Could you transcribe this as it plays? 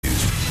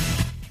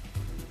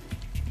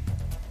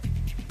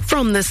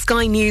From the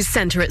Sky News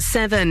Centre at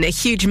 7, a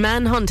huge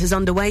manhunt is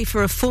underway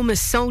for a former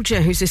soldier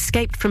who's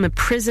escaped from a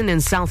prison in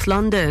South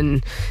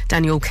London.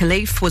 Daniel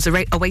Khalif was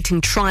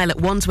awaiting trial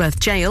at Wandsworth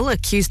Jail,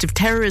 accused of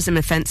terrorism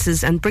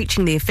offences and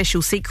breaching the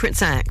Official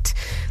Secrets Act.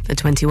 The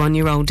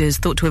 21-year-old is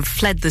thought to have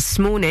fled this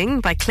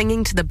morning by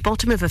clinging to the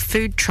bottom of a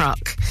food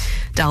truck.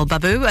 Dal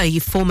Babu, a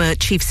former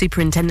chief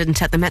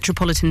superintendent at the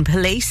Metropolitan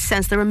Police,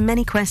 says there are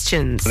many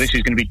questions. This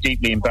is going to be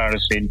deeply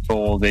embarrassing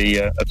for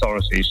the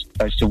authorities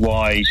as to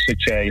why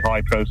such a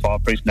high-profile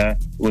prisoner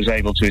was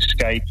able to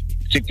escape,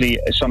 particularly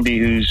somebody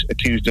who's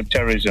accused of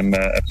terrorism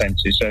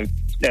offences. So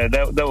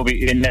there will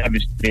be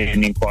inevitably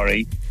an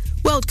inquiry.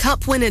 World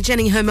Cup winner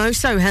Jenny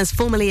Hermoso has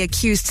formally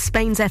accused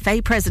Spain's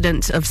FA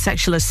president of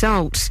sexual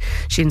assault.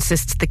 She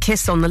insists the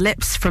kiss on the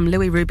lips from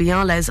Luis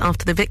Rubiales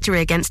after the victory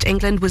against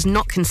England was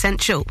not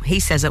consensual. He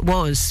says it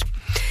was.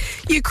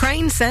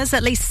 Ukraine says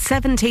at least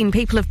 17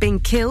 people have been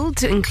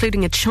killed,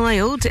 including a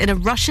child, in a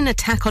Russian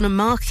attack on a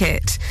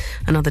market.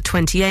 Another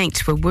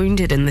 28 were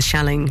wounded in the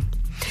shelling.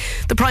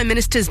 The Prime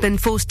Minister's been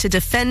forced to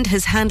defend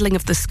his handling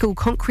of the school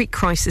concrete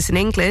crisis in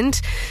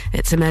England.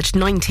 It's emerged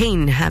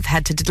 19 have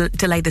had to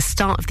delay the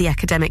start of the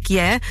academic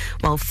year,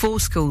 while 4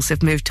 schools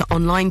have moved to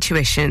online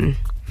tuition.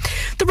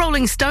 The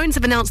Rolling Stones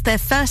have announced their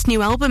first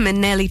new album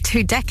in nearly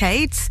 2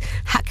 decades.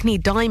 Hackney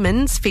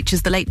Diamonds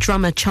features the late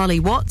drummer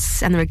Charlie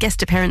Watts, and there are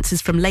guest appearances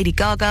from Lady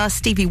Gaga,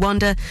 Stevie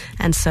Wonder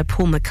and Sir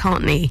Paul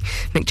McCartney.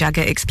 Mick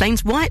Jagger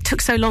explains why it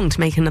took so long to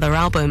make another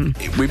album.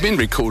 We've been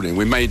recording.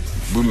 We made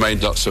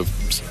lots of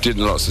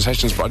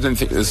sessions, but I didn't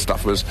think the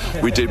stuff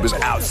we did was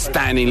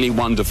outstandingly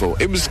wonderful.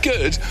 It was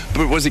good,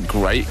 but was it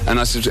great? And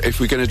I said, if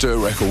we're going to do a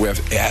record,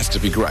 it has to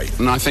be great.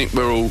 And I think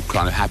we're all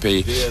kind of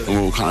happy and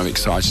we're all kind of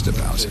excited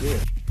about it.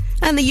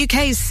 And the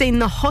UK's seen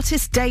the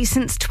hottest day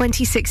since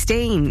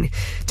 2016.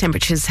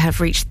 Temperatures have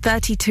reached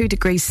 32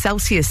 degrees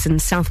Celsius in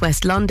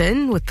southwest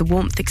London, with the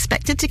warmth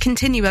expected to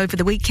continue over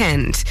the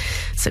weekend.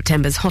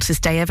 September's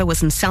hottest day ever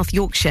was in South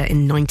Yorkshire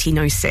in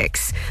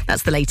 1906.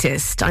 That's the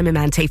latest. I'm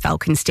Amante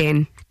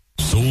Falkenstein.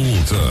 Soul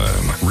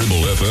Time,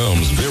 Ribble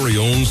FM's very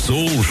own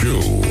soul show.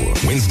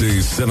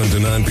 Wednesdays 7 to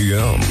 9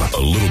 p.m. A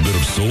little bit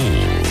of soul.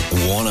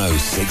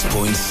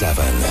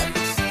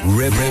 106.7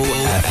 Ribble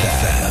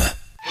FM.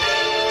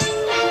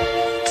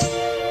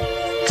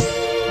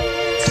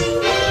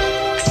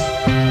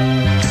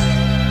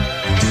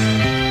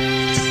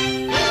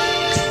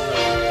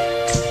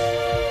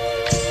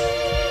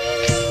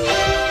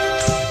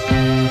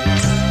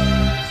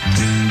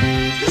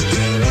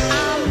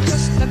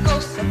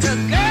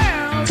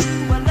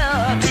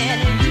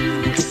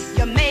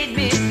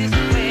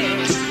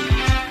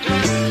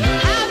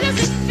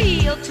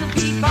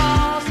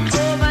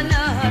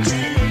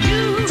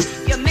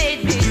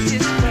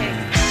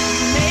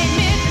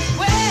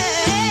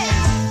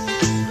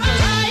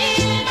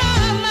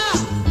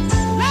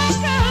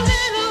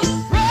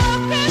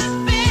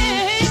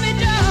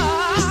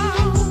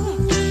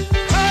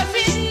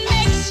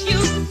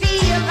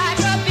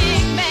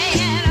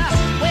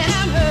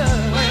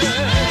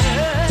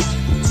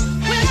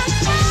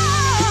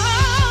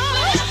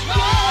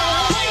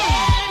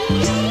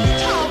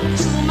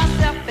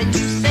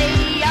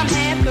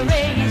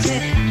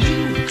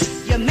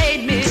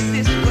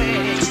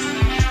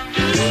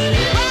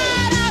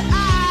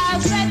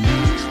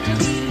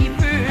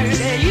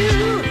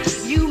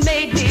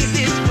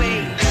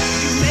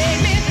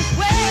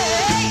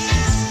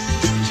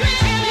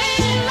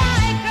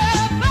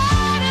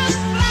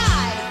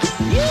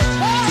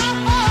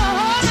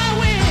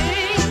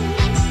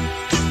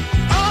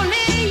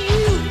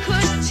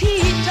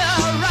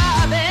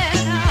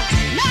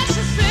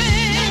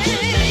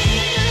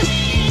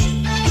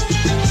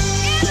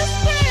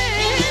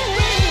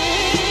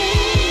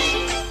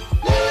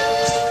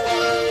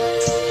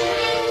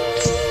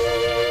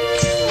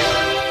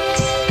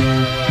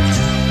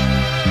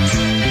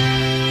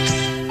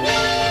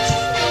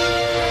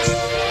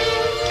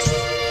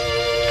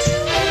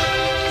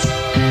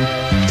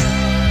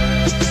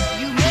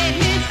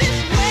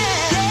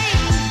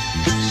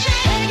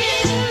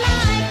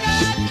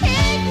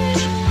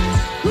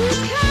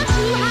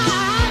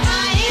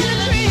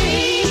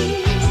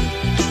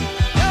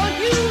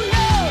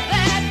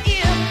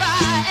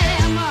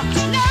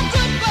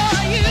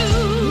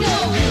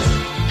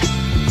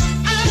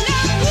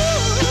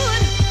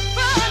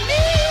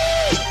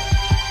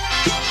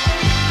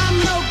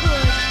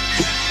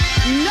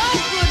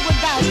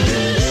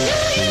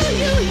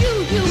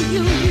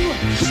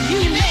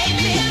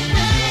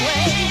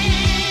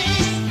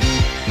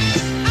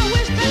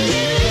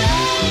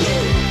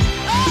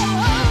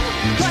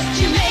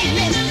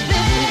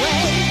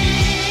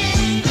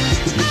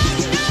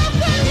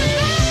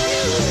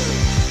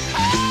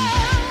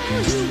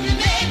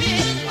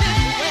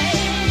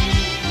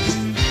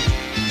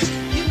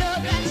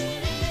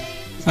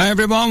 Hi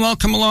everyone,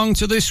 welcome along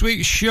to this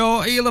week's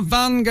show. Ela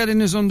Van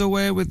getting us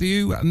underway with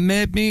You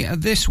Made Me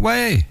This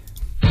Way.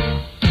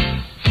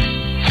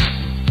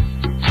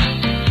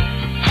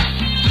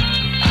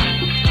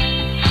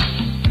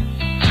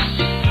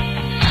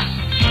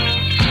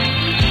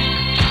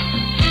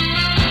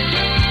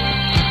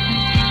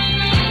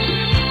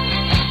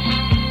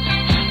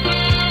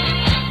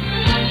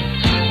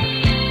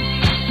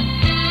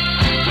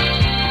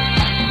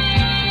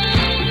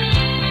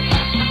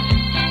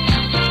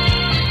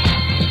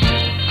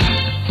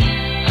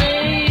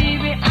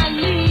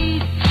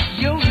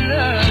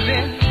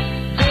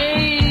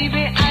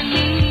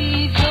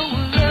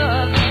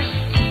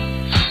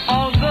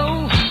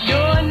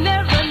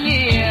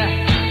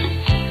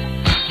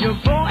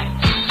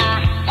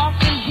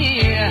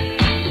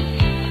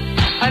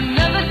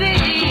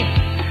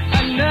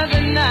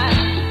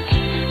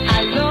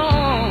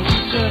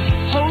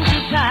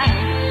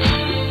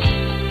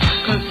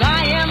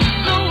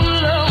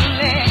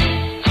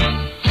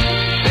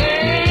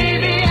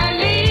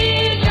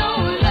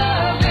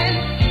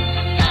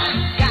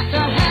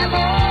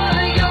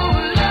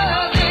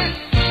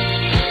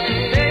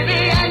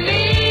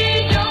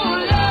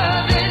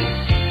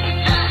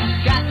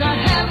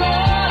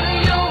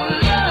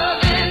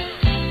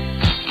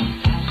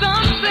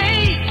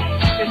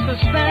 a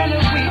sign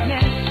of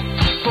weakness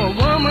for a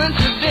woman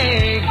to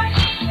beg.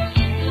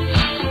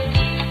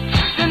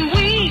 Then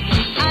weak,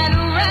 I'd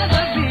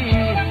rather be.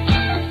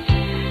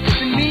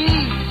 If it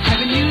means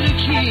having you to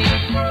keep.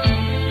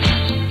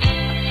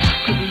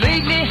 'Cause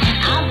lately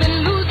I've been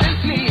losing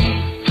sleep.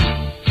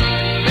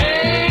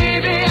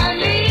 Baby, I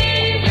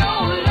need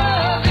your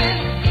loving.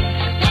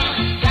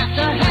 Got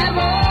to have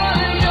all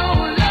of your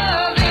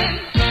loving.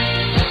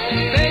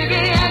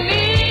 Baby, I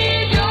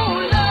need your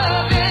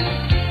loving.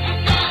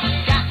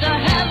 Got to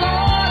have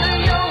all of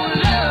your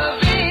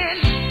loving.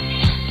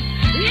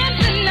 If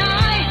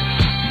tonight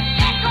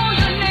echo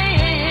your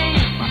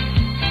name.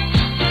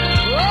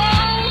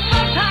 Oh,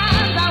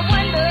 sometimes I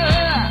wonder,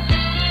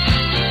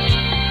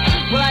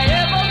 will I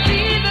ever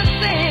be the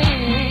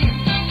same?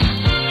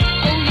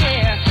 Oh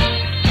yeah.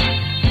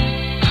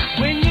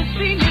 When you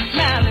see me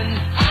smiling,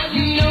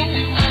 you know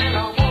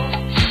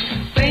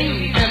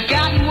things have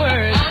gotten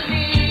worse.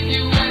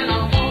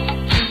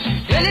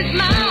 Any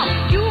smile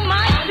you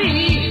might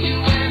see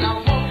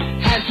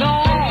has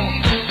all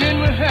been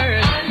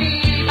rehearsed.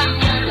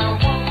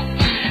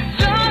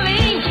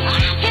 Darling, I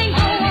can't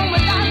go on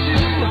without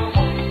you.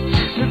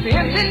 This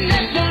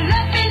emptiness won't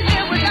let me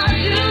live without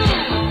you.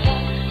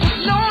 This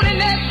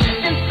loneliness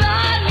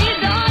inside me,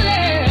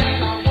 darling,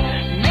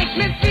 makes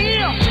me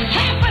feel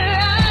half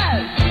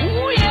alive.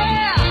 Ooh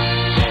yeah,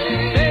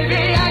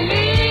 baby, I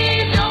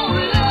need your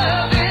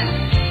loving.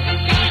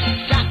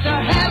 Got to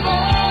have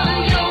all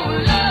your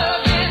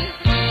loving.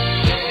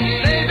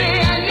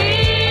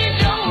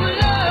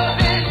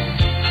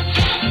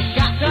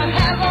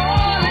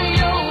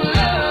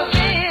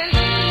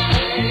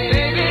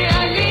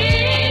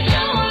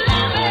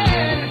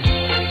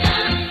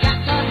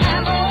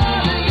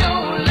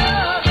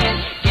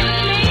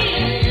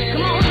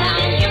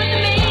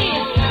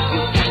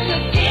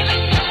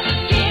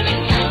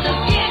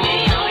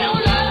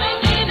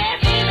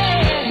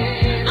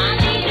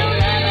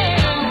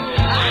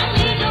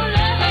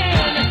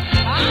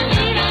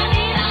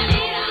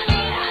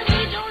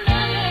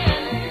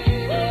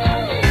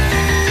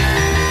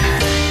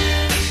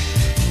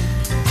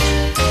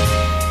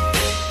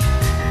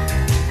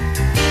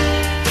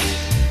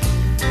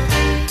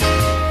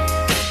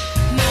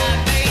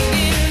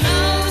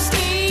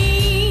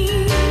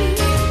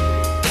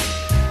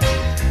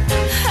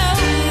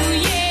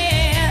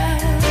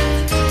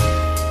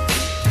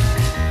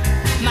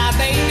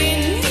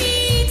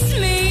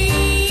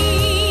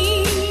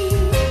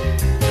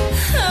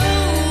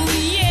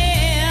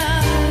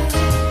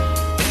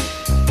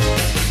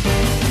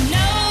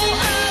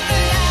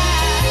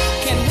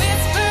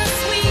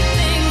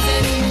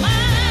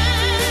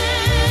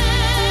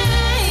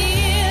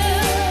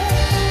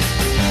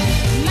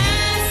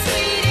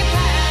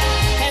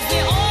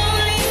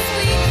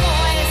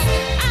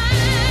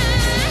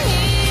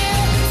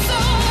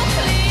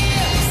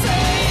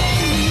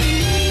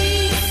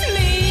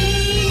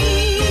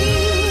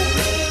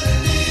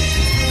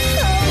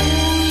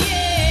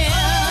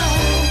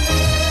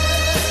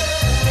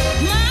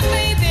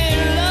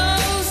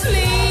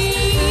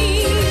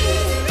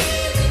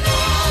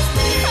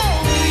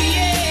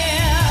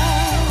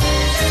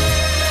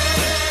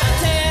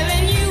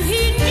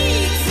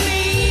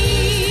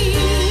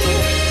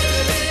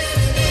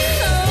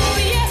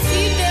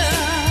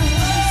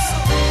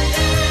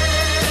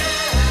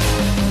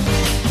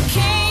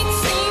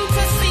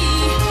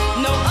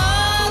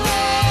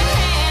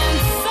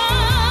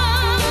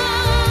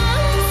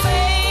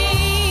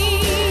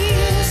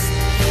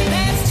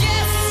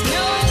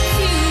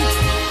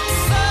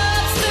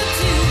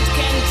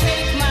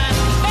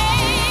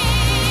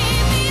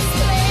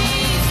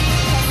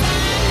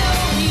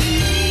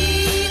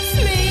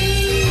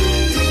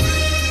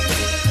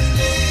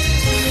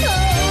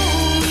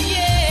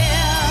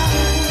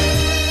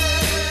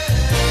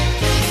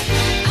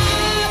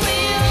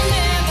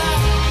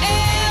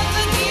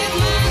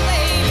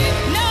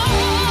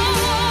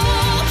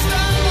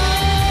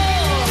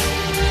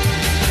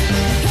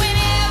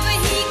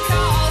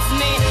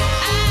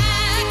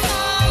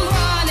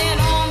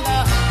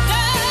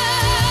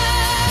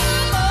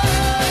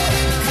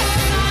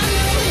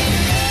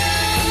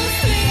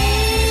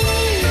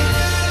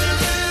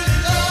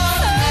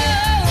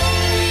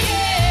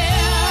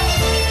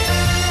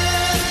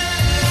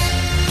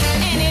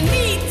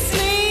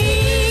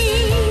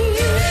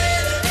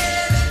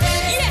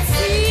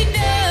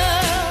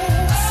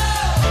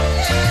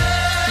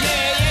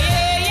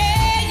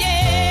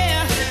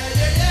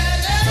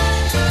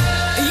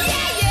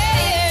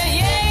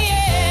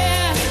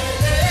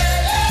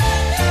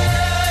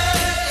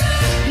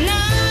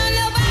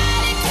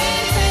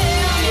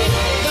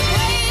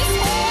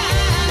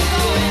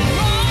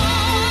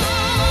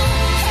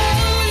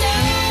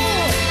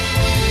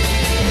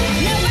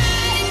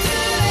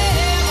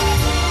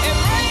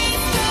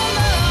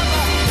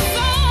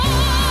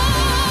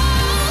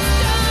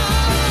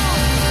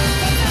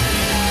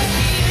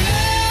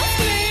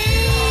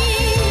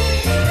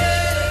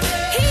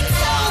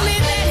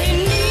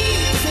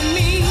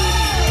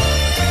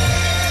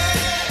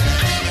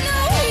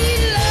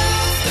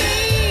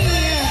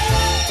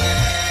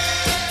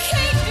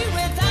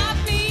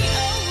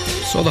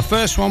 So the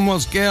first one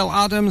was Gail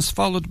Adams,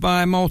 followed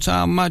by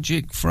Motown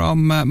Magic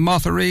from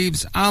Martha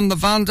Reeves and the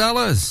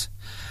Vandellas.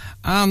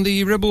 And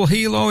the Ribble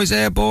Hilo is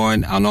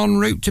airborne and en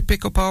route to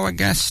pick up our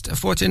guest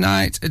for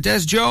tonight,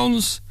 Des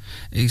Jones.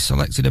 He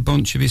selected a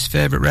bunch of his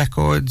favourite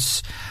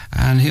records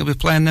and he'll be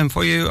playing them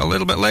for you a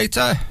little bit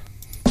later.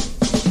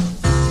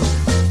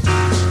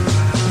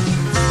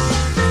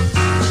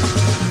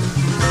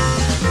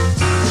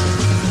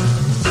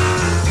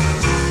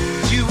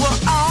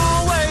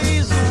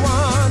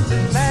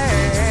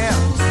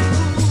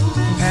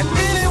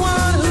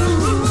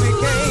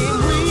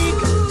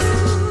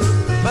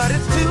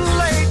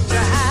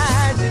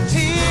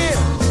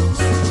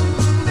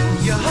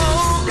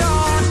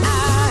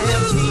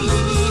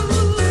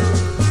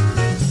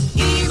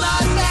 He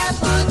must have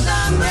put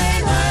some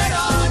red hurt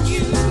on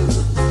you.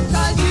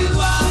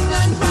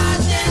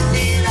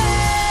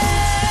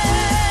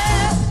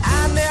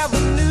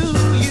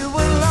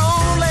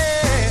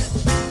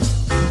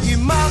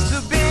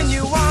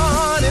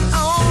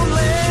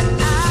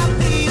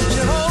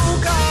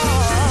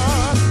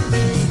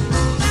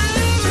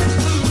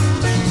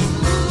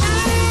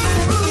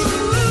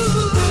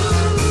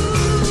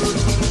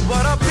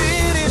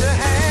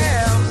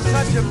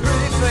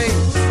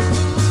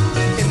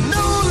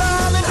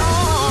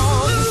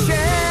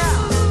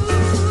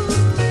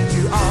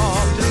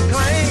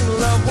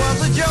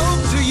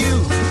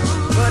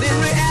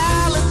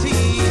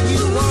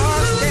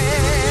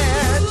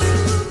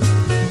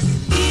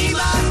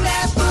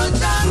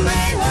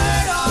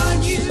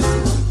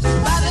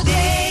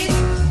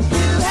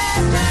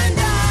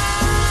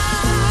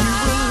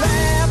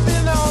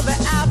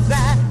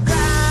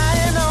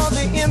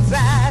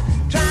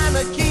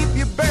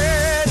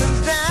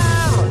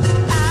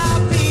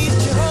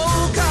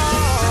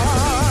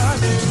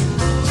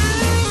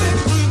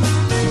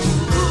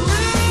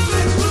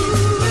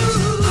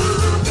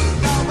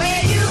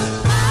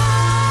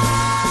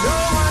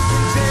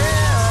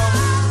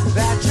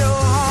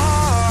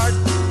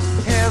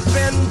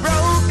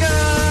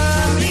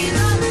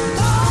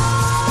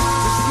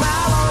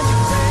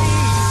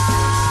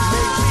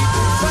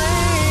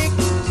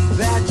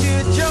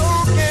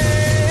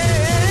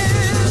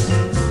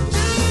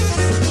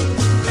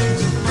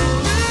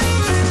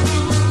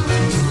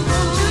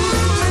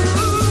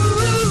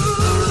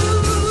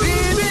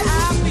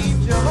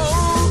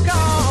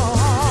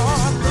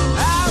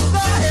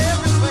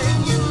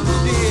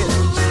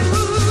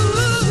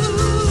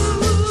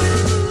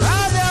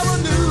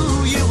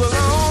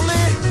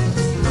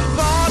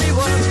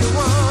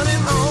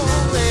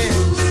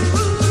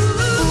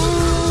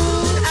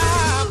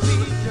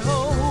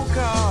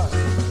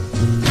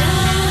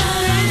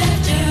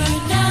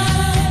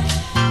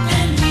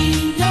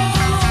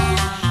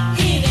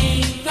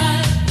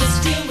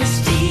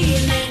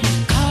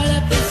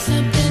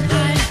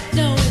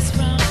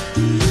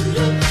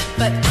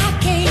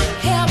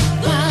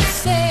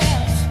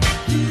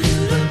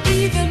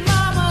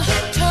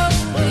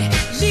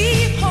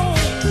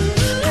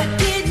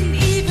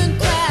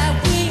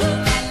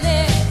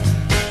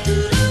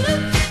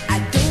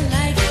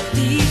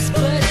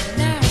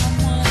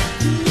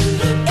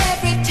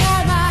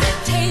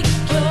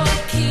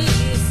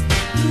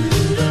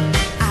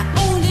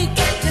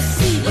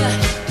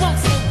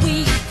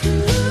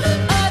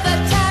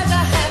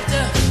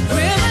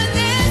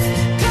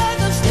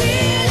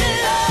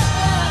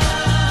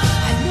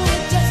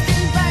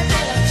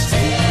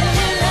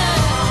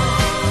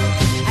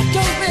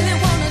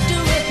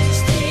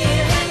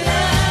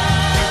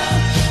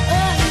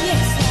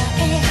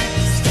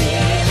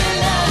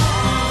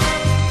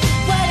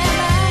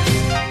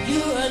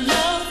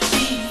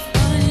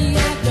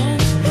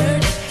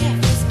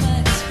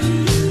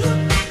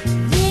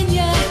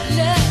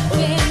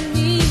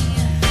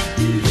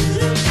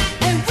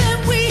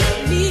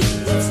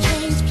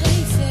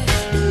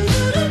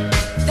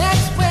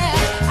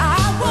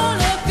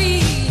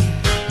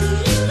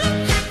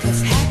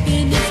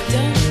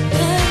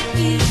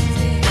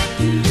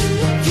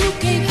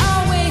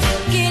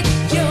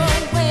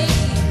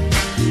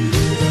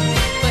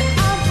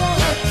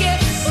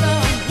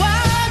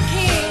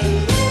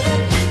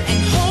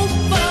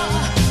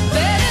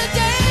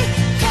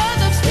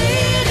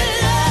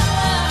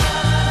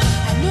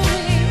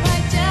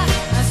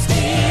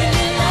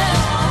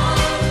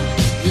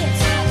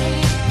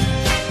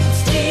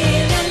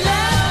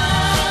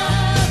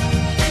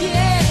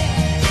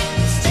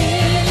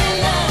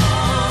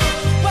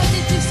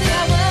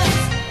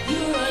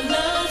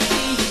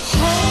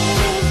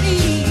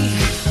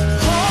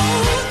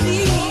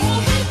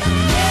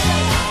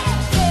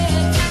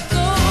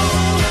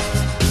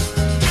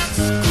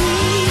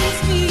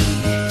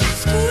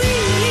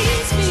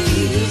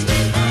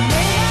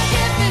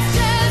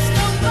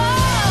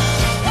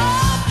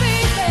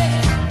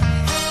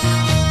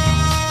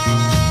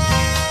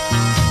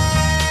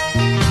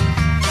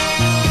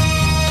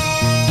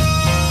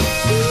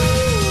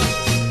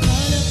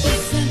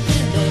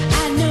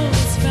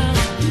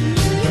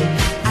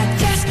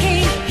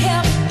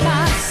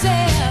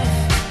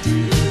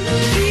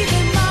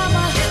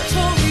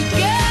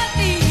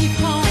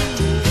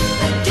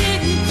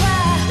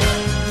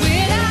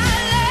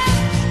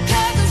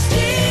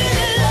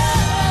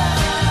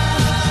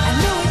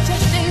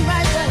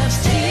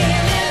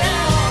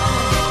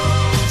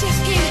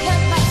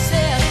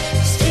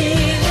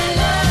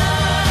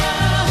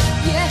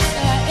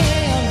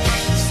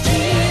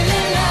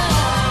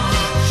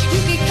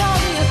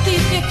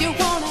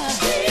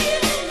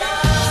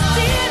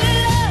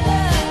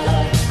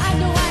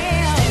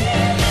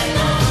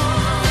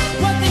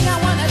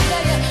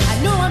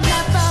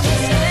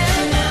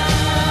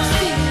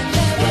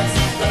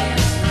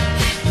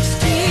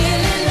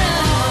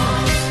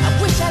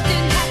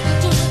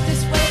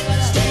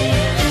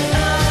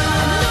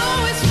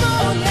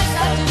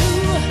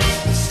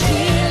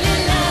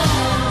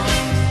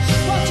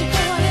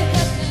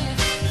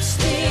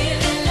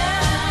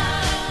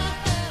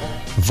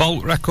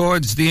 Vault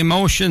Records, The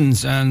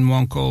Emotions, and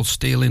one called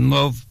Stealing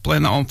Love.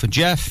 Playing that on for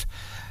Jeff.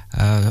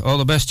 All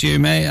the best to you,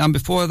 mate. And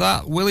before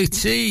that, Willie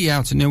T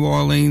out of New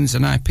Orleans,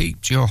 and I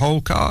peeped your whole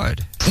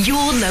card.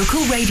 Your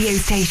local radio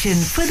station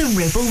for the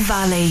Ribble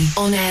Valley.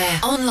 On air,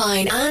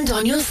 online, and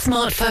on your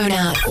smartphone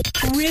app.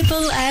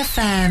 Ribble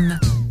FM.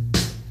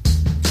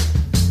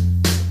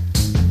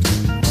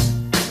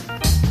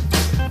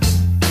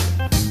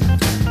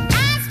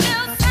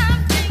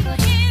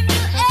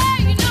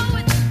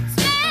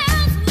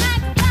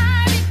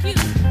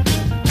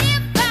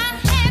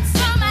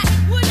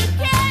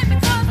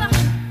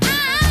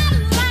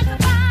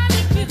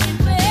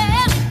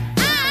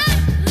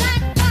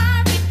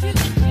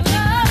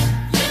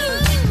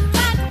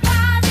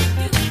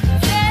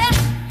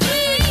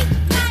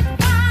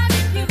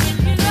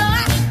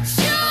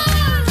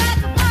 Sure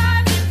like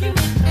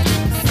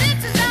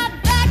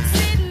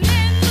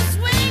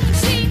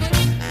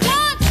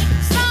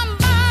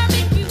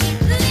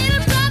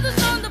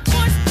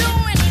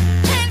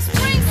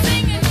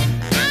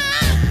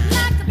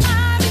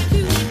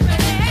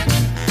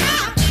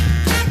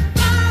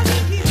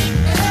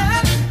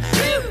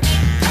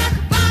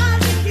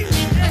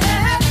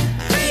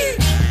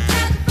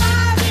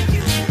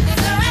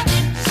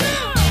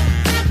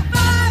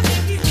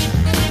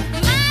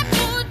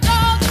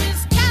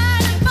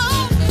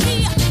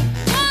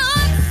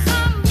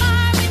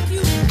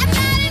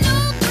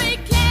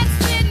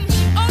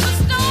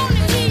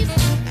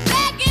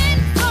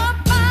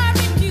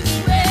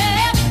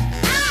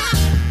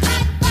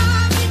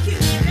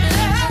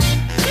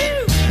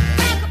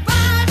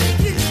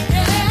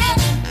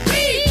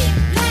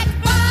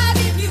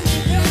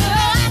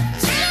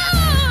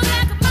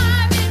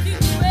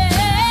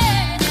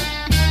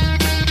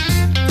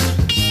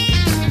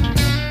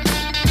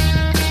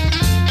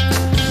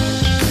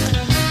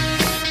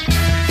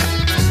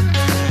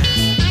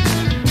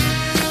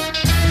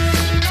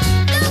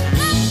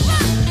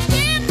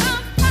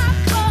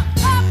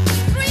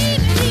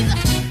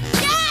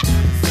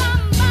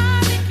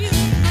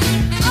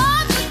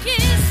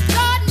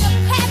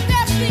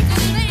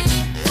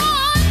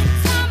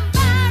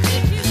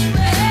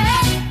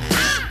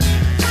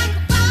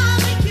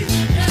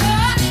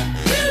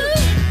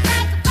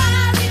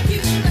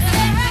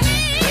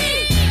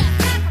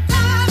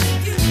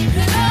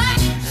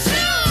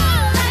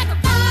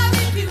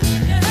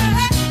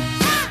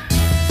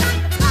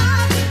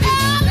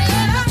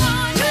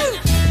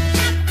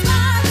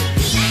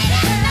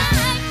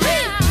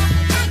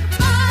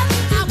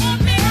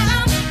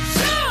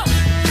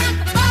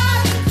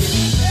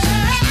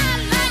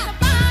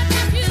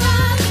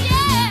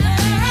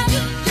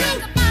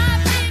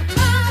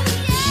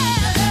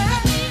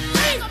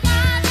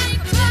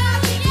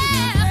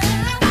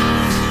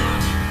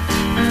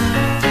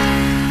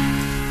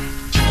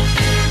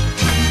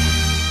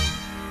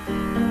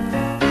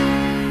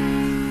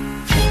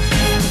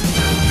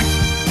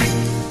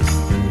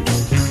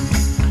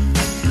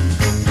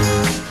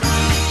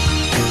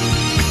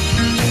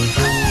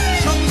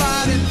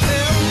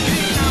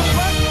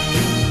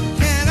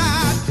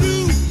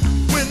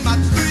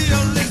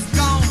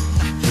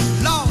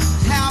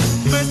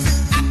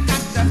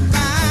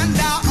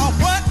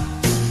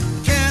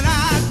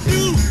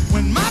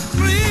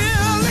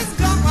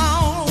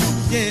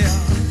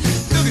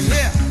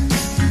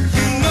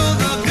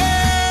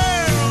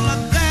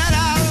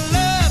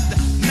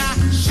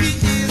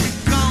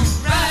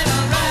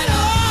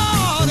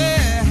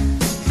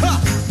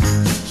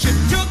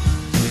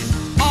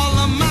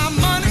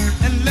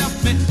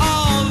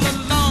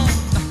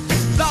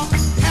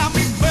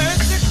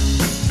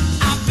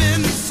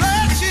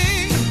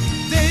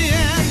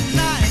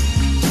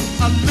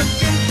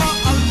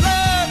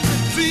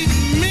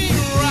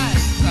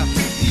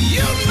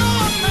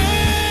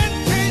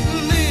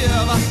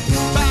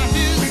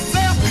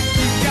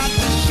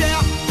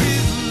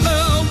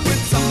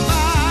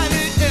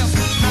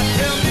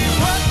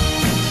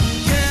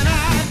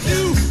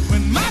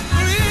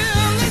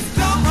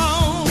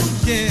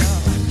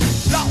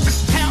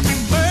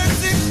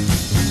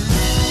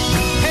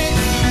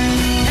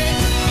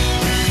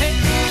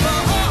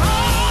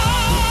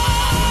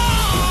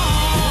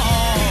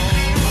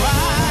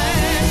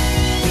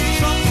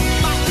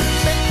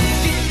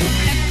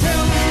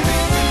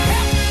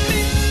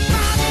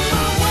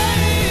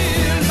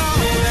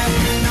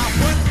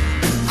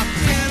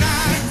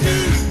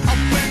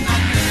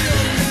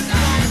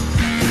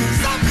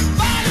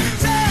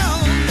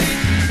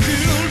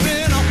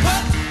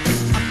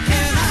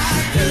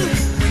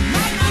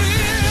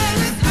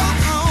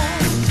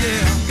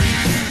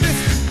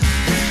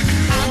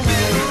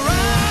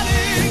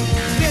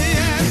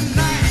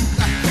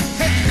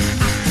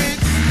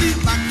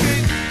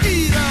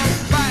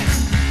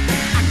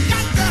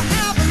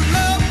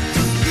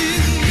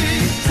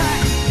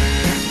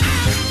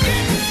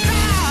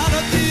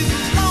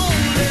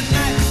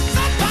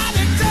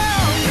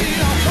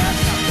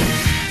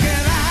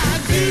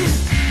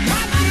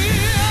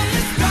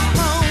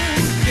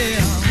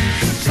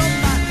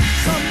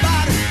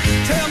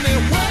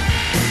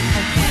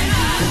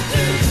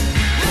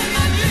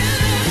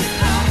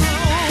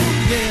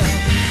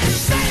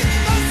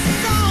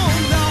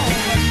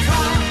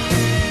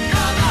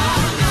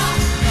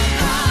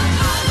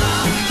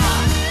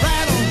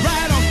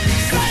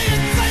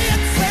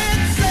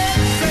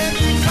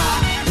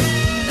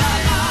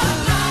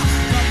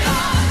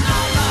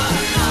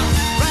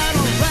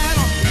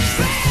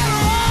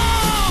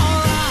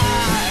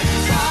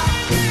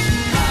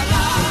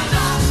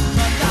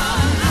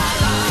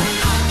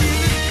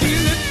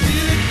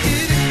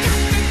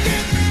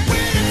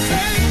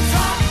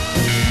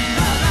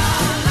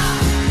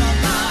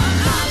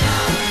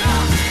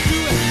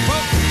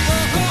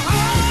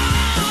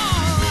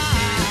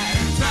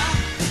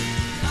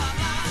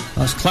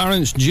That's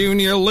Clarence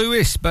Jr.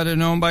 Lewis, better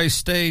known by his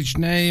stage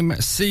name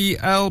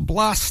CL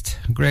Blast.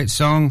 Great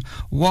song,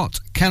 What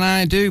Can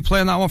I Do?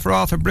 Playing that one for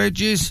Arthur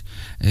Bridges.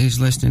 He's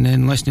listening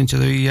to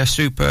the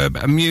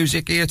superb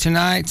music here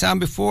tonight. And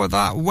before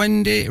that,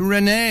 Wendy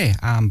Renee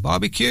and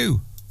Barbecue.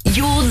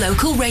 Your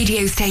local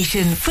radio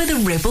station for the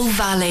Ribble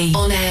Valley.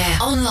 On air,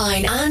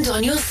 online and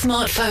on your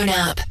smartphone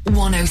app.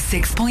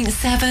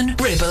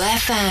 106.7 Ribble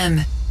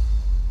FM.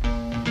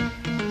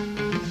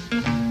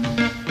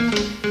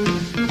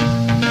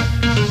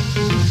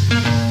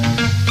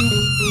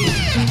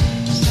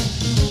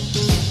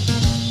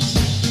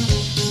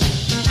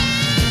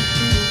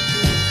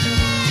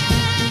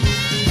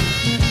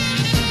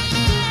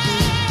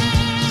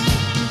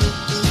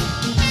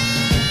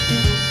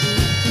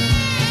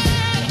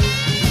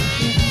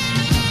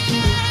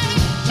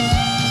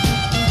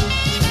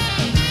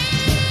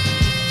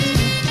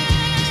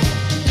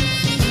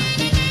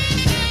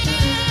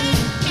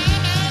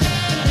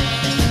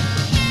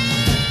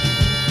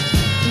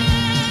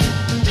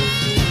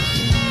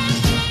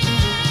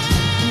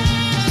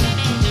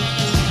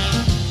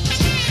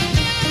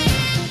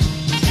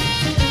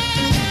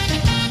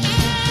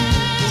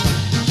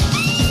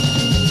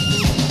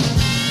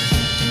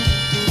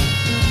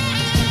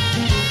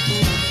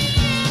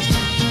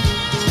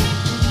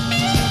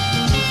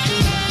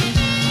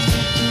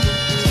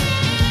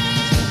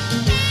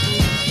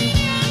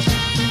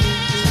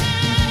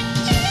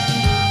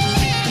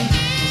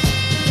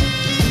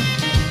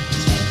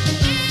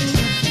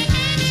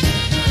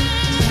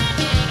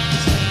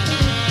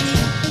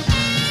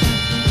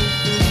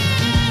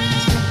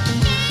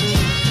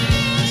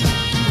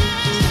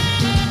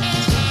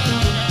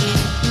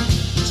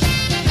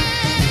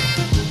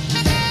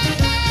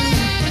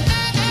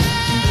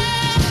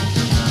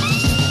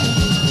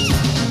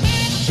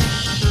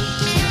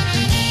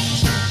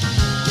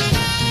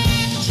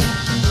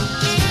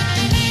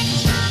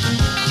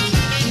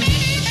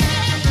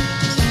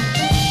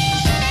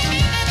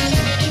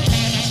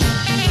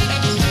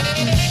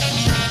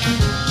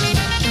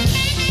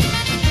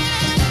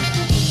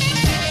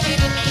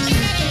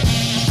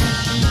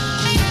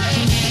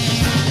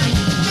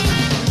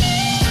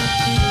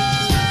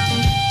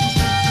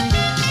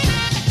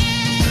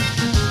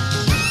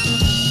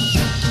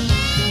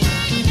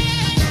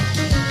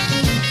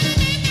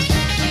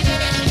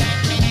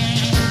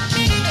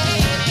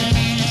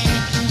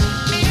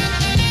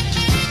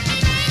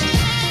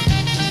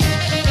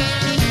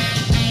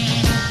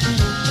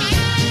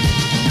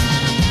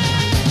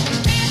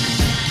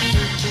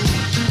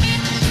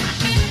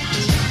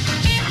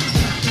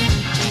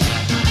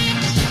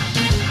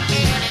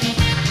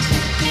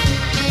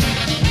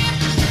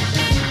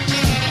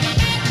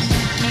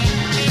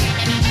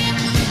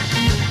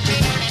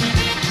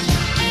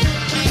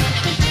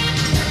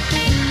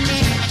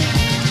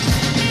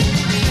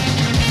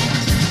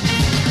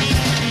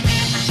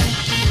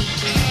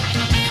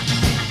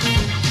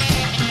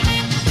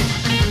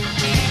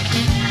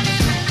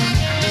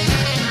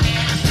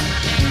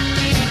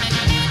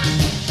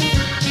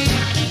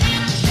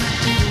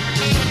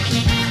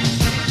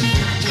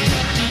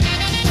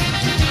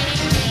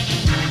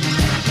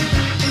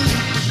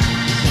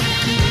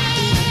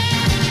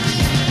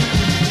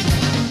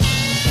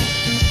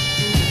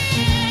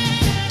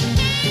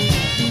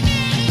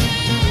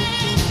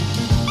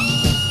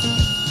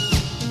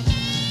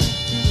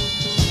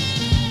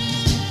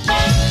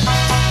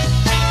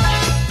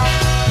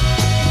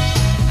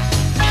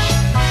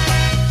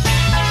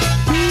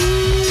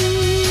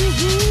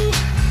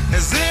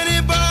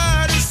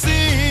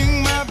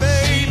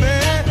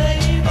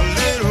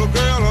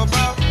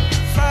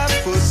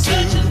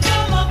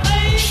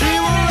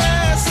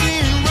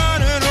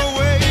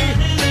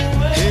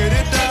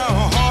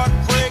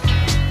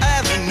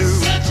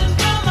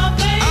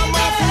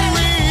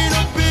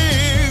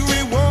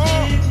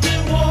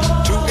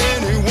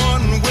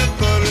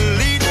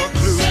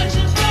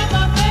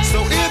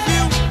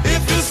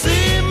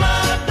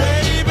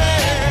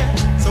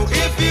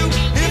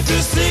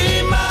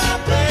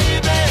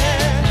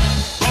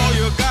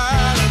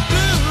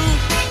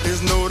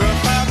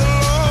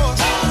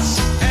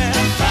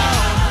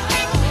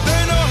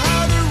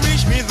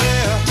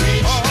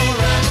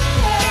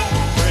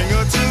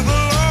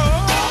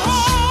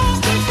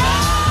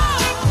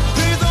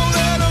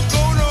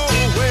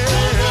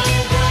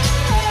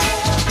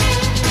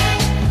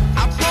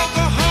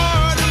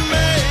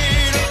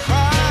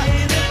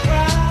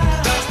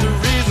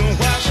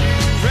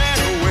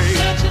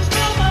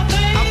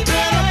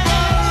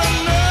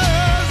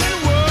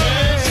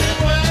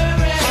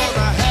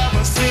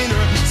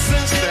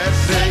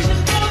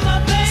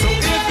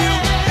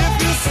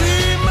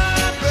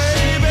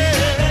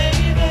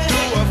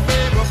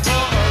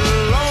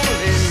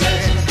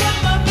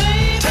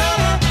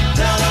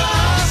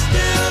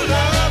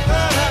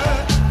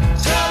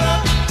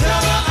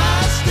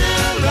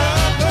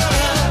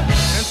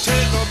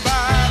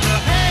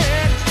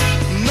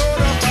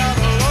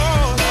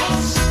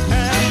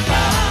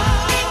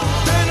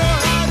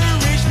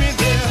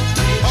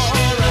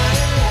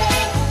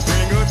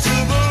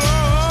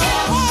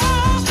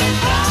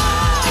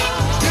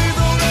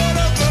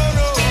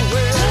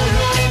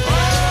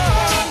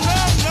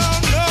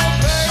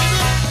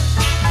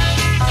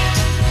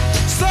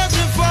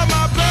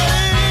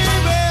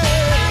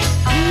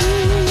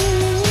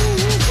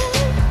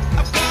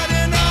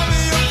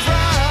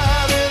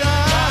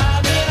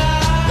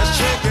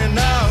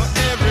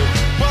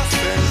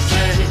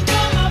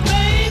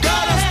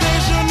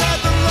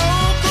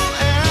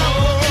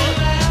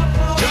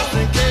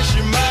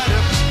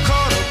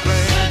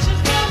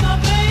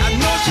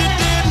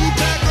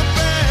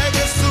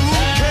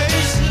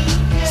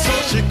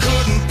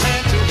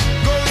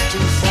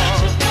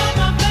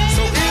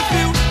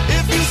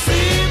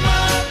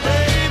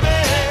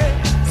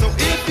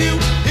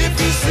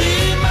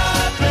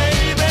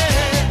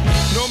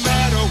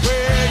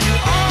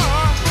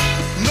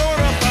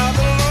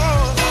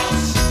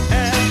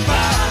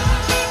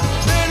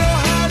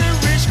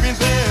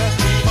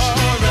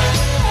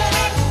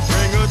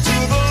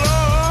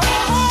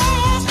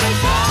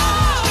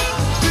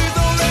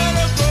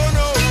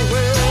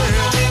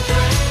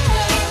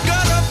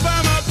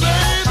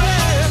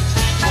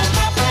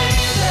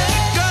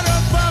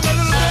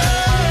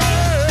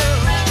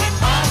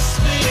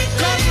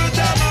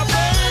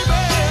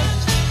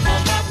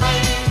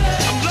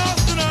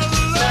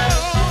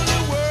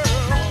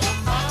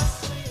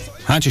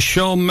 Hi to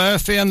Sean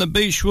Murphy and the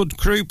Beechwood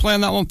crew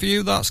playing that one for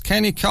you. That's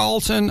Kenny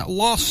Carlton,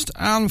 Lost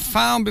and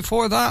Found.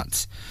 Before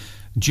that,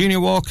 Junior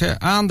Walker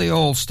and the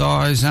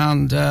All-Stars.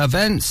 And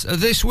events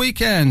this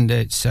weekend.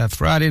 It's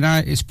Friday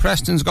night, it's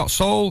Preston's Got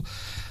Soul.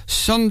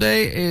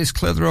 Sunday is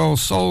Clitheroe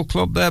Soul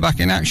Club. They're back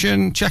in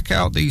action. Check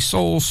out the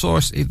Soul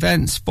Source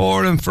Events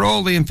Forum for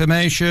all the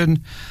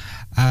information.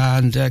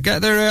 And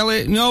get there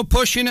early. No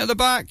pushing at the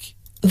back.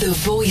 The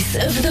Voice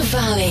of the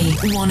Valley,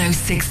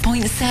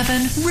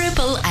 106.7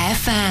 Ribble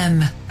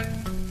FM.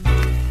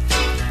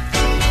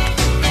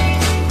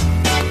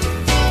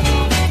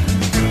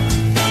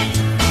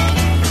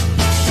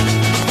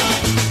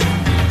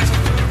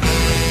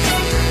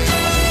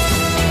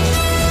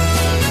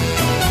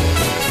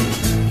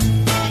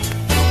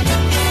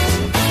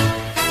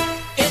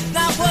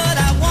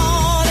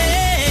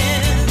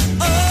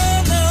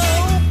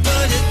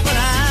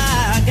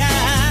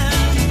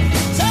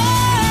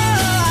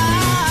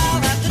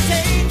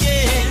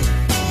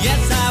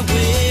 Yes, I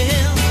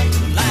will,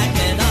 like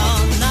it or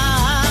not.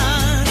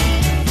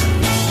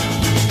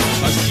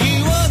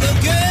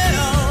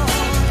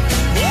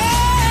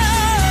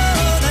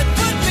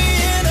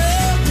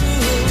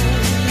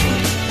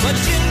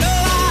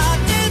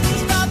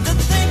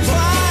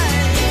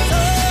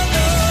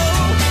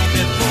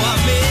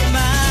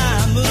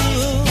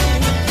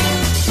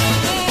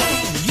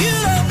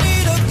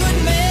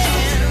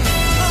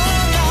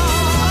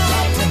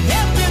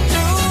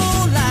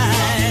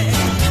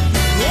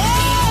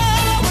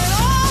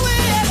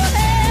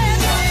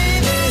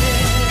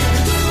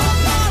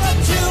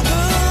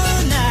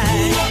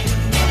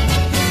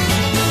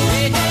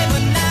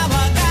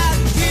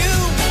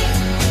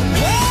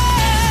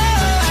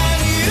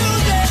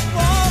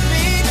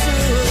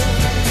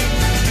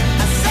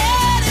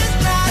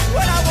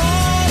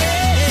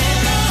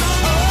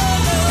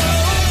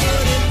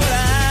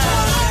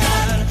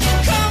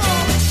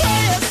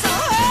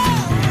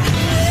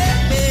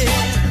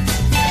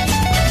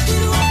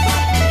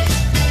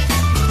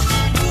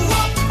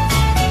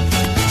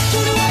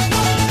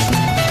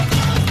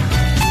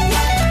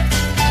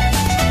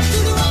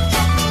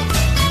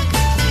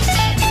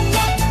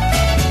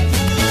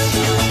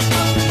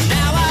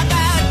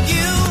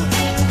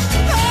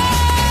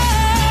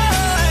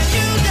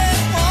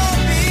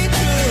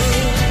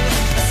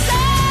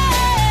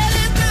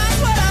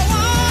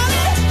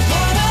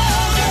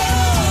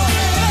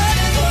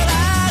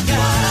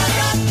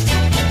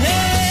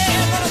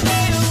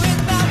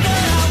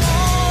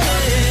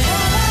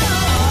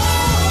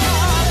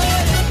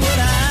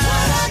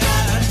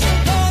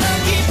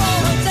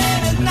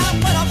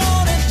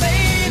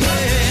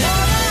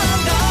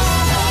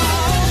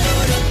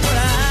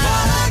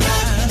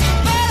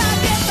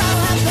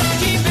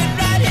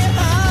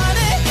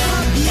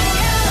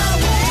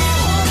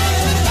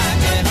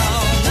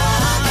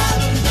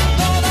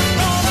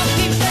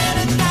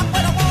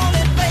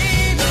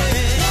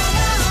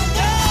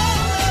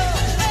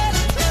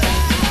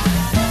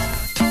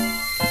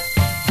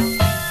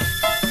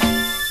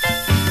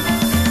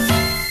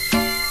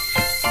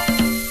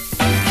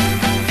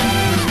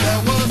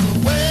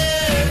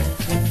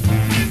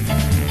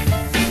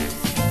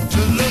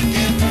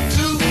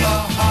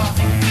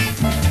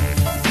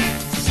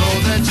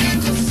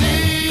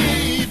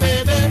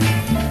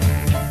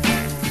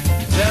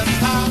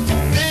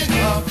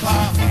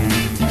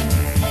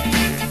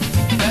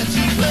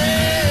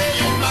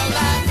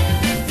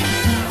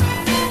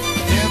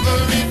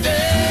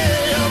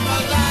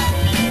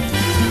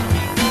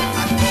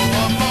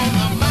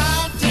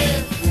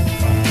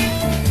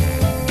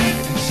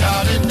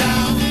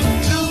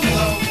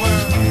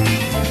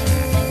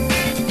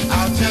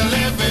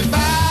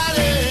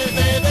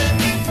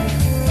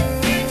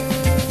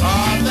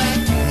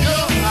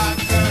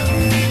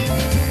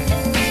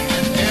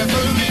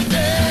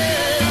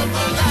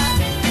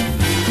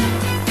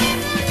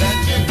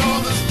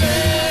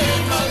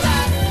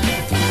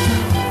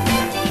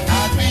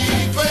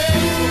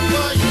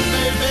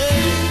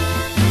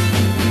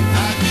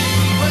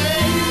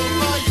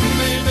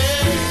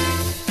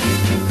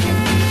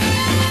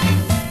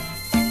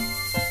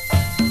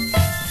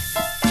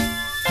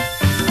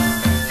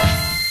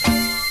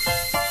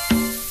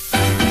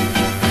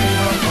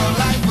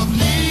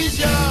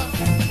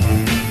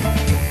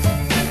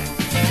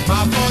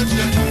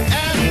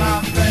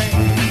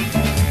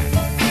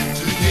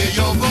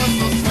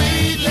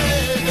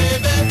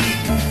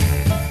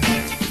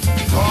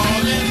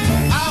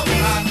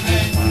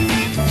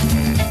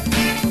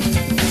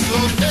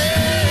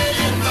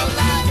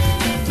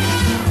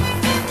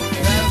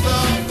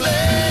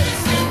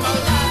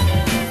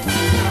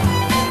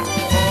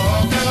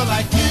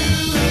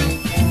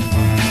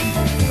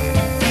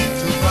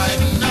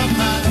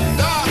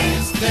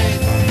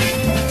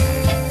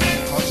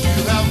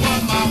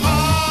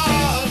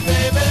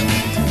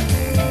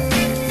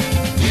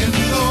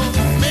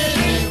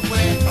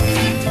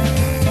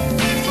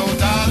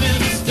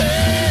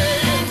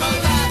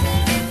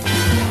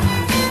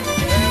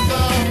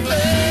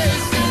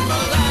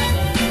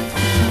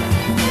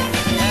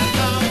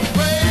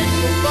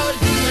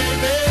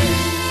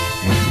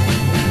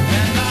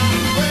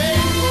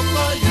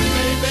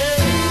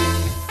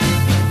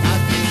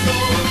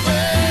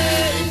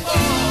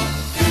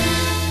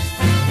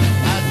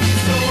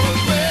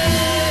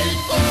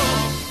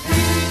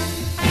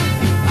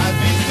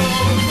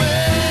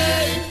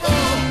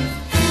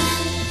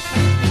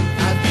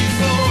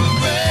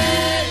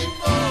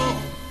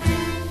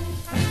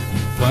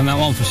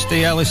 one for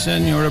Steve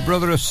Ellison, You're a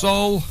Brother of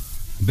Soul.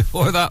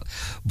 Before that,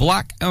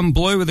 Black and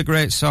Blue with a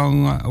great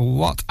song,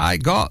 What I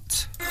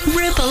Got.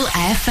 Ribble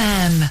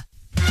FM.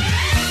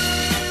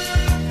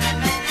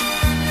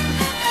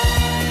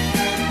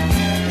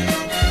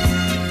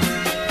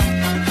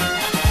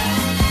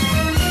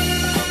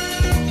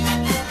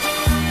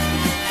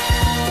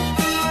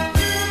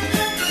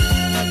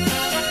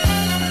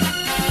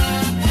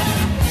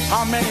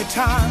 How many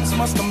times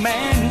must a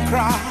man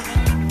cry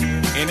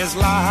in his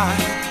life,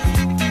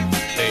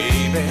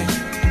 baby?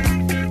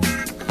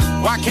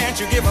 Why can't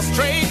you give a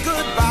straight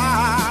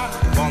goodbye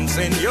once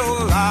in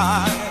your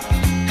life,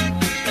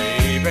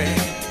 baby?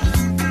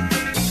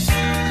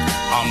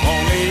 I'm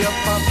only a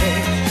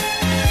puppet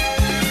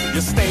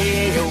you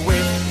stay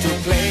with to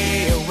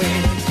play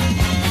with.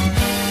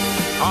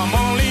 I'm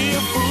only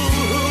a fool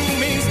who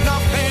means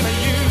nothing to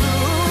you.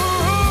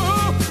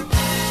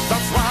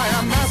 That's why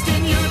I'm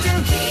asking you to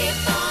keep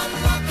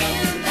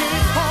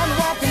on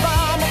walking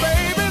by my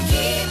baby.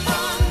 Keep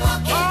on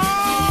walking.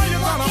 Oh,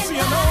 you're gonna see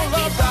an old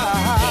love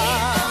die.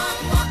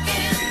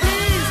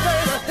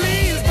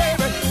 Please,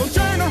 baby, don't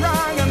turn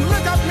around and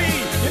look at me.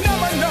 You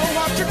never know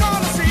what you're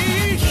gonna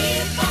see.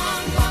 Keep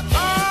on walking.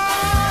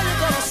 Oh,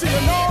 you're gonna see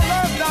an old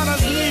love down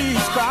his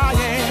knees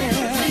crying.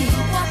 Keep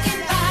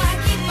walking by,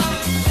 keep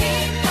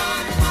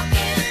on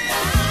walking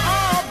by.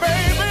 Oh,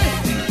 baby,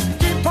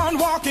 keep on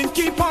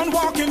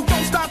walking,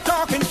 don't stop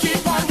talking,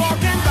 keep on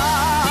walking by.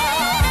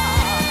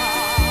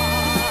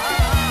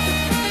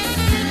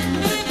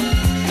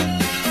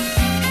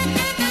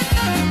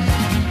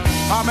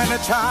 How many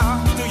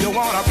times do you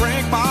wanna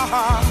break my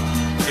heart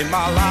in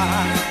my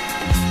life,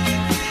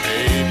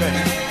 baby?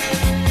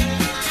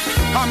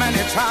 How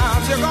many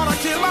times you gonna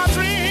kill my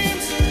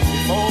dreams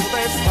before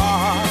they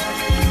start,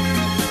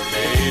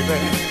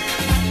 baby?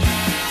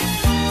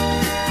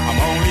 I'm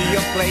only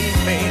a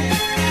plaything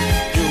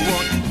you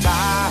won't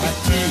tie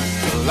to,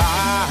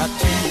 lie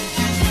to.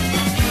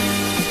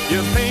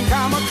 You think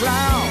I'm a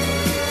clown,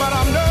 but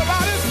I'm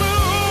nobody's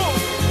fool.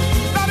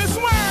 That is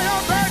why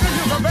I'm begging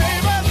you, my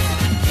baby.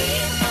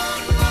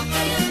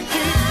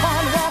 Keep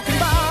on walking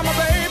by, my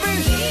baby.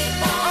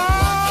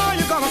 Oh,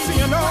 you're gonna see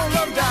an old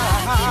love die.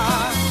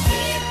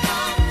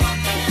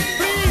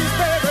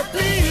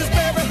 Please,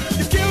 baby,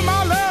 you kill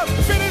my love,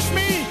 finish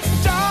me,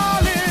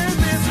 darling.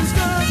 This is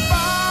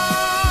goodbye.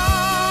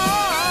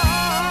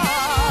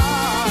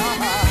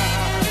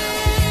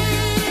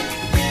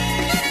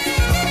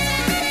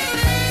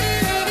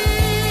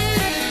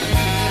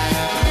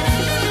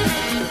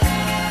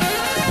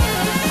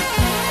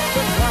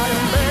 That's why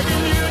I'm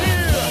begging you to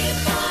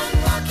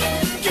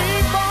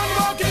keep on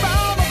walking by,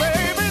 my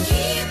baby.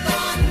 Keep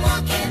on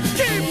walking,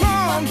 keep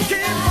on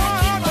walking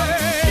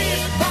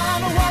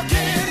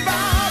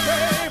by,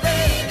 baby.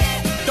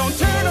 Don't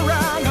turn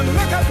around and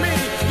look at me.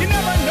 You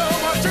never know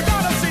what you're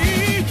gonna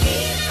see.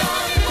 Keep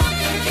on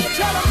walking,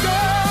 tell 'em,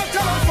 girl,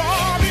 tell 'em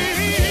for me.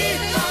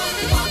 Keep on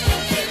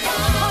walking,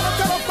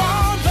 tell 'em for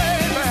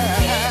baby.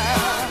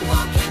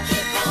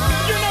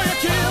 You know you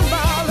killed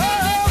my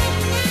love,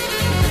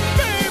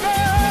 baby.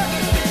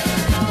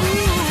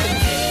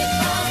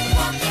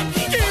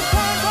 Keep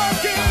on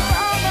walking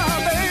by, my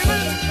baby.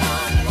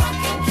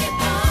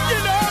 You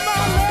know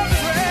my love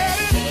is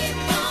ready.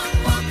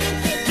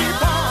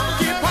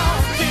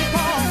 Keep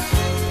on.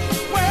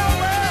 Well.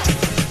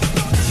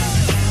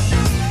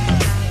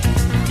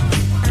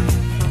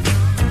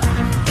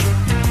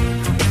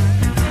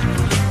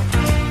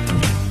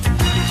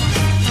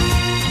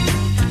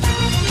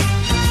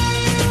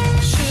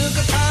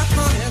 Sugar pie,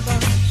 honey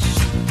buns,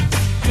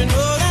 you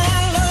know that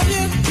I love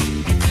you.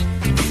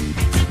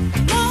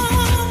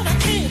 Lord, I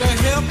can't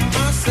help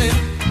myself.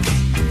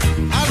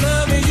 I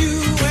love you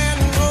and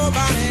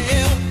nobody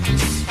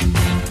else.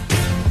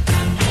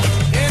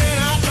 In and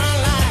out my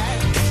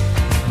life,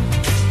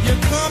 you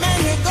come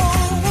and you go,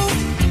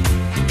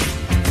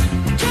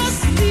 just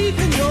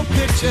leaving your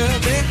picture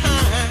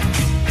behind.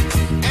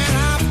 And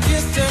I've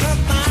kissed it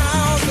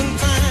 1,000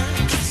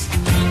 times.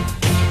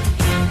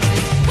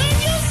 When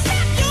you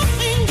snap your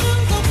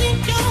fingers or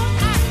wink your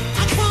eye,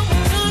 I come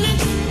running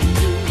to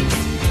you.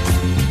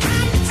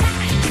 I'm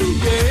tied to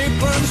your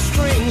apron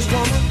strings,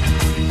 woman,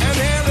 and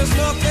there is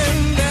nothing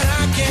that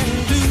I can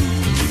do.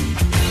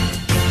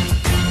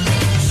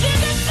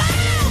 Sugar pie,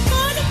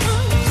 honey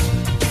buns,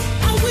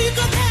 how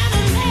weaker than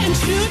a man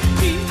should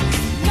be.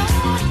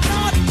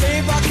 Lord,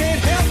 babe, I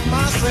can't help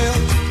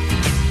myself.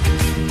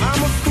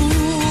 I'm a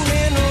fool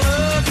in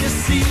love, you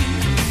see.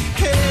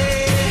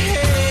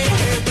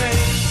 Hey, babe.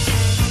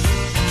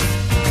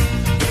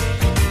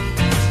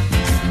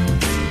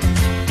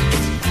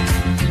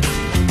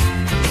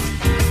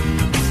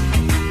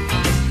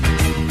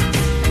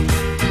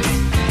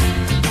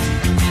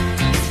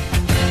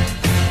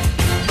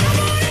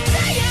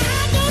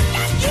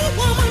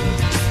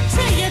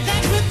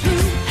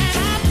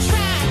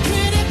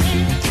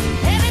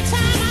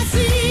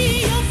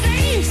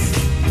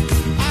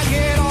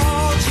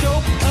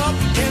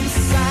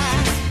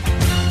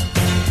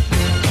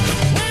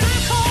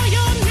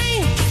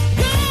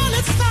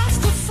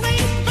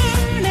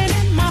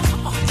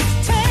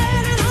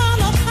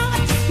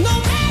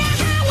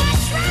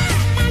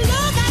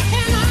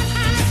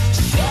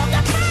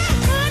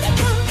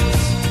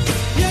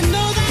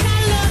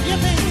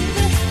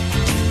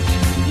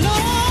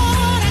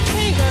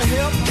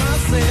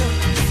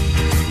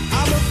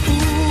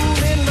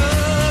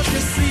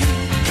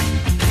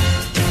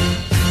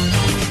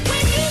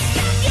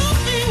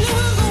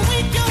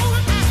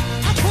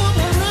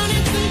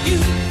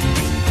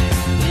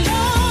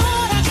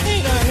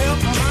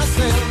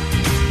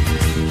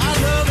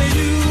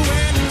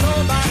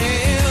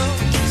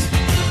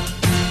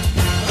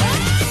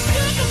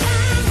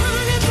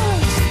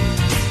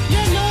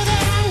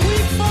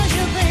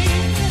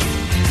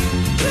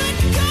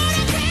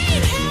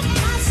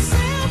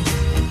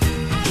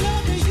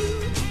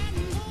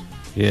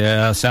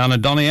 Yeah, sound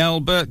of Donny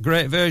Elbert,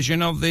 great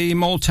version of the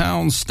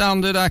Motown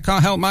standard, I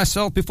Can't Help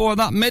Myself. Before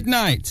that,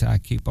 Midnight, I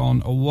Keep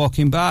On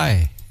Walking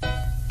By.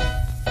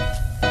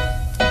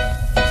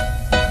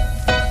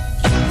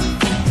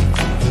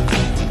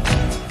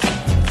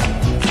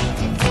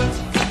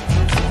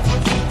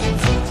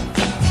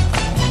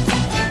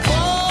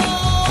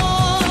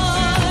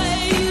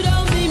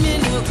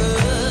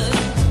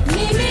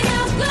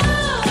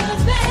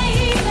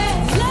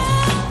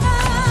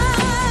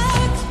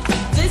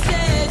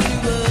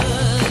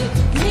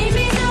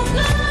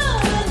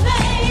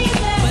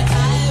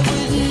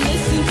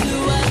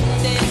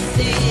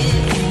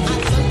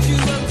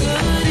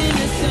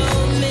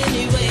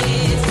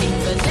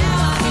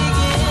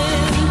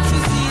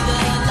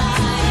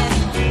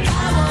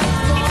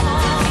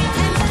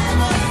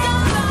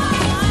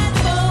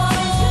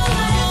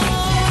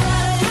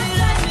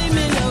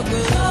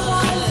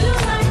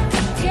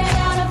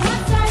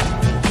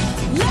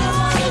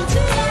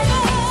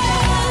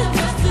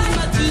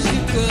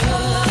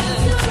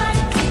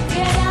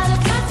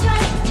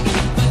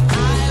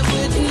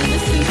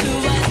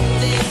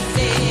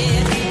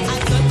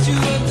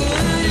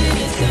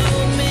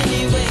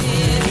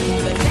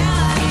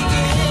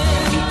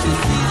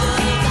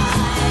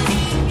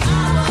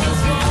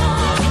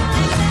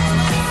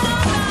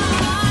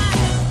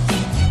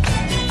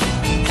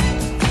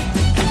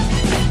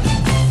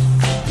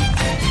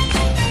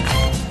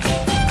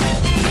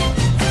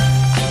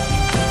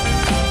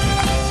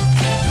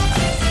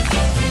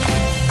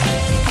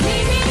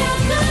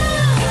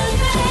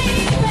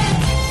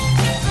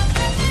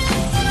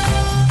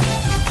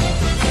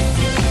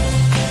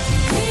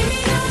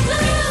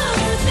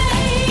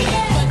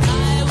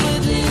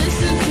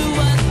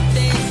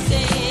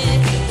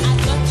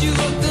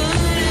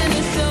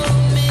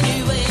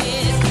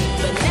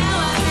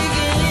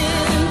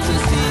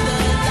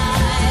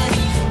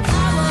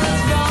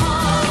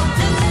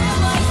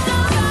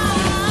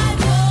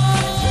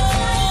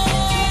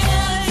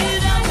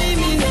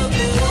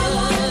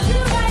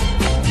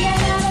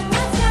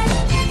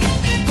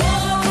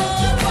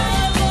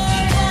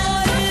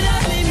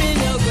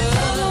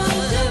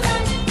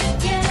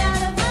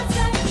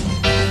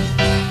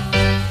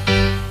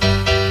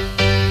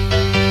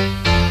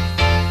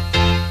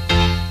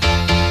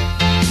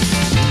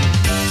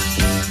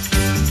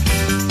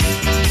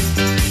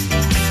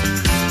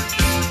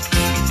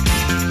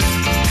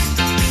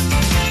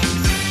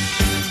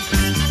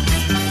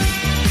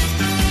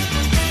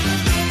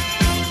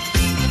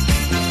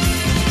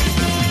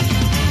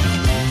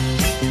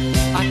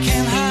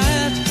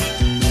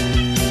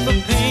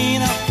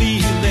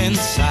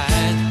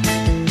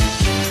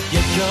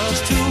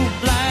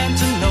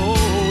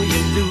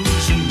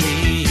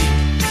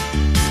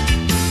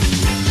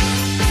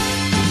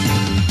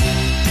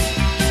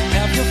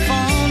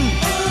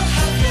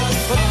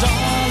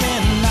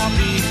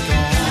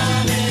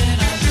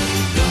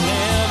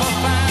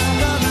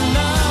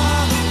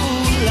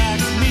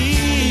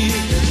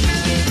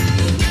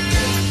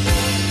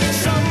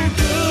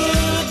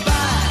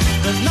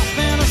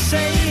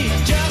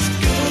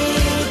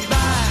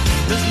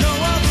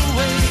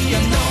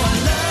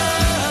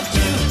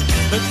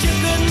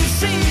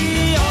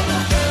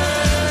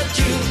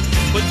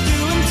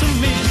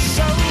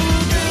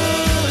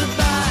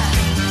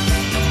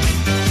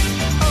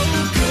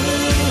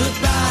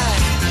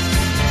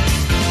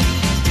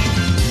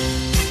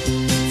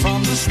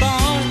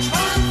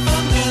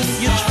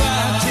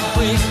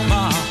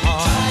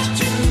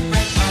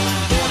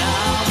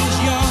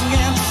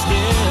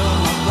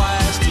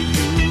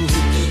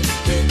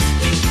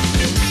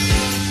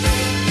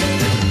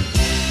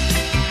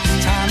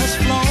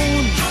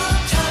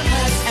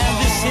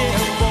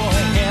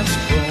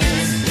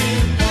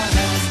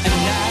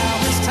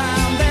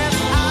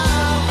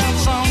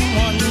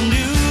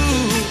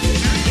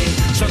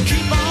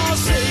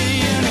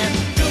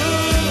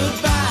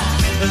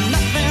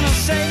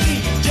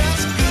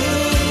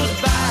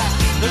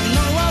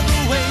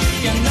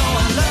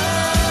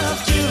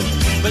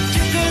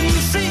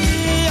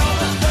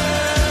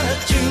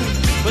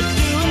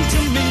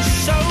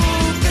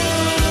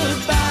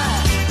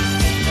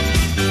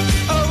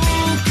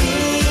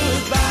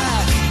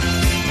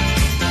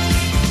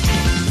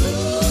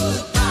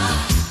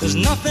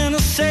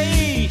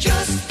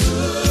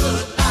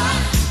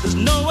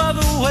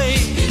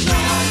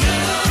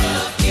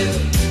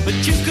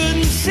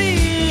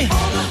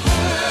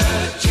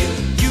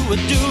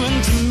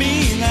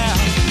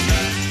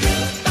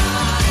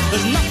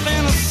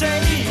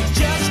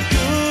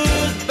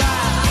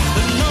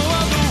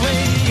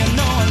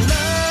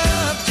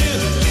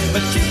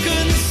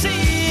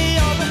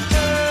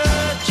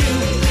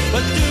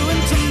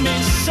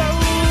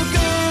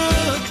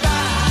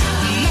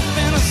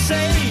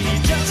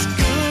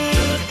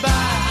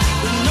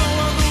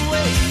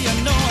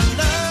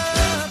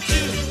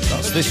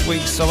 This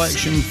week's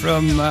selection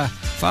from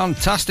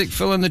fantastic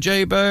Phil and the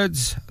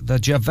Jaybirds, the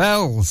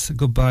Javels,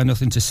 Goodbye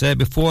Nothing to Say.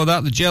 Before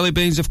that, the Jelly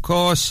Beans, of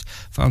course,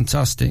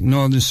 fantastic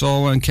Northern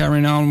Soul, and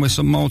carrying on with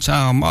some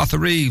Motown, Martha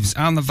Reeves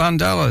and the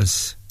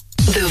Vandellas.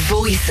 The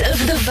voice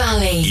of the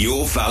valley.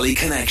 Your Valley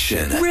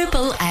Connection.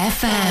 Ribble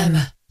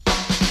FM.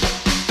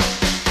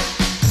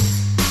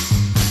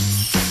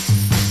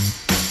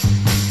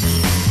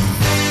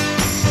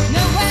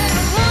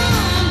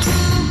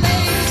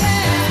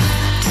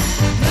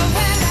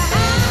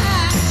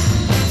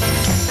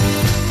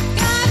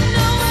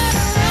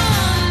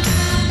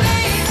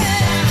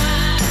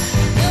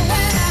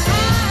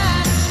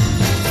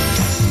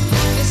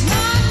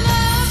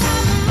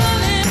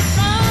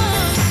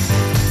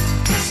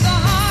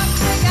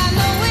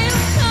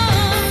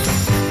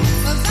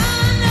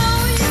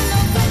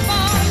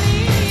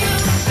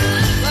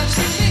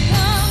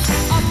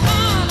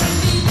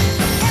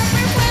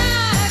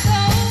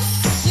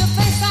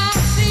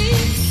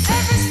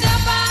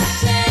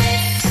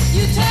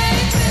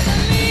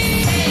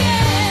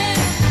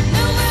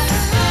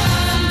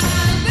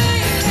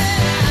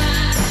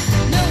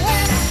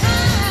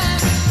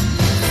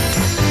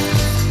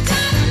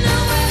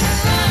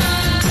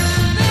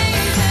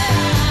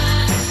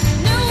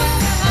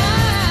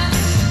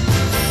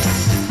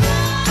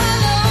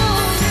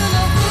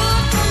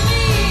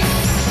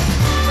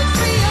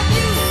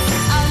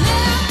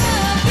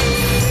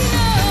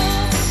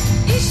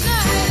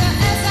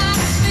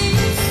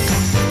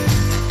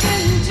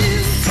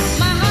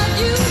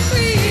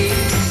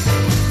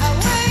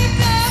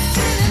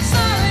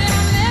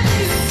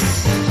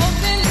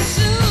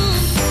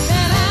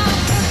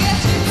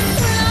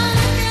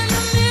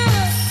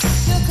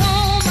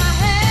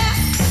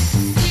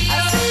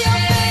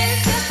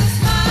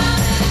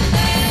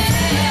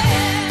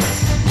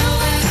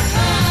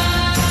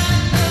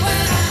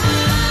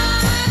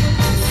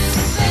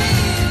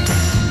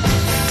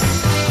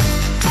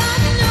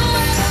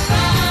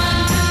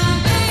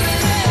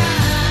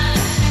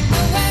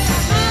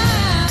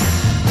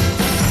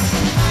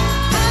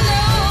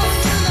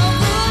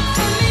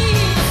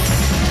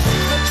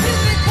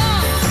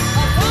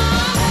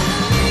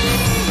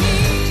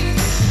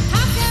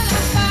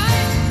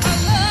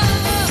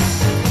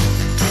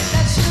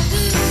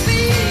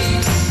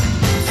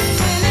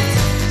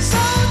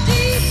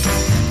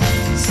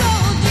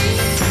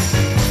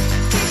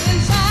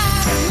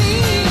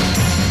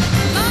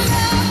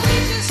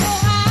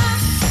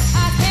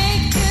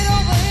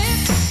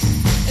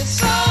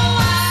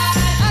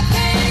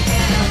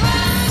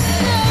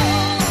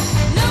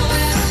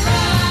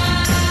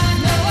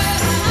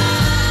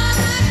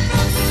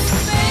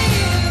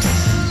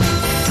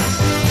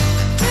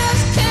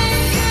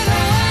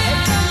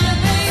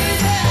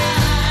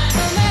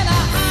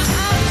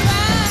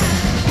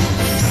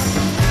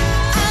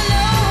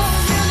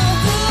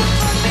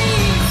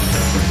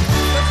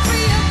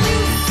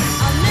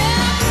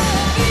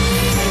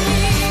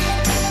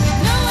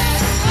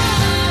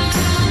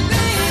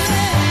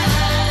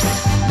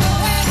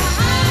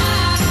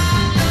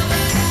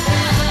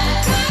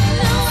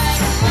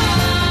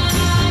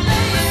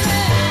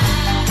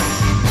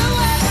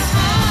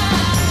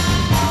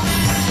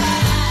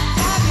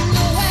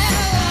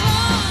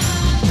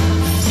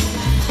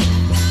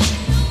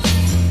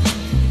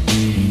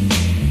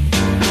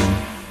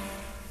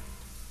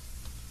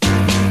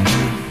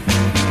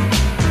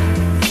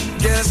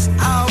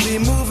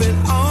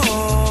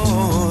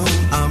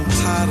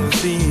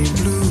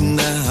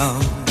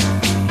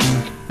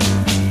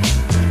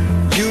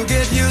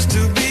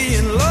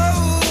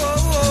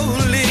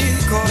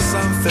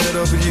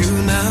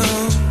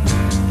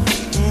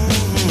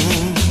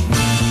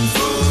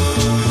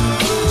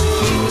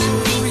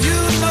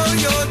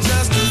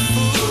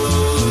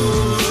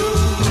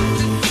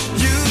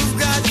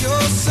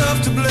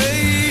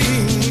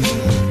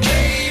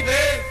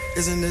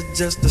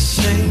 Just a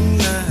shame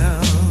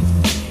now.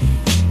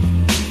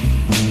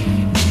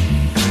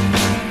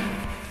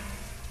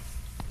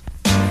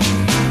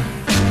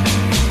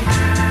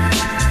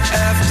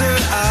 After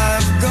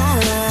I've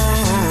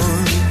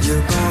gone,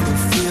 you're gonna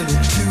feel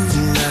it too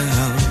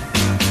now.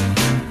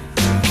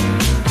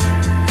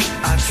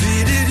 I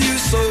treated you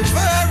so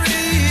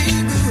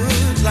very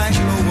good, like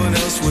no one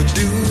else would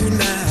do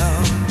now.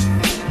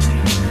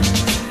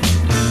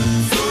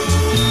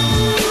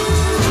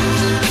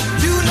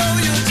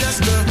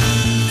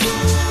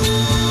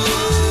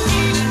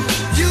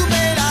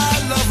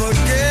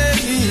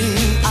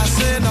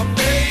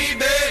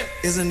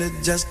 Isn't it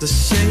just a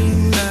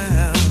shame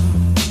now?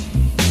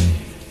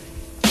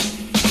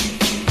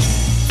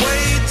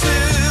 Wait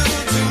till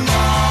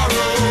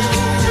tomorrow,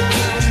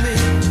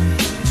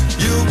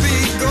 you'll be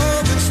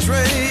going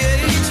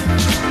straight.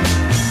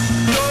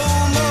 No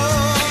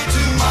more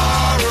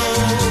tomorrow.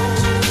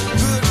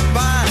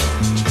 Goodbye,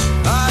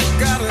 I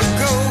gotta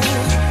go.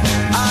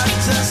 I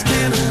just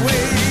can't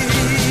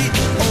wait.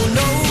 Oh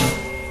no.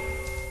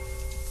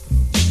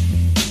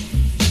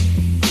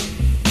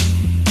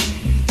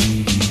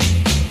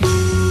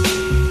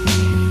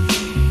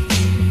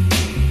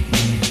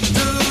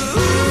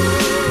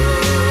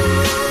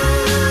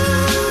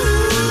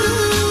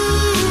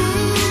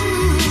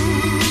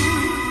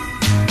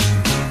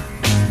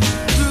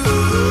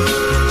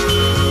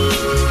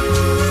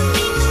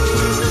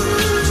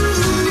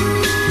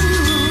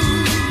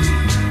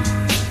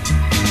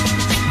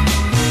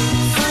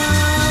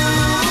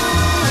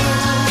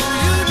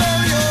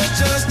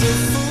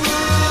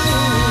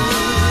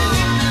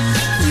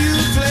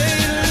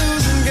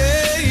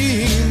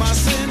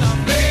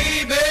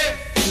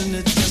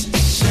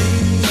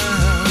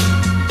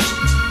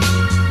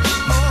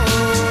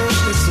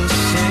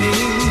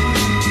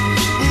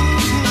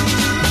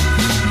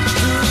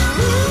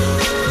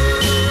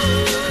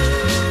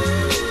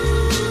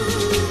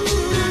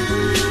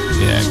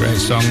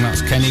 song.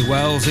 That's Kenny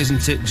Wells,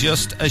 Isn't It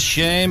Just a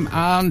Shame?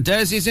 And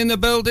Des is in the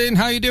building.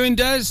 How you doing,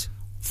 Des?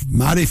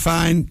 Mighty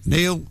fine,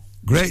 Neil.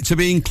 Great to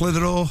be in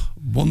Clitheroe.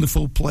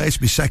 Wonderful place,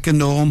 my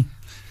second home.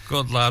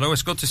 Good lad,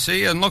 always good to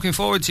see you, and looking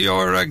forward to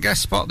your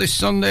guest spot this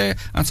Sunday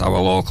at our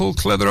local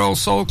Clitheroe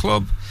Soul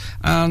Club.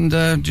 And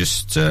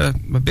just a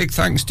big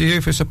thanks to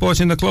you for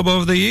supporting the club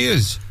over the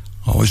years.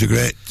 Always a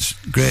great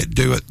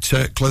do at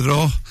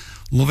Clitheroe.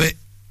 Love it.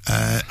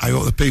 I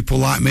hope the people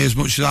like me as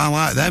much as I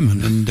like them,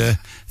 and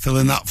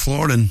filling that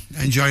floor and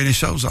enjoying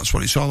yourselves. That's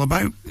what it's all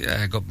about.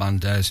 Yeah, good man,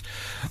 Des.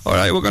 All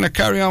right, we're going to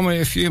carry on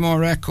with a few more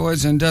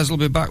records, and Des will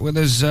be back with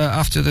us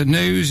after the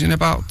news in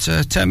about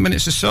 10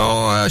 minutes or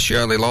so.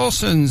 Shirley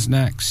Lawson's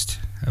next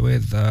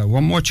with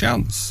One More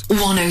Chance.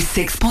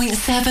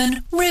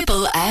 106.7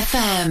 Ribble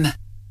FM.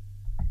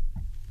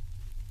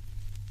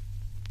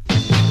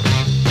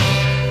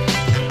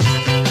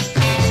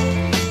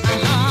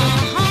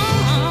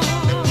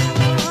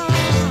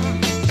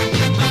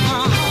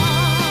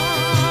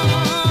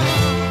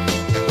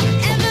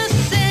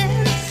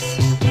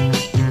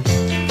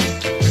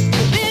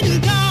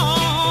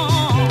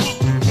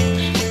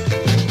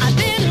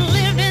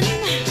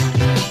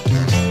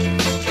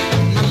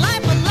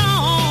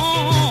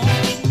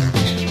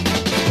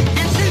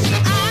 And since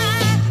I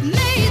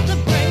made the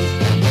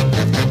break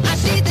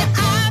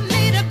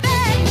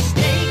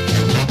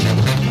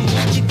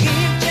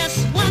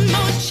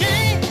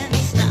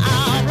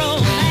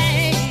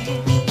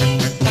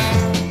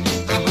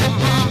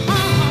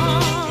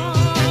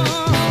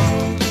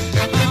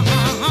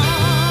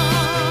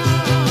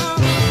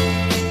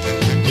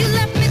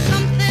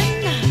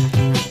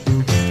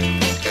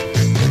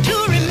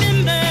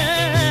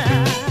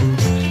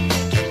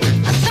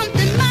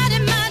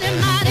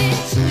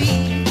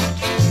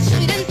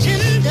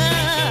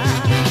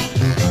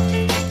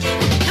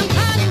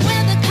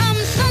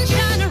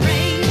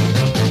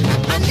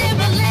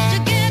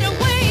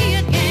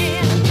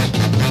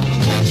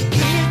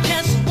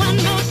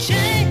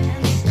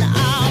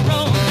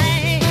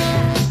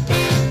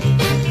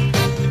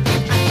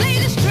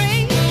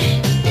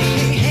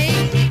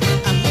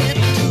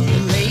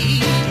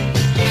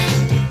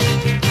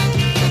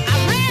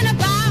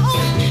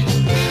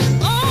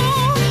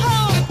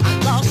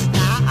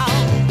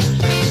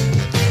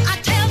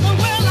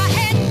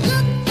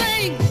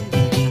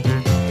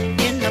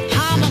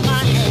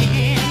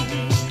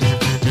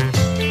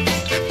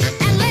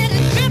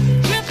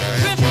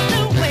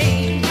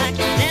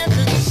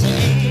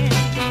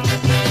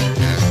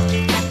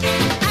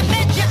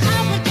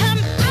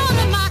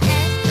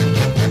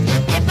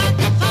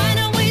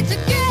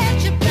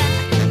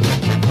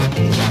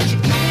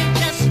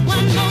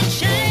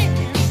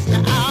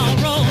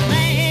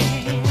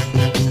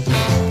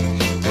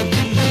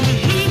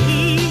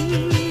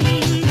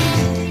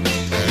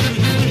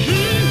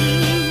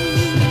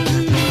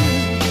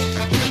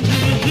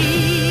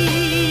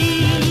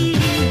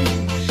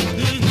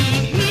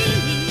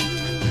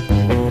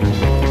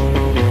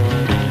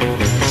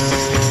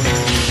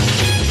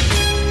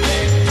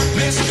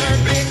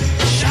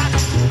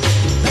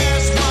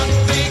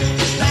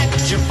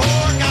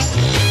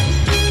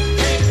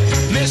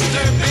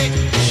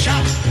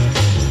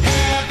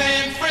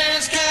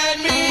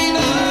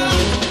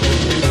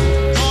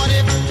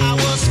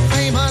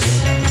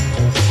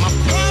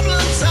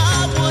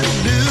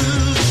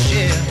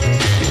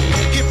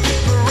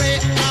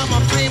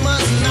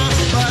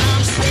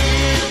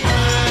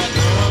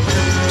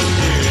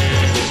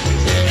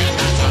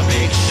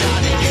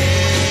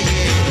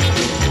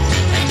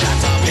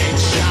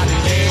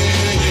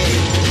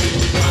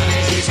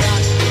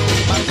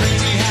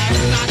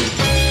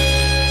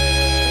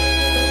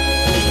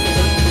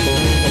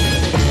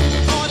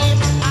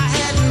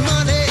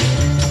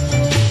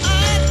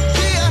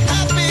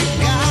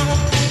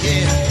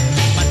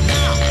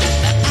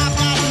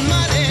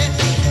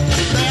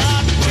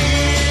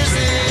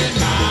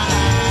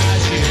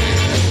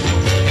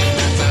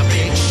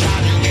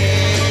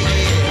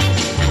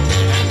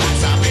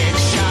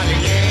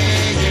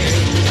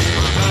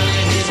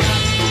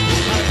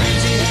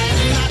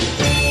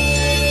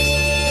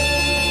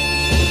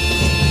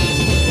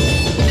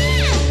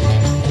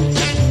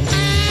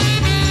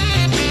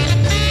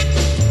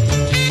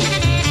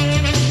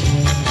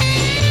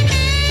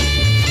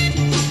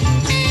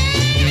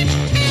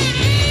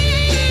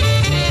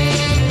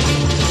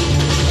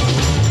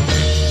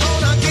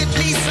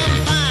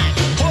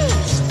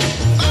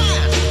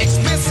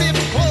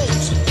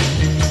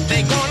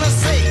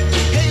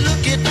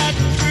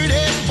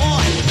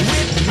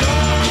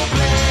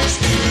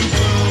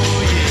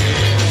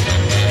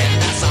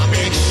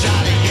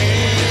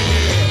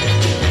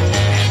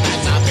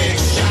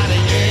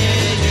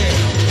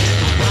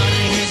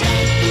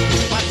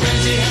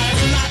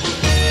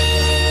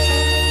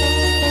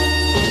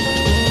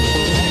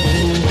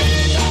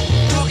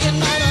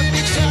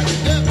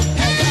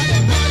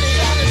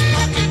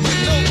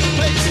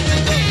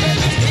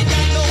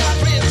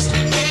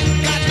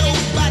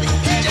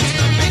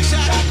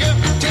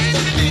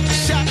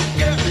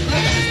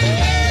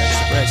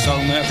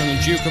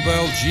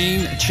Louisville,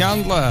 Gene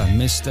Chandler,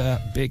 Mr.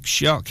 Big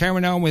Shot.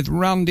 Carrying on with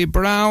Randy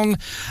Brown,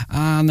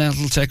 and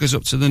that'll take us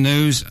up to the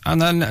news,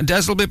 and then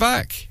Des will be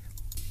back.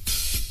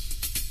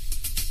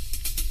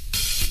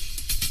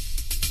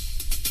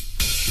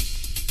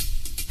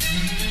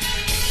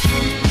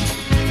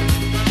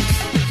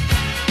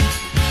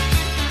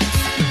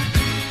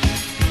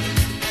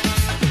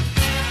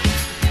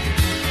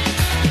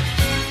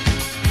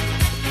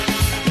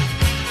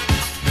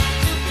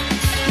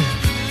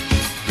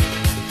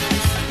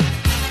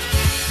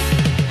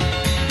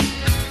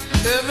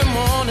 Every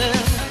morning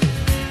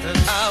as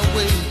I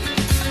wake,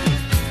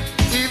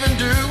 even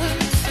doing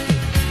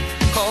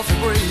coffee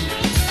break,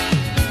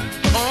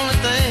 the only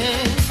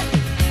thing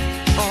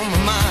on my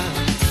mind,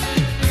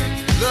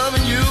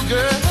 loving you,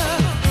 girl,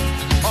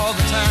 all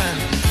the time.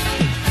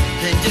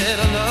 Can't get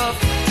enough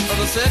of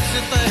the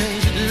sexy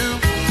things you do.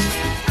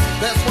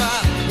 That's why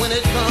when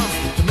it comes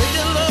to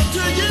making love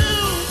to you,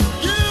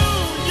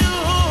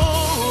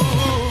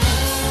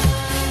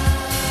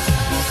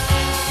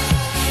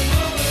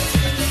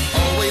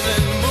 always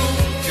in the mood,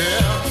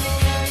 girl.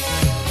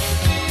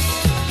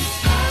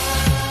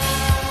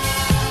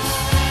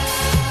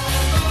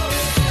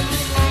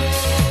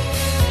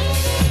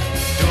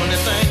 Do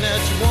anything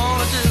that you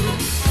wanna do.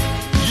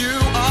 You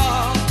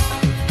are,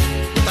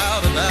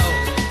 without a doubt,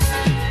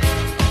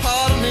 a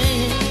part of me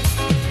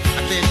I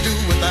can't do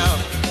without.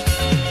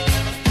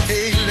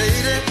 Hey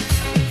lady,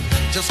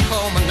 just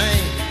call my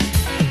name.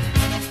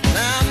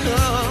 Now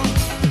come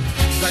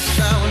like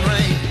showering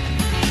rain.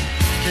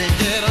 Can't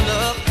get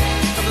enough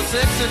of the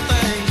sexy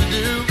things you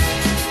do.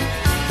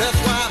 That's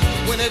why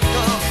when it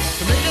comes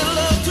to making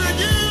love to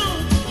you,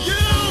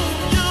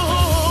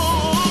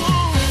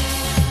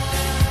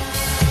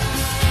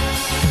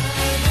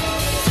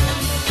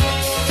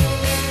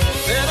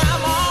 said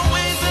I'm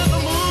always in the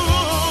mood.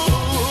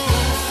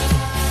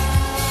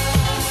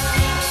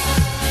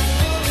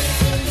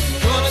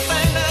 Do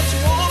anything that you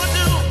wanna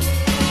do.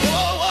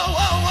 Whoa, whoa,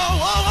 whoa, whoa,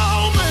 whoa,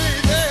 whoa,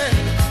 baby.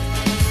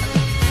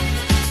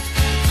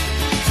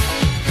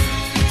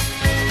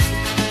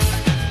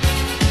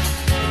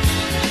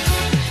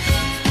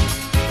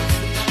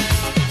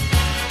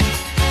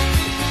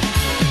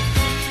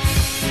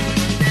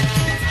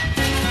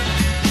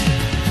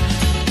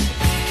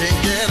 Can't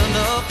get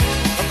enough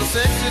of the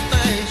sexy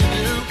things you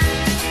do.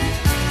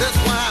 That's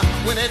why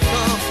when it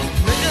comes to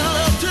making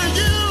love to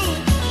you,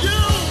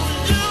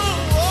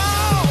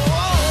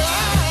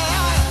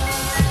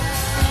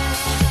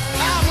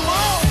 I'm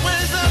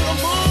always in the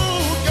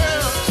mood,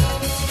 girl.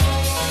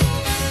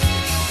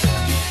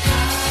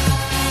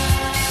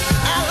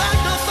 I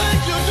like the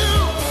things you do.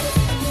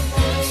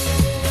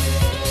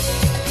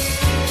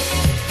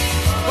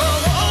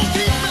 Oh,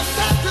 keep me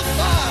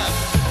satisfied.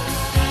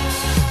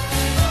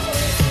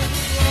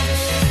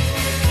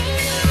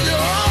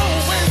 You're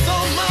always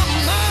on my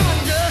mind,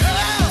 girl.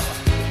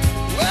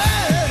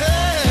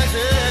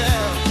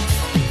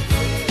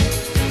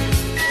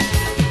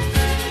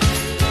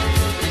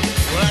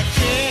 Well, I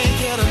can't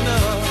get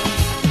enough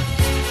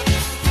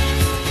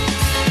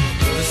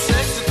of the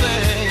sexy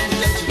things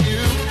that you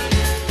do.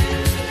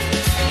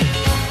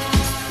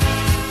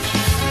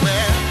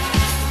 Well,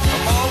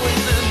 I'm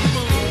always in the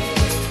mood.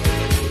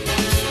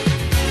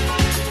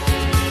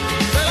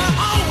 But I'm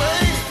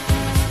always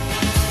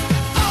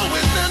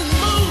in the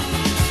mood.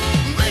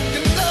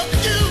 Making love to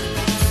you.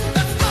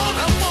 That's all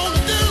I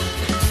wanna do.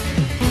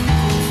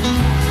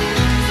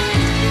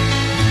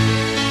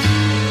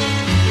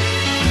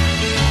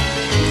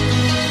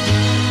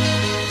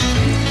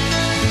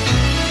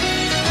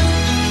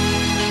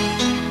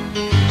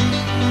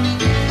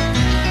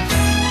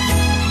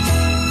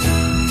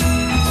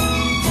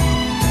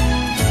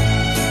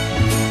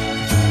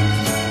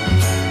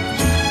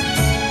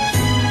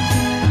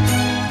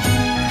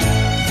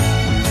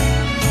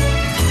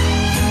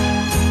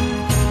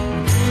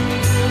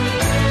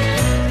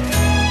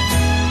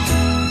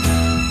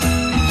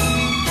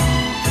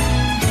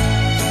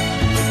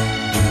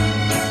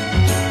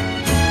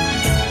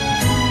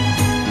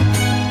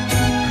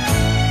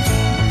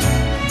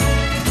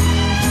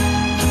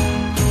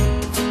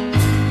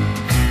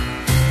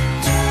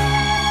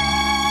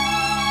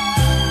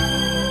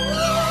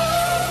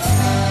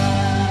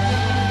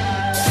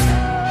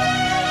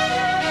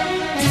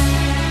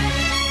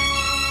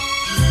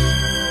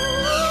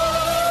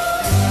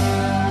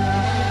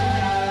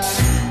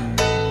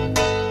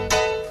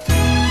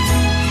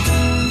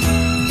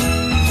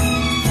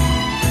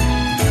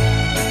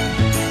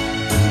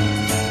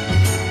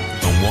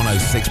 On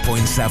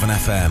 106.7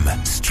 FM,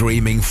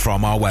 streaming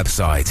from our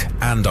website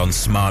and on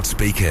smart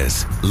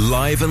speakers.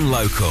 Live and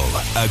local,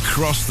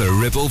 across the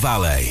Ribble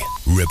Valley.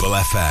 Ribble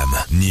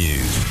FM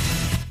News.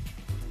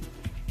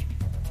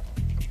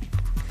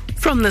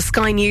 From the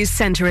Sky News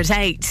Centre at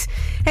 8.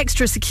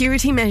 Extra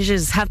security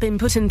measures have been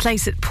put in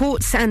place at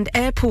ports and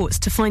airports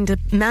to find a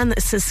man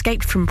that's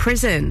escaped from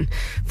prison.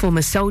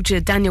 Former soldier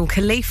Daniel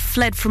Khalif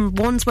fled from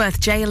Wandsworth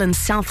Jail in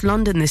South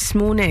London this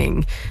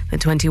morning. The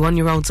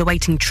 21-year-old's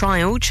awaiting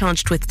trial,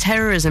 charged with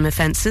terrorism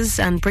offences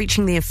and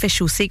breaching the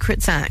Official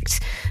Secrets Act.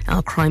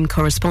 Our crime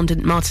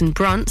correspondent Martin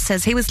Brunt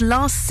says he was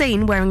last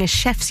seen wearing a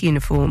chef's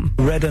uniform.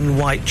 Red and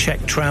white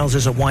check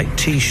trousers, a white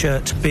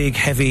T-shirt, big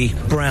heavy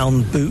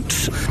brown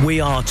boots.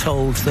 We are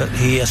told that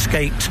he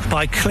escaped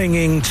by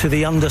clinging to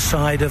the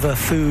underside of a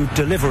food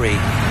delivery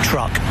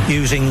truck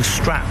using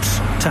straps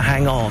to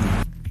hang on.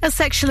 A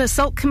sexual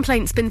assault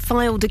complaint's been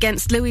filed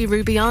against Luis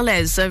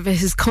Rubiales over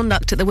his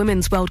conduct at the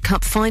Women's World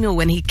Cup final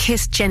when he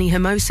kissed Jenny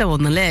Hermoso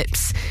on the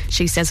lips.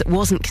 She says it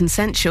wasn't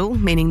consensual,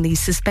 meaning the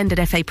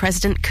suspended FA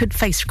president could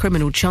face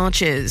criminal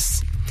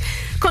charges.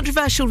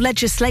 Controversial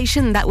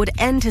legislation that would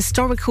end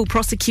historical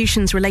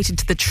prosecutions related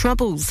to the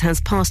Troubles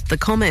has passed the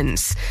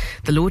Commons.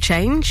 The law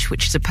change,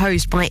 which is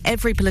opposed by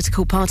every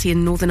political party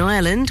in Northern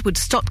Ireland, would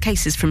stop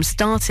cases from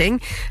starting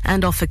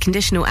and offer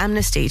conditional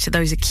amnesty to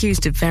those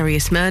accused of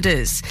various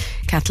murders.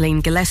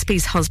 Kathleen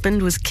Gillespie's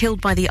husband was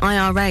killed by the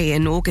IRA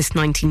in August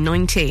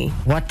 1990.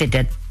 What they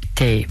did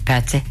to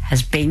Patsy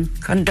has been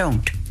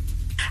condoned,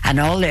 and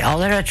all the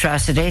other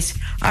atrocities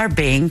are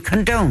being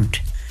condoned.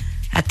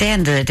 At the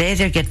end of the day,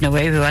 they're getting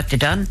away with what they've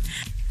done.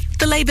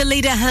 The Labour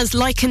leader has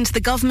likened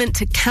the government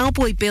to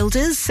cowboy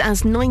builders,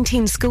 as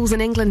 19 schools in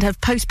England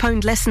have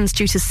postponed lessons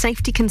due to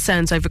safety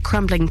concerns over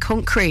crumbling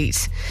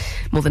concrete.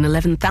 More than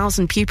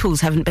 11,000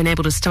 pupils haven't been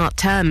able to start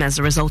term as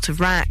a result of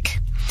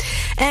RAC.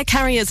 Air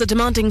carriers are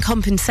demanding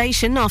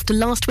compensation after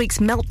last week's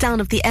meltdown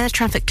of the air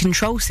traffic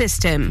control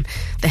system.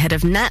 The head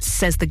of NATS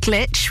says the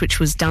glitch, which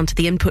was down to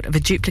the input of a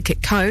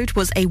duplicate code,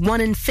 was a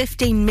 1 in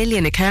 15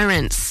 million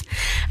occurrence.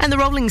 And the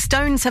Rolling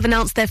Stones have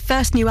announced their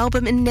first new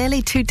album in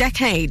nearly 2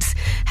 decades.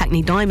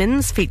 Hackney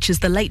Diamonds features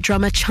the late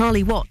drummer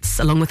Charlie Watts,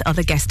 along with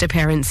other guest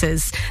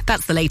appearances.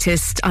 That's the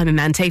latest. I'm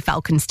Amante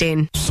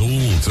Falkenstein.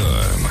 Soul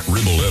Time,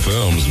 Ribble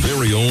FM's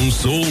very own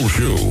Soul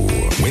Show.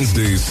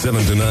 Wednesdays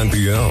 7 to 9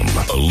 p.m.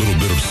 A little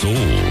bit of soul.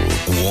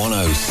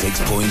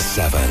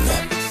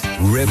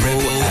 106.7 Ribble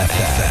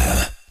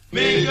FM.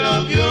 Make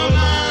up your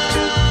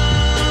mind.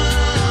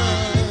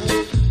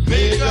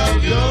 Make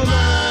up your mind.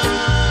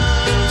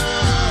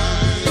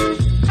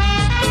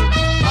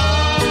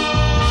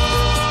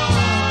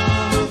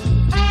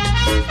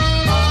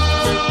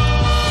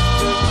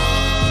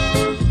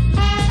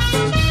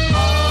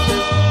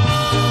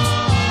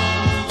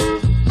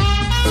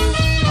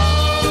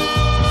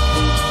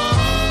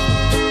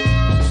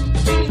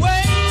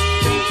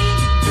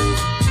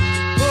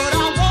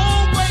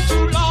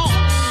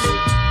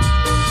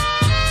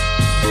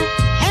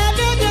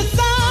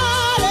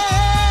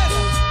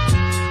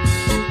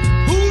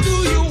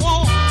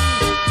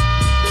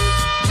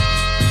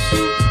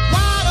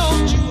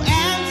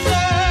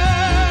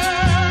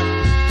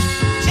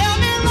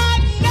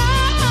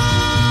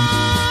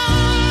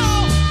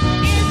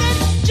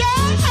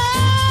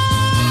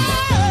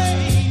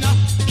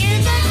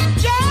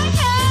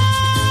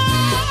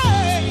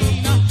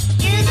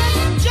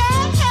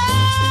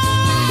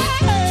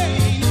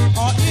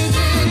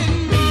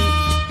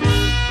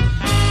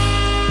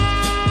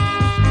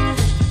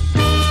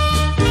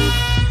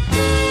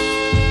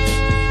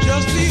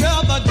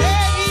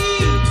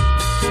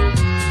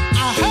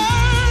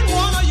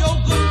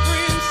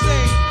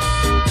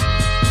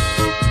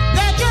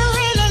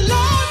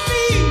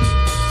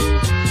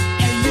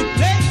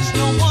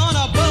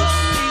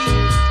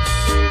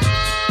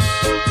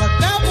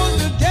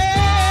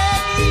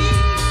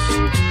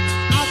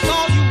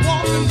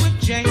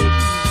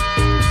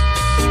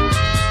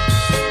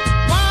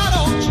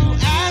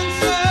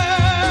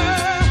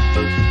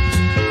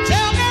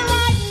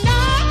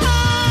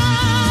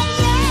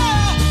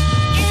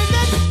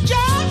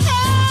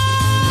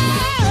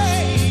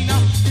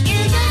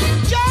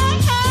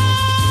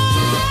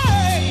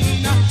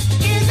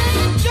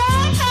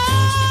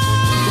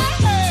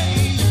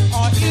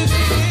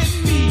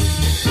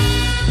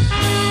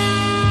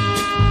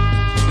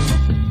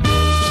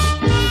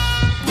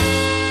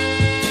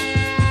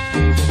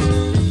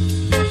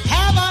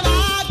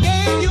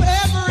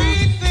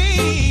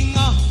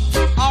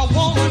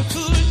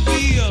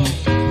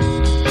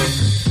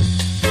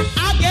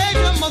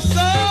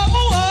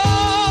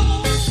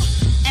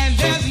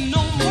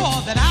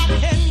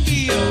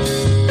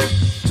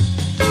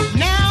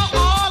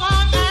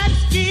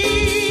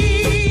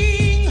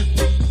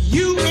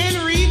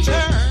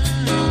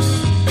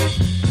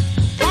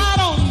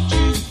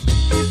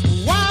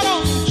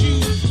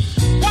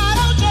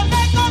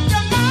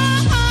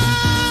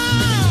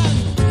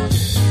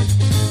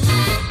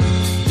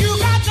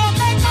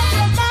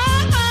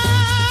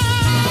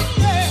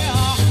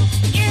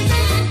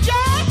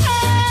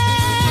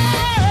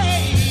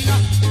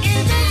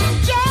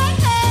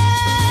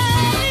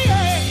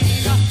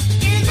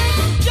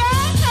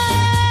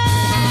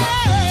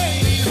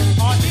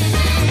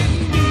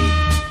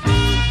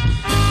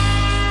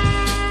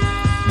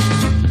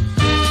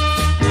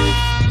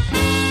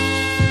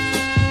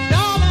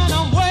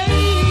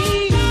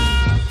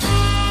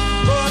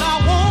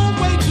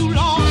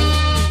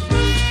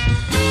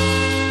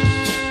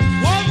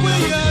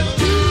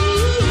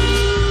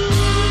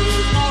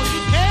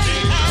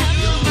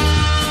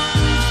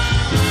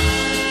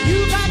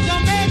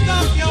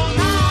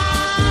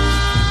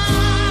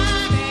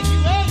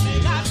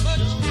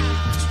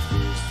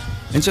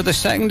 Into the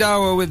second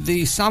hour with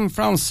the San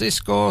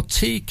Francisco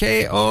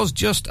TKOs.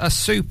 Just a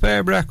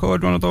superb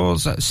record, one of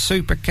those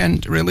Super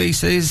Kent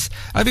releases.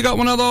 Have you got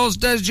one of those,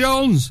 Des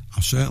Jones?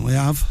 I certainly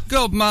have.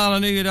 Good man, I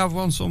knew you'd have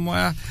one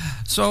somewhere.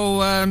 So,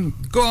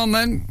 go on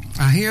then.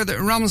 I hear that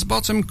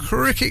Ramsbottom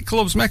Cricket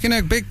Club's making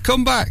a big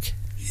comeback.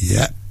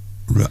 Yeah,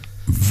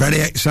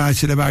 very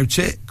excited about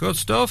it. Good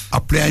stuff.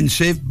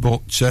 Apprehensive,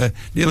 but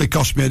nearly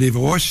cost me a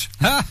divorce.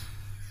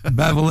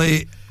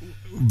 Beverly,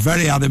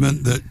 very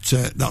adamant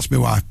that that's my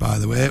wife, by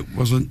the way.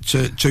 Wasn't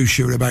too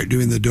sure about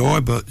doing the door,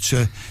 but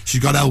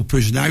she's got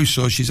helpers now,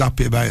 so she's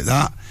happy about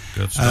that.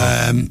 Good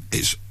stuff.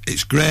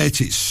 It's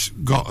great. It's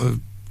got a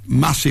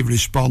massive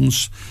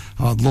response.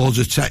 I had loads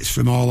of texts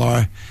from all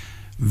our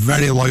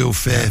very loyal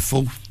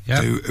faithful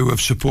who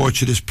have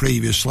supported us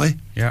previously.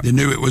 Yep. They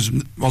knew it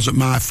wasn't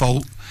my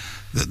fault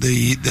that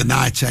the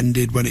night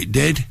ended when it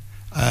did.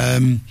 I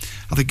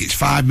think it's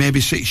 5,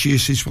 maybe 6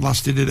 years since we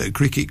last did it at a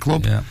cricket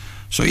club. Yeah.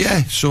 So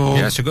yeah,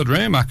 it's a good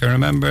room. I can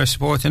remember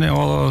supporting it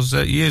all those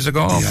years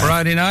ago on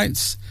Friday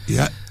nights.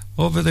 Yeah.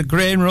 Over the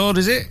Grain Road,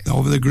 is it?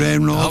 Over the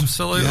Grain Road.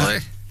 Absolutely. Yeah.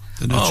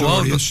 The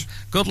notorious.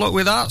 Good luck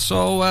with that.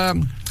 So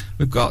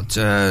we've got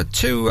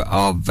 2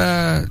 of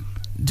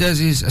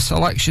Desi's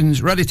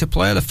selections ready to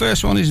play. The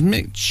first one is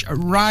Mitch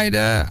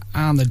Ryder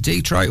and the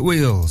Detroit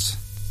Wheels.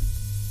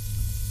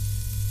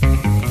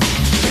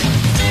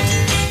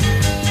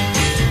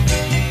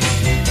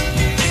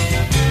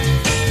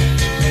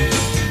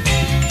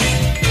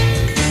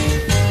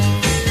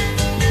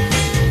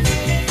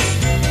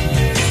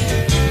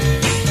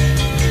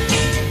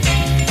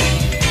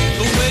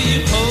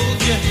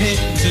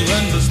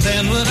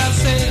 Understand what I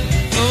said,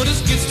 oh,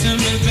 this gets to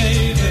me,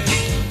 baby.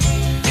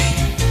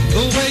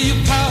 The way you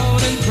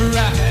pout and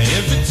cry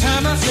every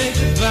time I say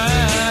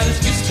goodbye, this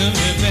gets to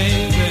me,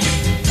 baby.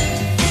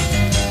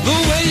 The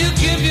way you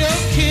give your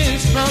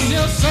kiss from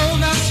your soul,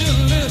 not your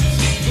lips.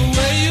 The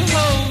way you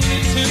hold me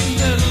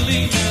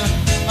tenderly,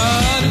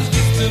 oh, this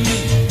gets to me.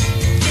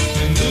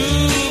 And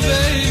ooh,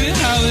 baby,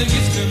 how it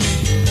gets to me.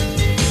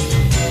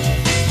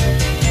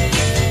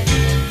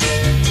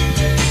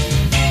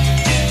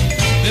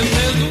 Then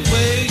there's the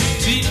way you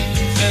tease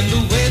and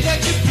the way that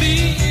you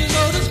please,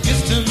 oh, this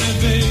gets to me,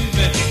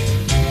 baby.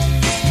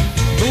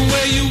 The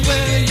way you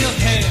wear your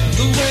hair,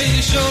 the way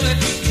you show that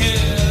you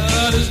care,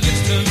 oh, this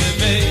gets to me,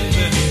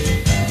 baby.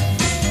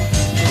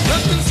 The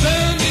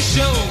concern you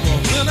show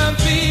when I'm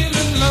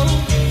feeling low,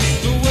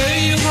 the way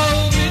you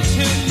hold me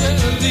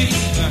tenderly,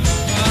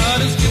 oh,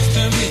 this gets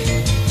to me.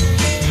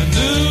 And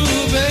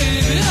ooh,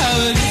 baby,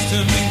 how it gets to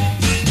me.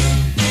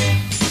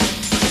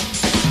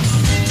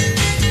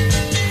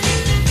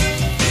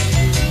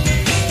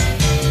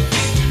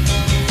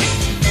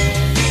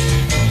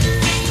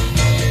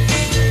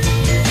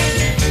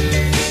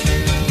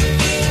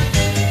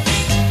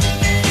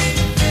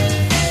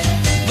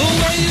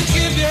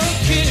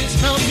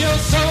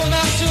 So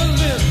not your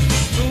lips,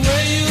 the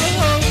way you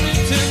hold me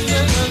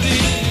tenderly,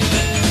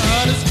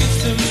 oh, this gets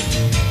to me.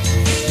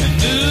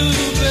 And ooh,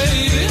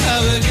 baby,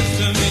 how it gets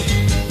to me.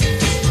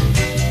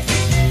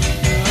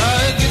 How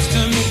it gets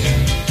to me.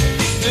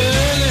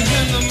 Early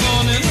in the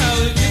morning, how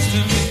it gets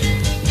to me.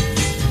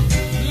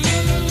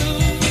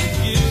 Ooh, it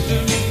gets to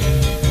me.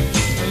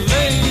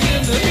 Late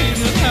in the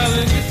evening, how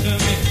it gets to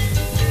me.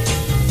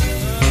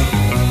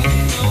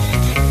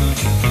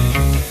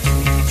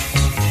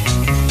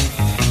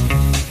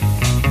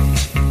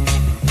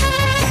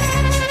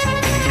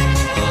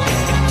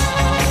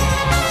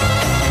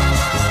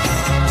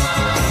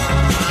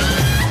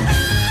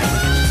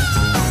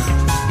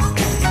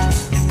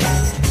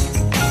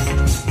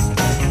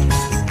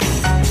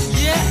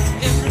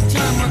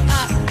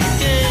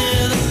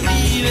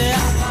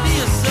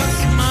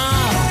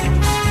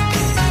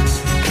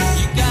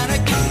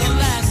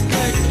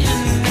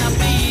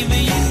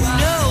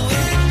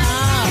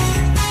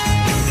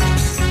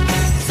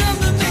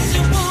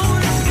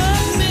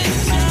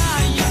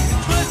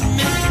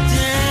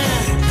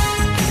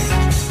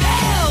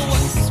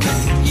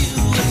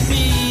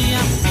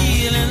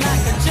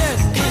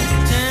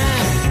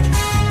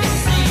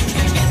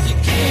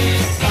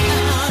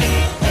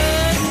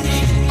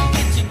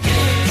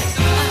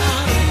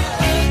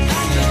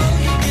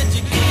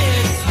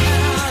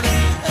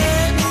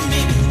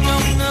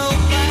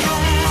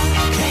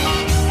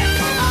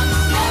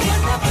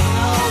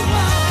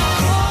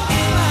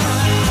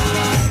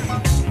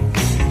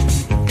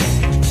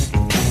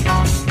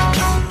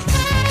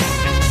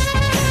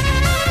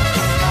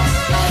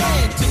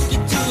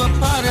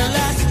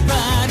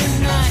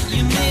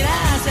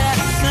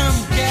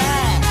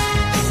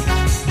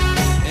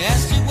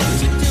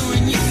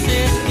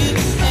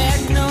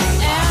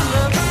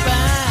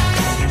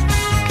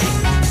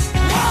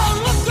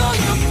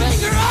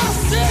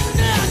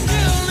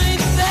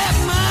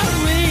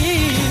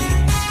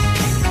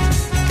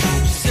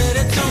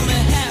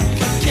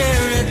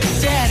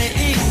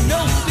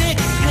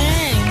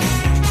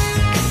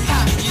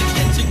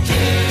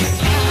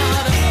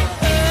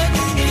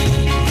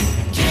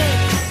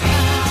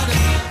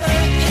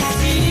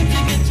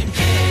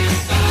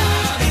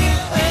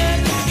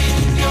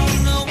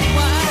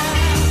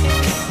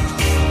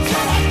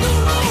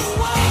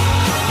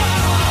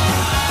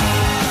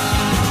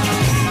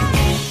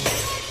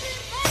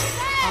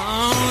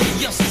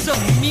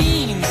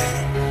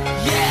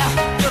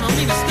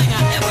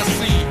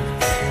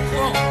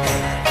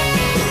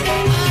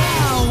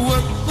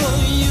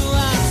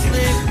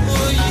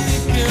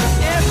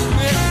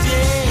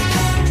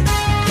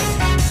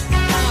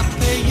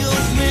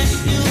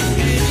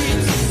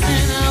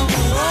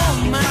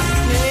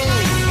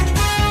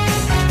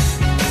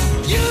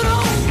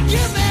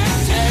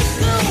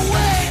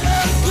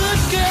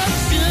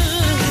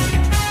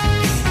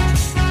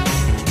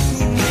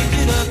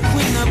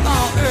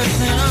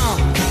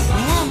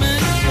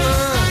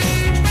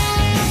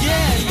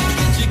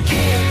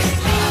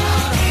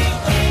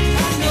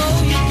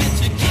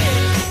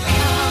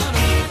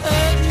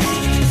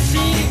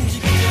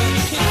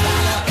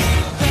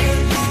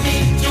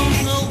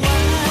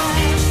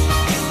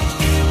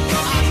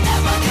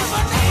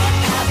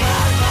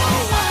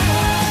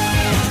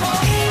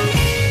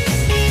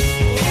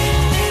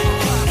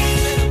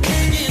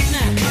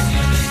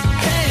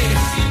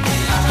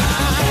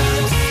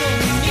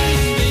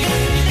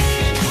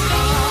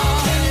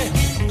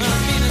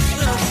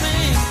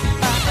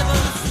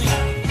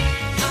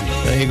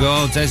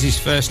 go. Desi's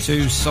first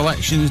two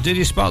selections. Did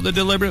you spot the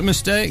deliberate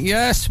mistake?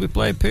 Yes, we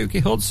played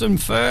Pookie Hudson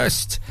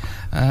first.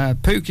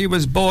 Pookie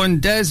was born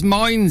Des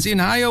Moines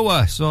in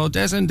Iowa, so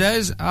Des and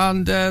Des,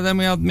 and then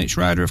we had Mitch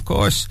Ryder, of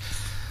course.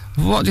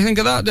 What do you think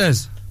of that,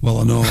 Des? Well,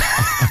 I know.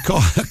 I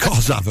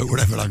cause have it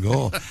wherever I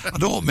go. I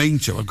don't mean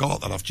to. I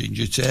got that off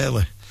Ginger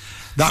Taylor.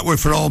 That were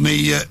for all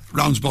me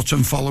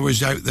Ramsbottom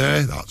followers out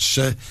there. That's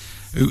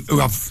who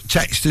have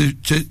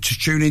texted to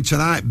tune in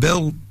tonight.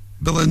 Bill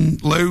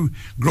and Lou,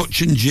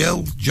 Grutch and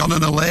Jill, John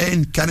and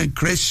Elaine, Ken and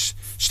Chris,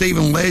 Steve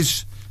and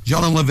Liz,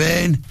 John and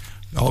Levain.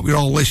 I hope you're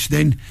all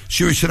listening.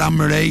 Stuart and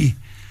Anne-Marie.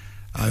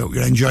 I hope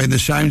you're enjoying the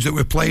sounds that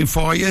we're playing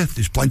for you.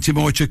 There's plenty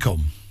more to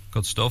come.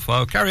 Good stuff.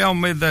 I'll carry on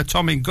with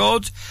Tommy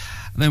Good.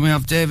 Then we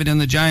have David and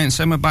the Giants.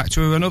 Then we're back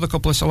to another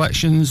couple of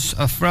selections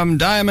from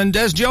Diamond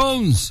Des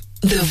Jones.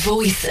 The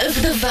voice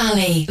of the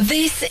valley.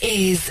 This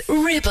is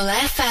Ribble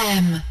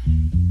FM.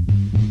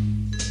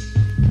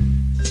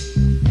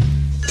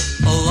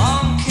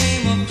 Along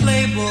came a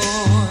playboy,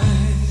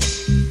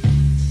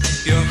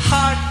 your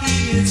heart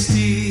he had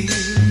steal.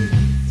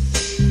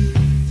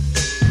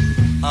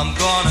 I'm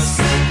gonna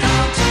sit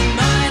down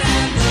tonight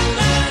and the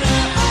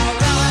letter I'll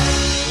write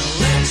will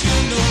let you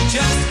know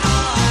just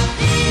how I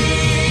feel.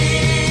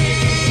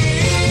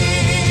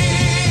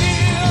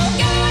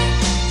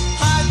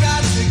 I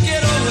got to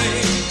get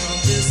away from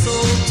this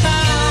old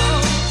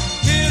town.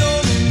 It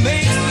only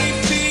makes me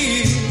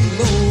feel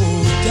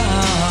low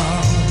down.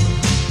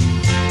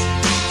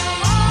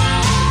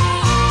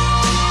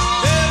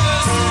 Ever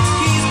since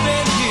he's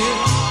been here,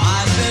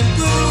 I've been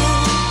blue.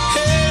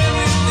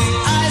 Everything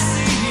I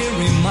see here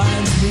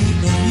reminds me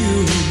of you.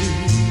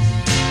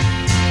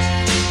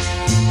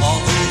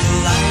 Although the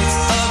lights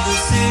of the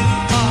city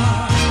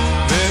are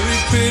very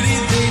pretty,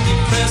 they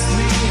depress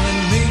me and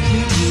make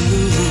me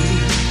blue.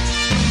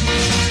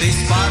 They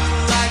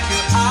sparkle like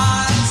your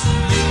eyes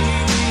and make me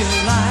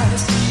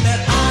realize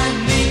that I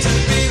need to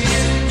be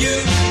with you.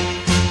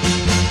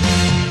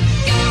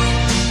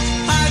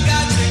 I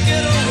got to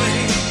get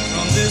away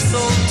from this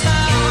old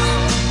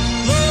town.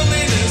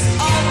 Loneliness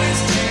always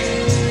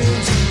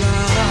hangs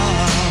around.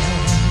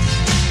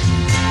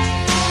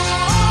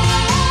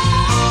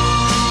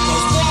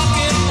 'Cause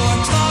walking or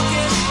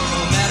talking,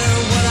 no matter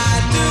what I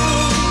do,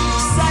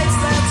 sights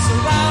that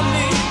surround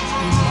me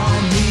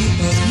remind me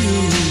of you.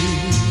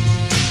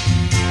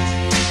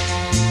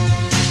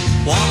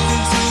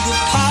 Walking through the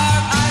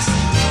park, I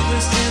see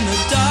others in the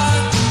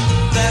dark.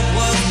 That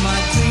was my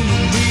dream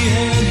of me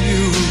and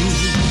you.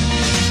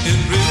 It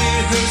really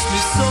hurts me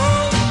so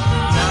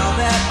now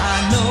that I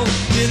know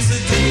it's a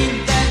dream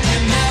that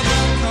can never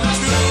come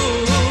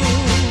true.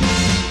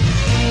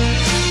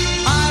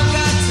 I've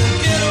got to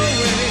get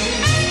away.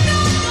 Ain't no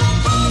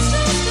place to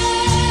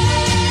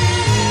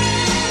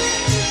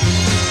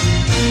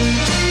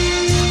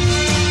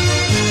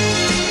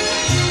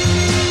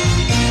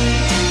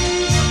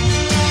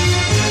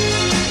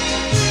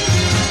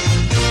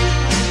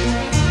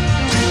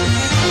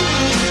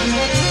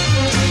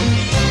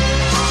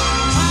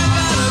I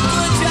got a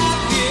good job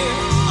here.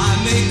 I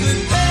make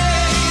good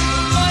pay.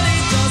 Money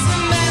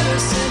doesn't matter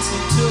since he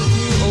took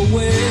you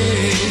away.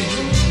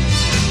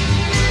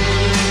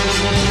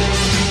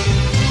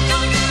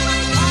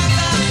 I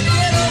gotta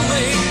get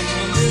away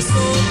from this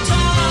old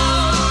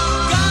town.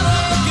 Gotta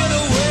get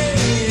away.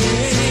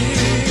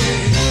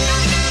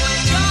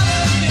 Gotta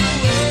get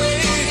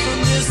away from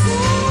this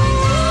old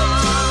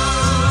town.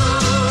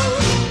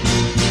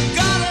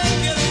 Gotta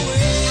get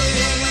away.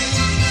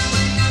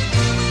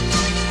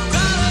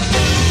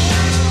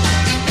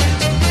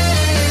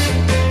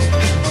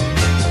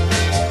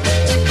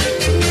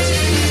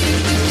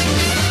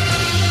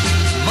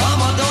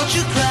 Mama, don't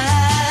you cry.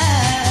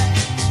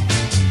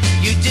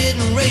 You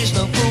didn't raise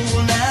no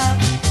fool now.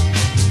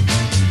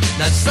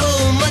 Not so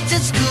much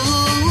at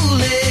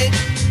schooling.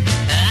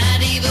 I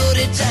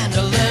devoted time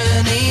to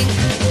learning.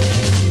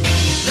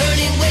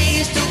 Learning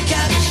ways to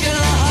capture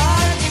a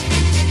heart.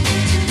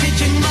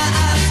 Teaching my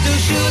eyes to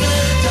shoot a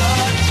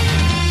dart.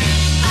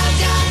 I've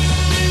got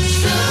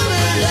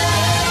summer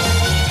love.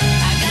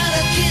 I got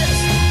a kiss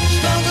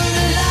stronger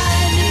than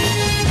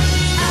lightning.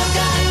 I've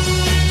got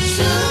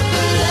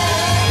super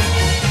love.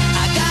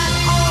 I got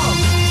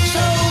arms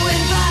so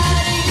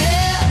inviting,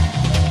 yeah.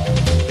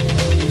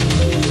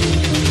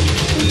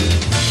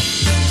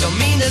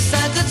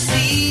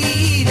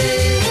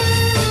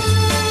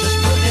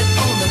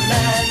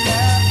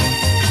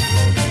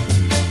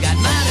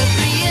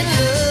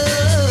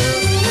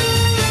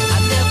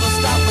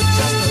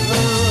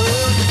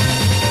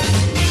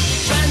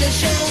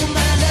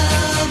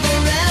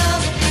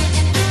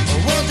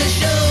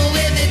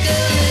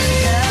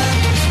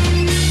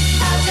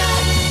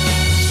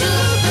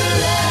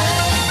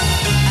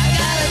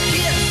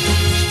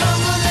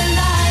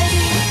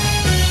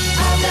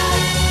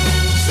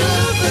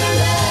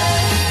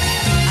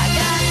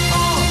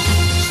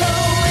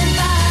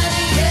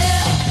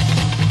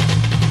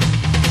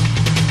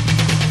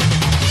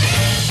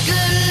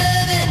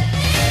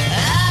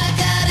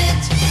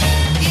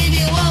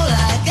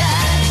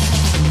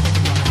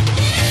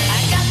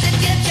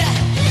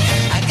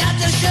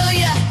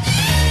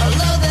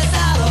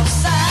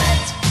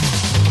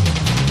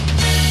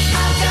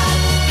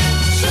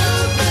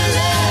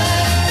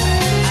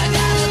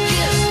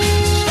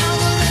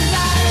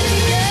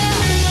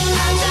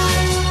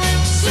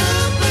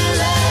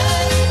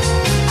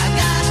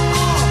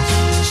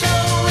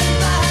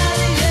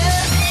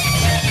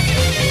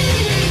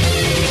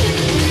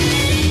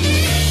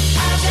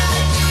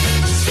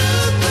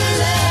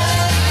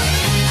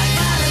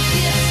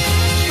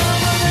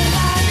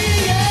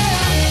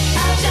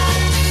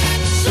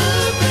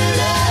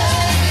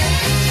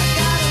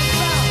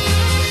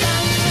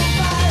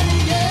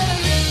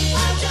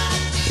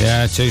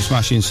 Yeah, two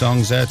smashing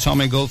songs there.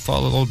 Tommy Gold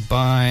followed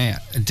by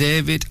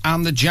David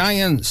and the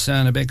Giants.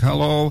 And a big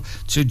hello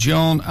to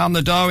John and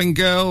the Darwin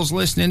Girls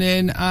listening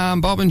in,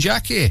 and Bob and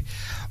Jackie.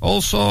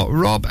 Also,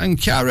 Rob and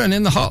Karen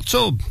in the hot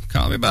tub.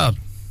 Can't be bad.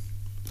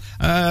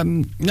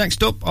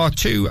 Next up are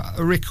two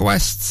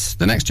requests.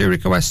 The next two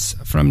requests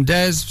from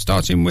Des,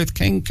 starting with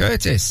King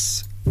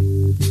Curtis.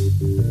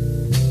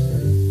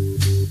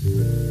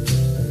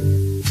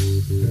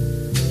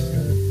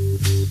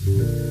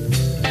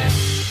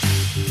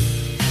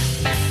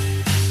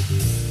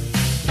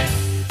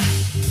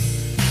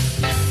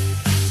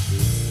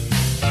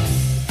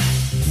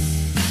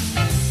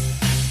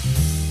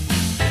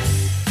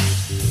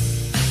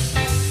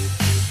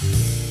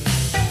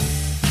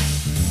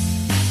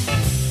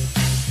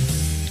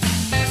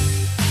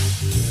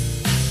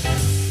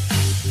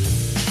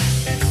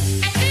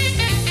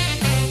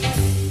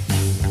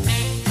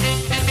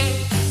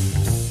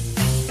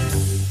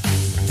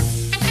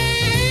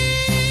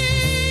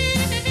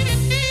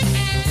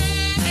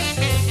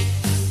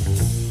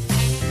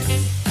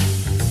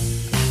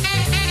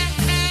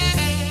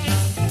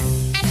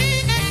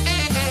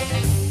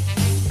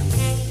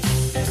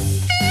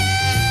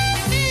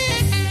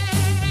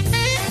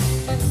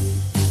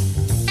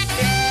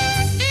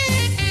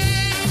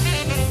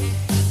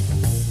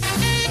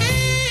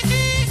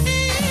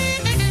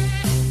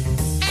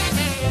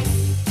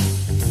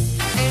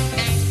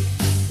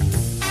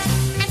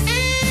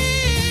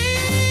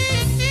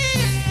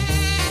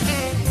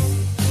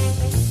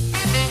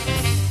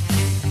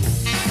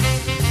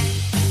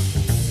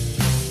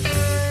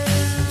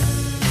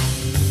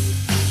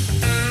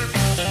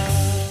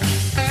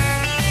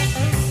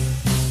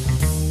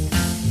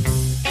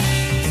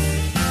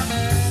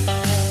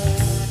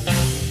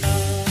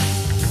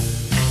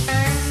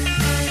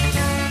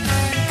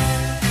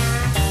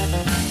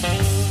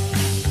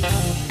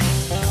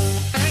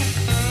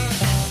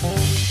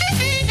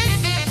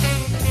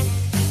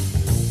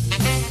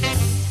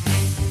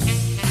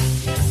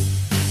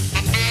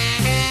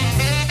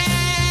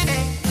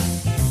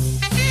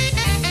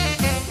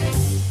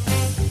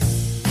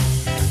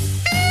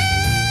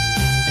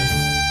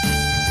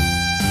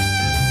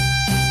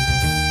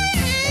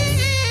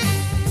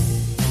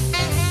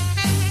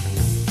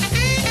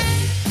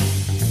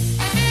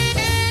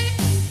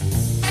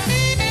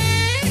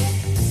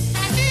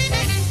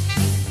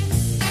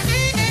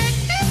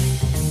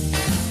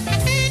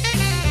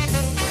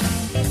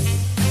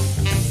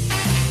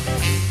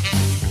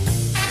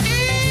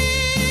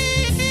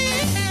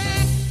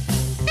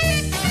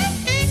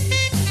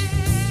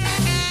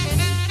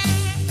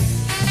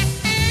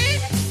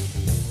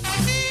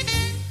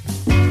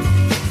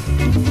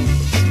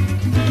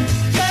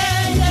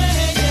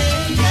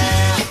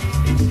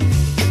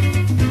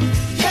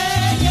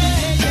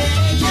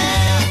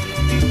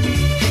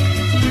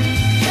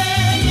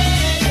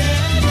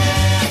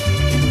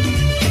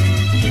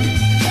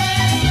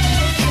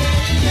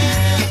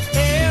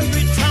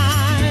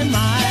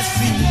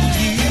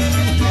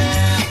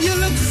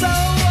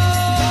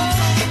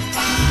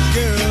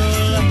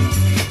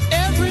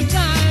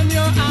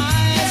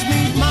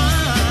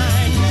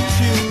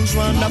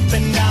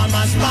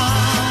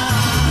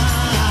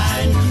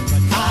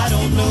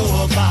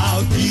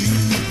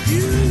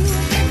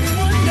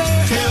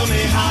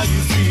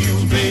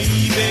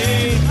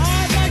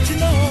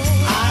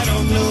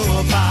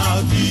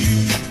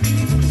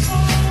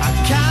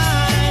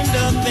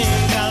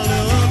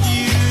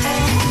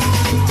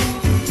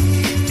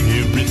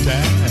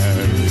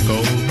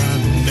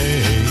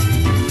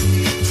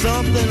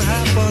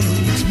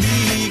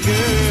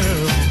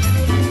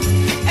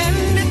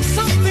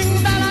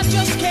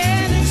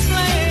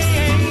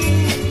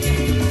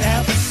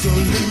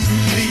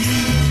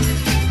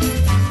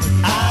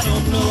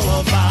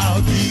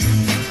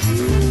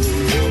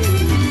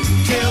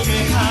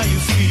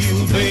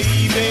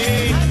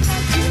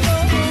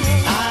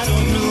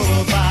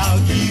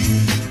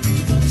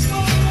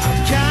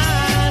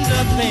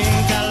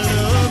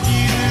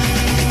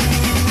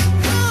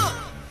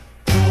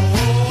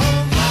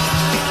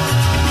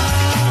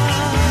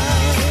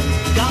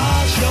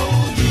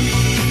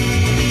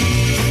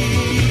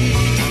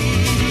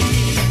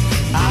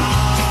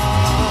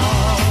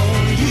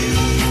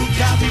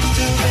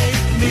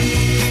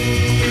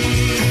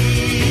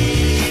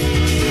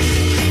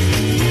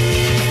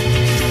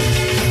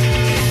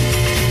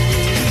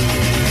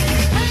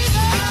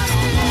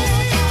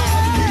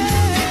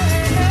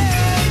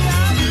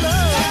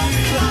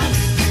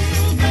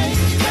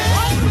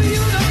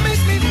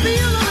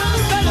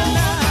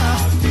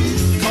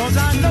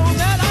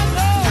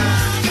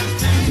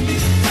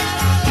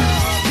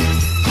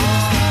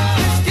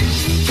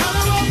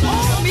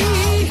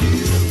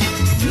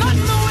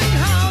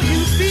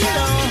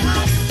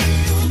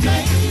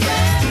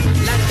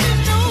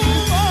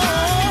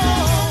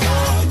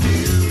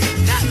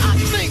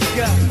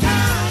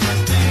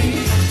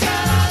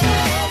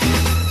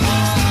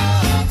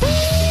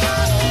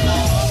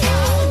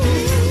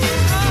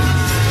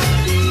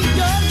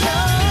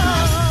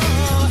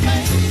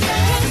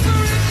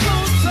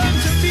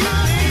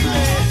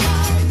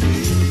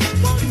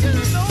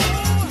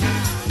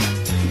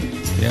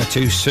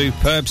 Two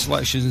superb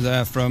selections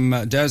there from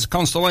Des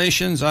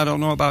Constellations. I don't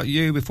know about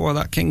you. Before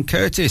that, King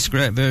Curtis,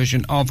 great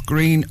version of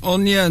Green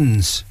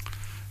Onions.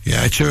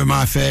 Yeah, two of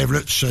my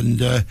favourites, and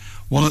the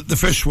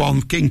first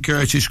one, King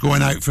Curtis,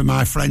 going out for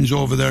my friends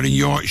over there in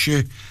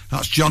Yorkshire.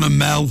 That's John and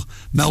Mel.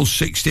 Mel's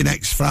 60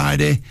 next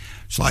Friday.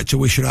 Just like to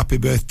wish her happy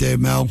birthday,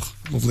 Mel.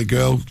 Lovely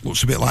girl.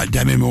 Looks a bit like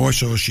Demi Moore,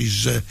 so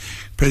she's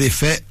pretty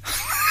fit.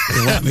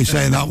 You'll let me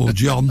saying that, will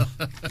John,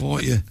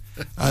 won't you?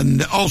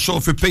 And also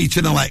for Pete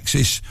and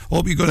Alexis,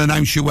 hope you're going to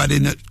announce your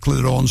wedding at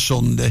Clitheroe on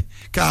Sunday.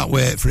 Can't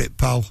wait for it,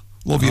 pal.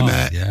 Love you,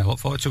 mate. Yeah, look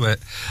forward to it.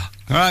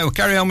 All right, we'll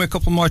carry on with a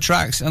couple more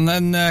tracks and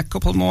then a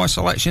couple more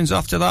selections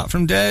after that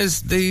from Des.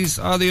 These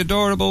are the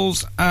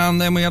Adorables, and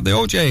then we have the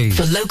OJs.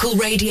 For local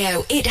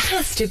radio, it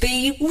has to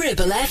be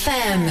Ribble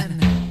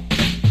FM.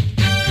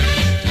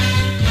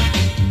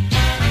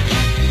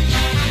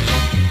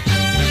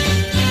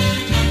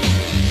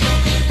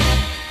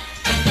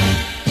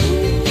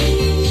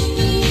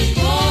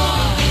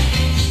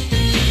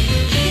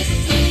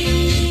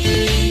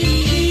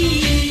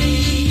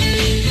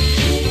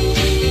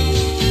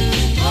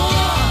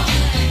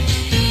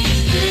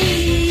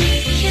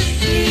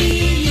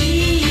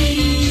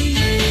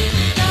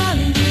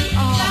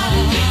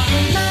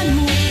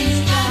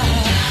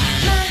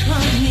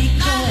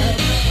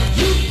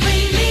 You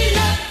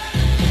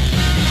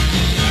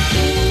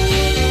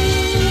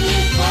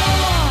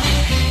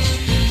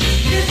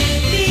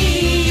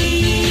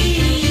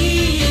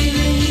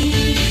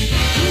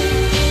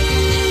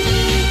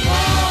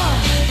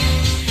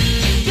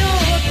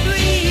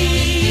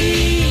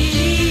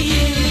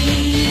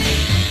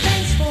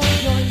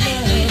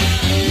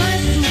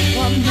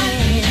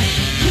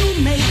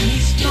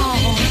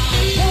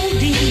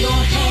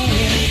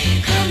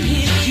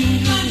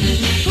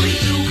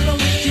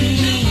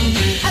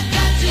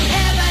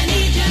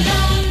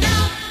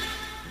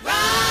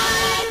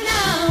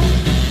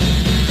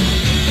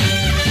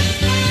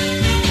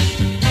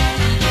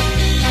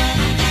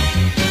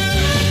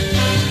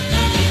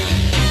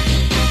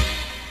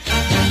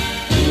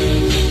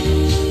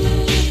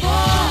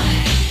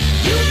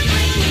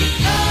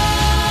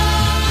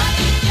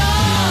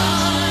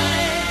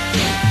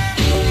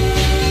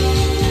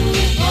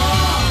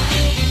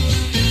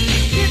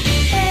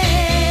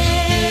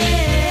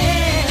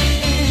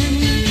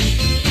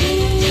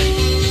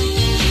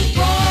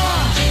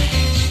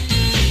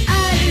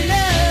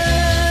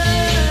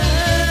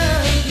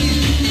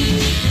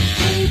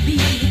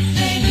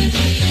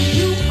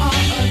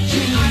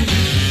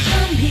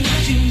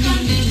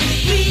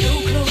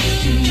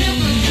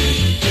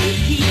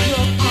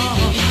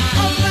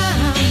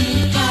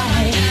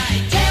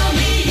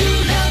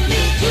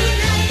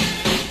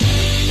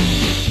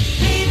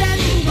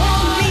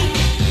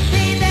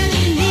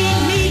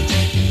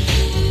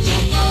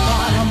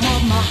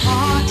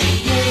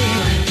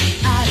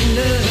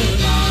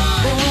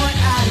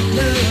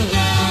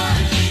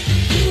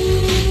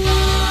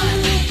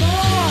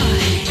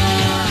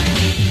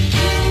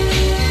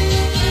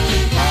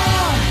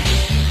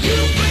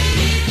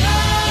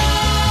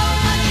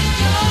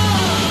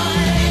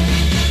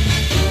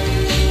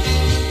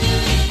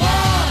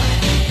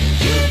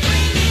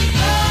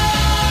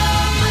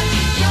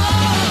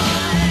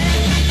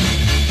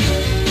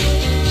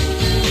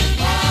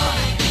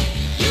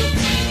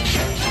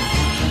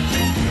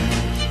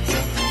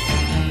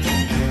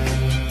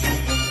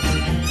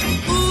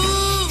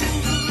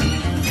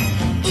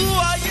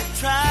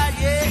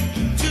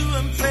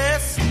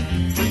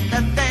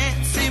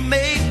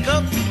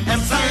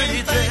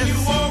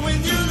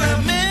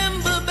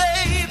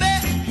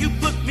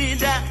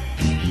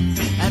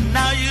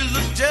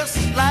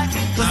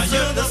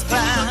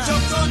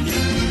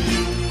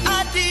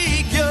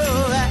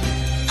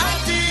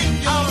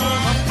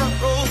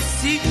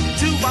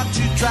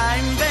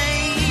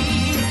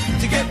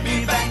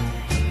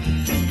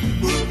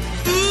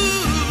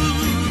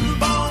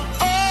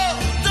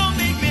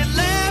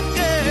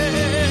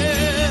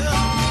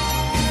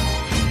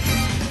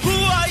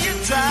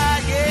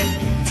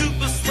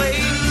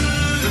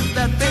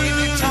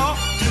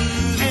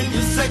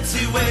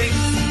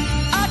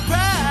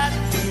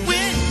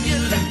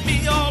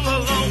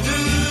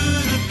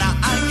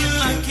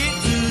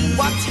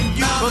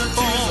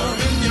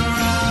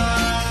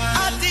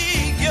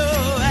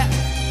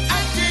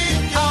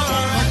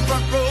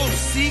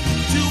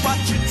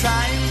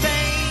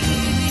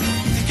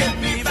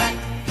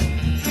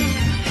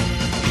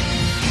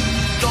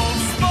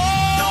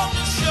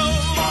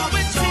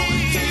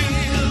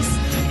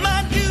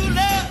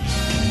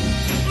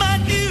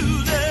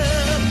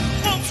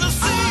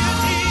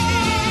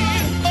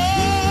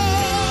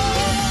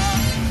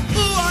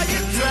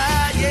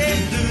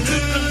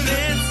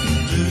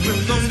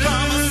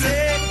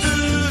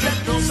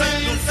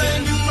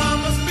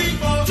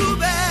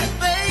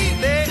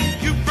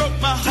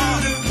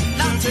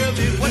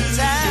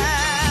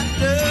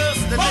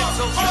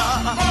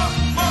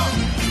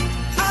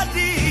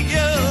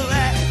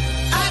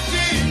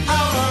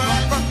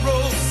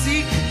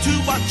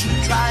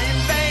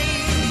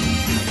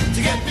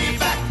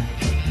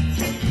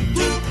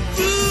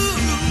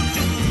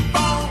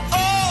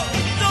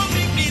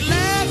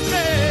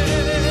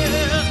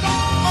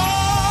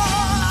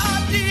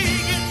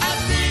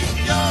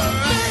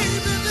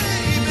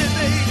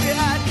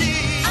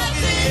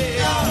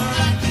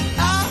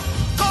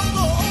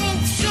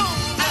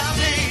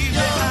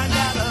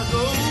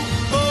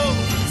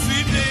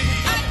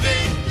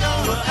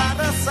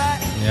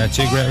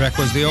Two great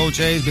records, the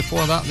OJs,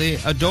 before that the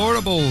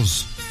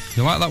Adorables.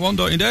 You like that one,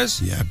 don't you, Des?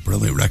 Yeah,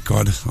 brilliant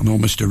record. I know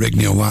Mr.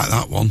 Rigney will like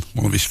that one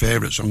of his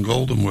favourites on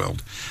Golden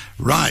World.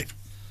 Right,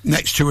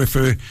 next two are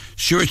for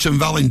Stuart and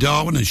Val in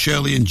Darwin, and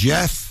Shirley and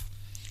Jeff,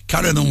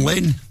 Karen and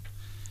Lynn,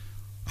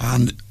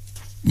 and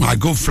my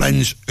good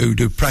friends who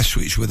do Press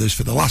Switch with us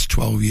for the last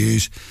 12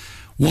 years.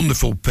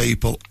 Wonderful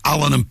people,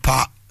 Alan and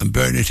Pat and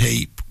Bernard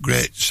Heap,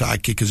 great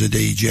sidekick as a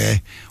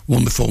DJ,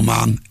 wonderful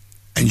man.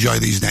 Enjoy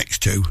these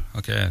next two.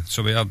 Okay,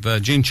 so we have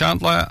Gene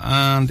Chandler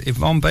and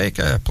Yvonne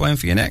Baker playing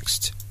for you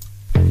next.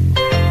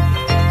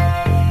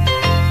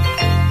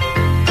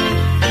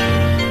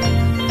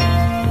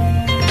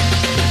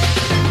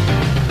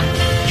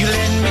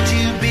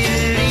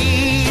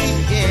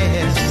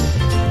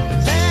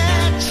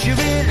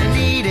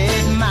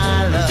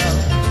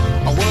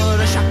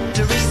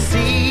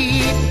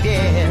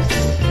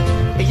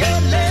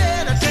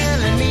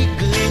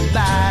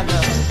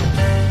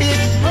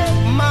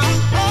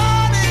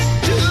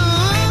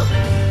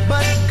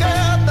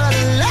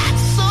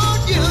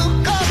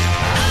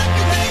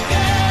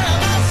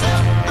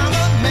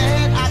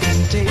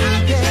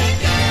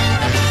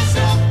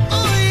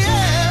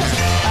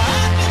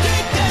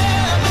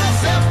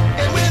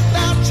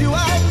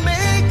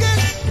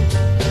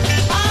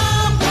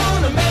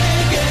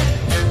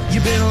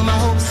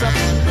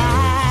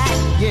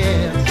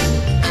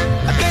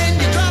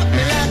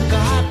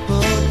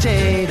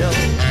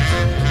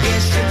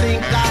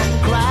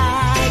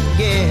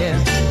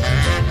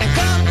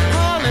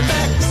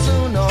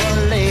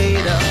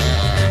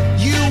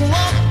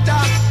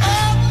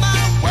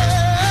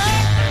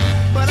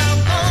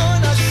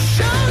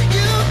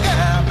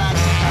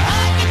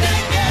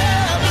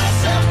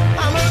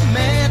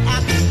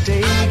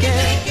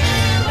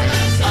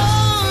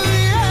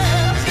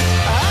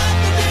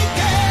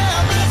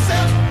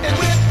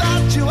 With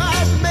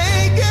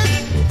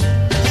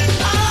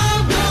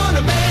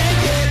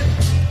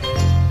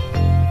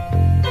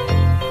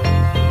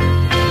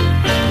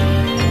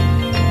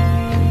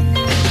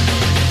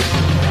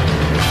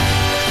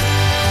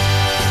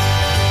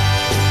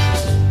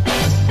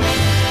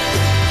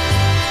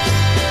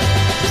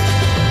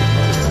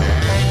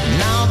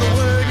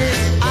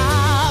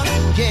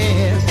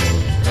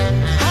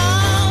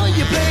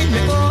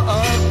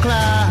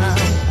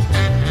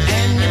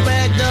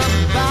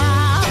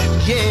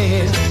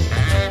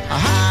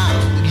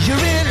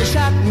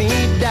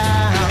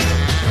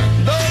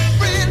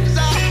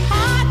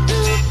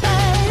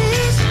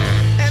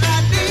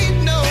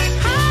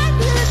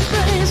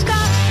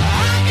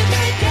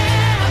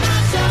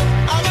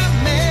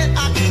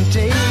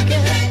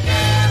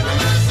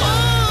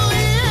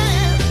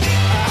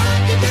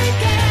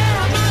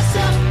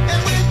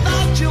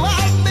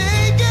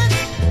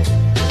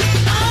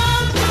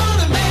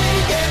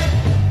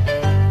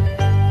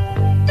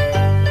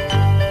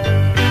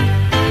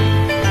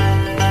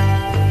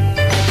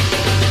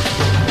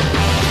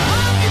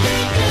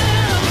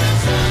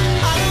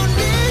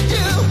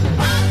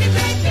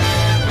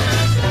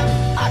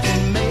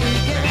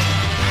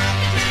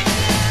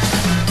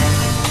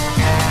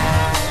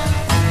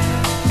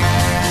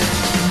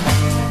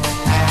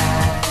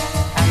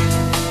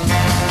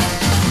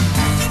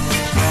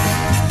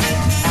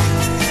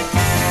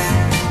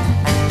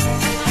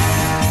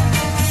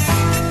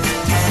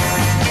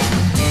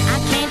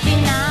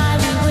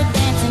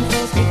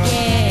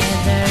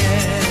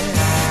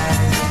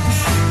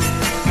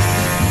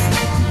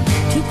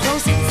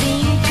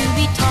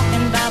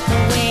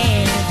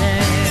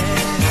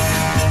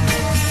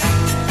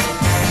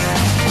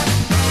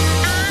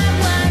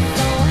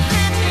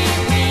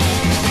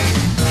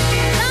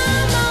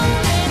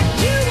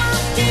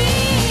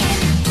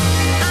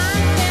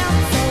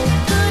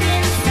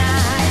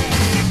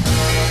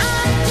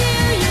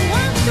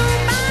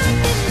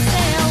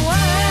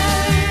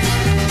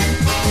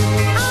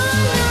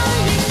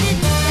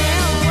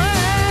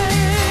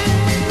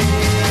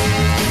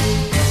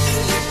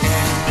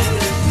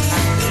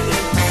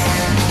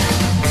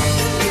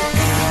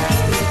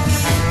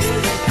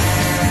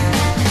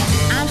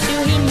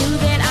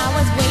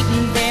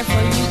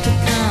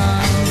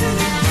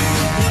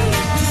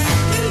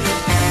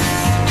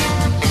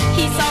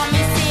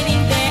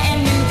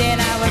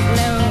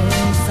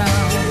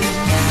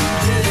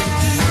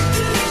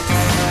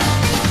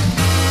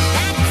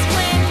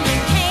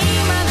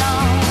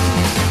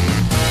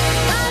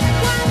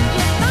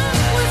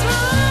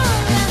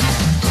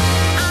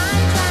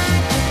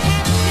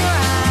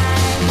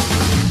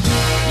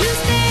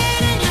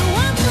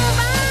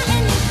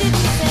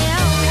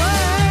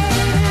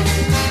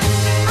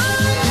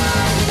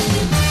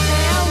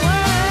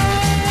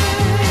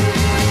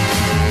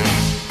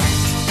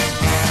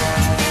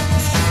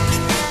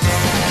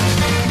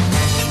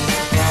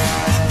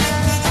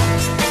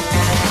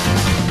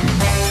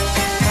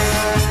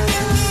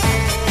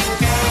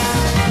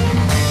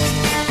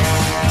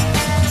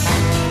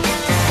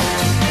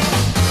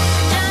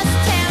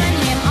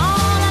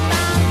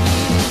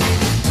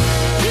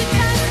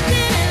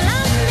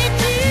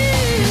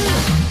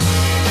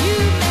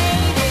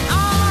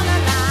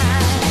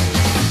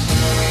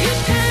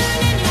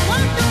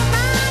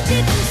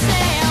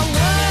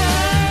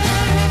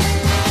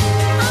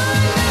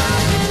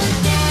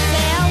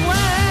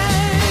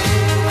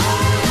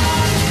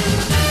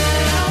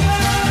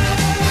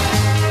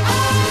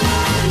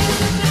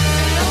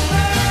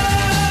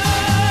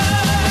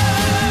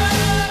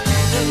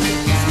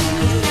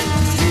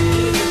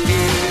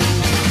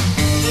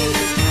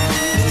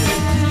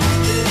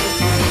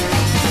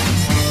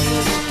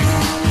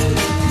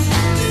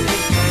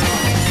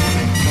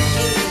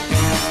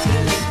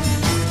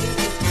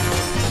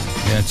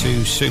Yeah,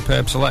 two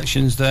superb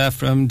selections there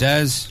from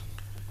Des.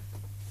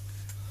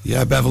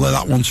 Yeah, Beverly,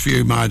 that one's for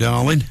you, my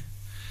darling.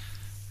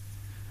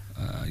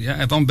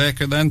 Yeah, Yvonne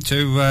Baker then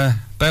to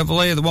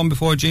Beverly, the one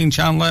before Gene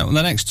Chandler. And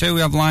the next two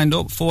we have lined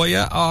up for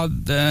you are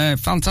the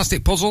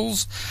Fantastic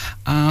Puzzles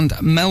and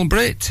Mel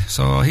Britt.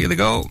 So here they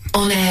go.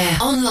 On air,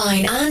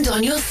 online and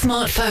on your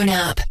smartphone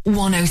app.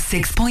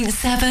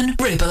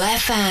 106.7 Ribble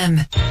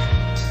FM.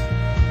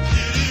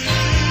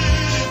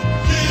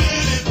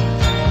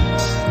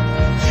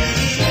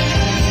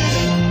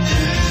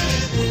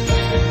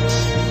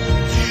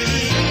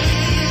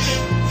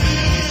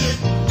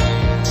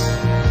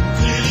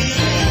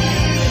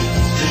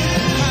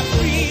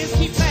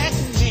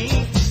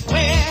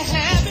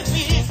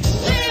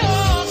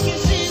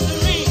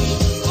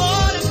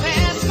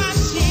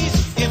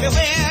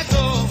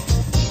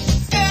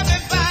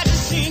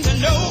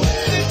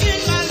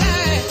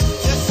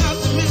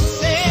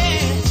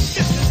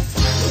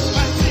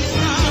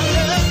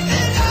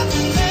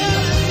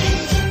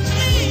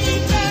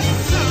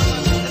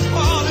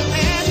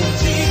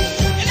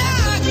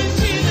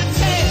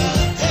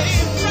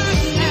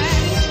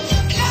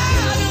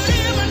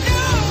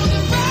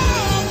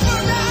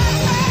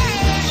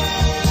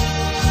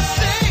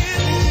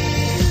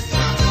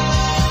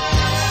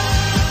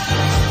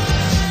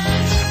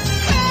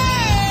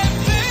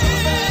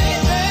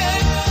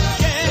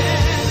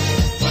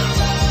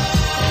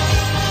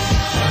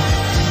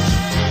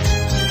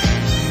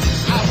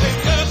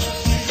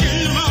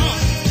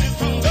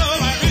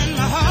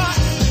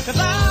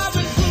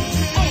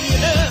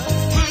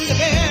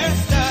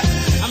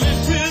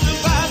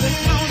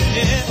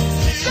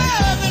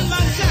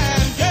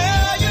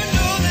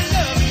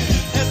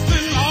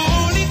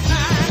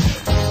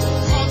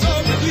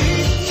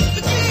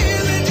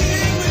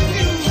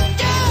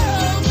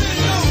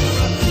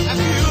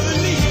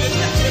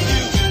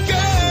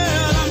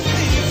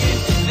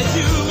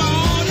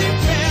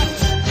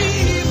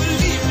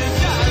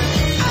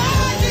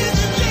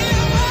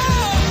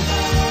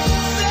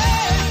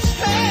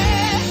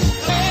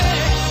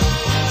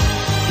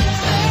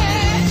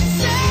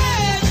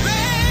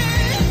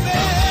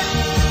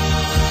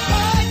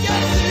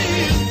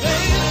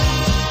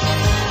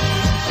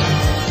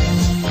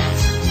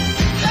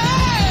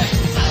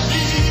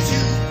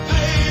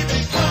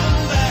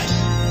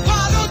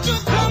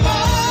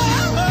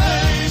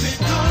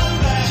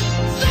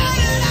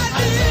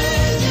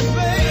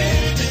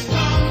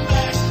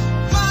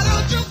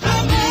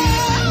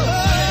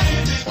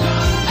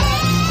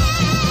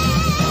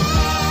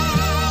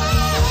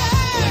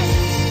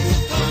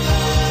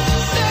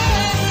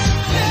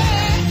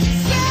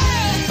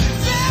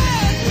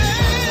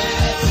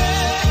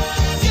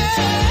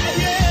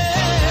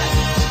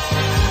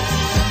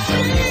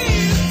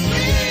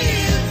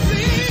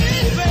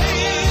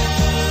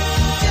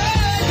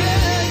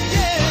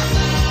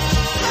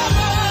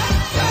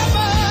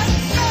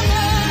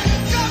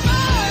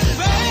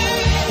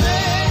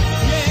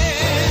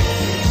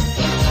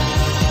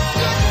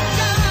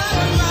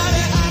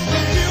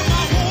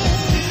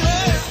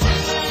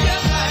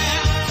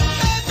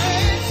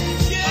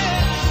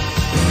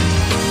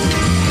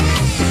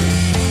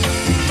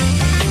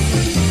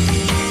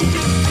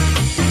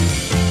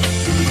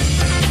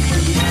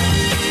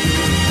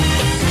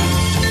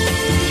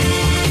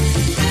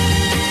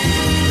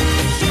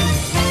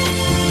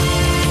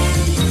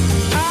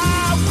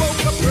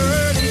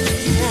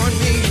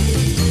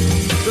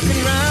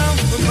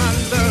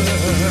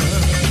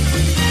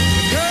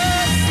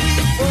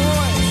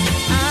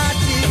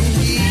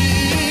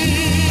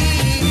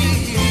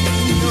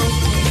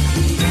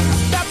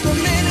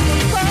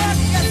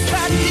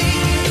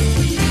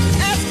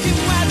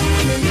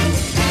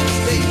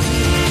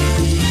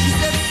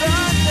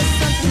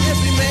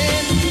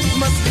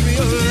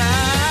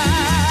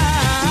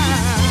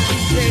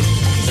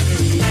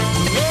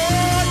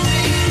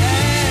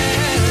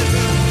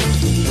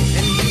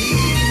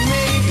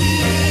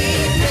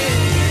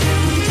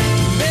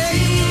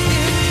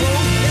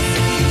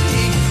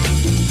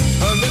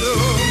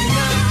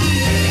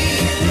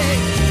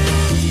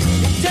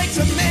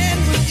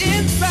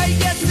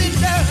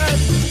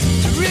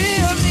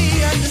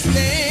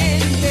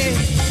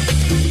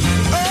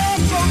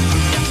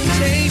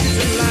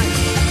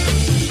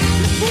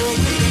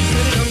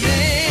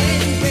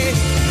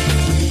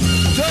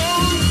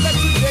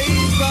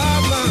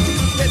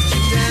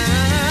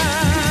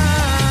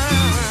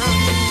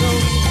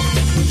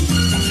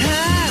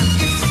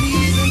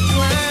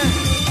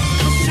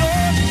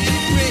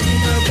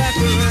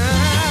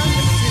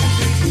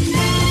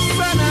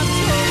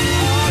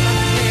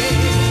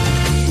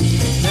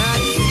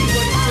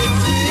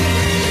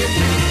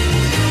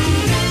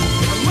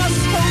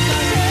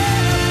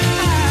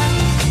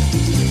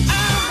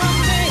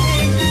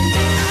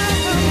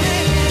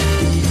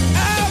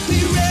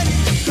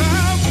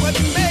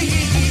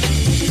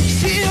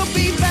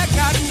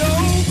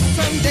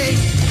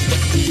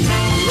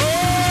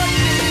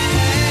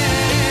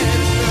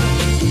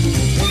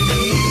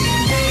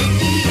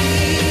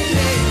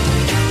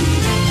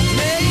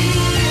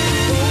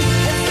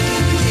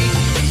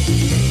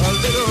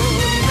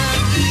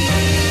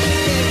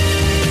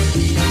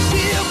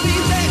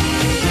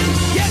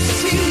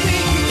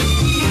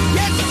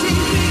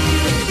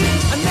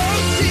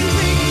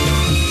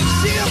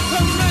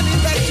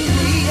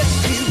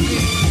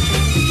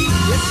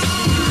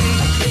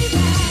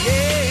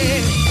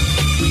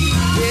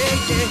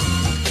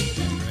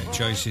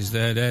 choices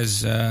there.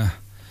 There's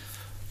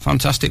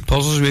fantastic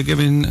puzzles. We're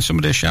giving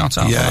somebody a shout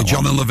out. Yeah, for that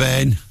John one. and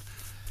Levain.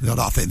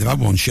 I think they've had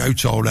one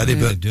shout already, Yeah,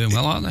 but they're doing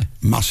well, aren't they?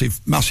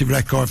 massive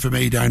record for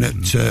me down at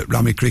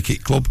Rammy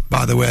Cricket Club.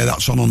 By the way,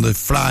 that's on the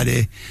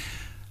Friday,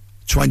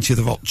 20th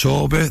of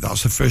October.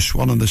 That's the first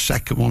one, and the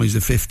second one is the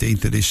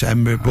 15th of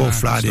December. Both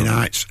Friday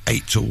nights,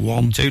 8 till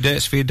 1. 2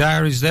 dates for your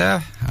diaries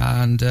there.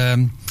 And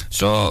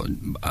as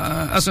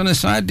an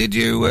aside, did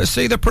you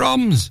see the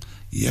proms?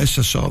 Yes,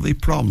 I saw the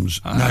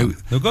proms. Now,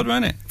 they're good,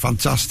 weren't it?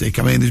 Fantastic.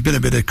 I mean, there's been a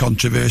bit of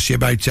controversy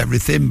about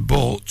everything,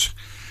 but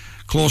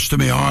close to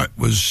my heart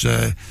was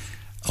a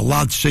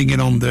lad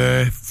singing on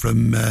there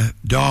from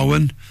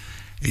Darwin.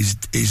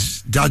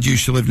 His dad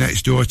used to live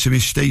next door to me,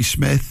 Steve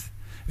Smith,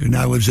 who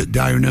now lives at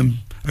Downham.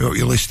 I hope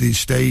you're listening,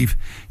 Steve.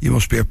 You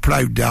must be a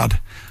proud dad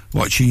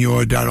watching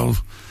your Darryl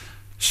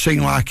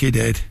sing like he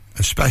did,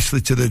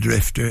 especially to the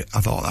Drifter.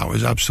 I thought that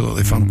was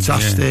absolutely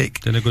fantastic.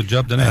 Yeah. Did a good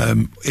job,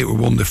 didn't he? It was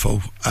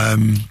wonderful.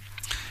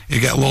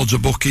 He'll get loads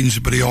of bookings,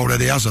 but he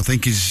already has. I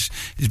think he's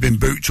been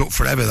booked up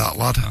forever, that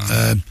lad.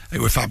 It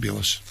was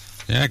fabulous.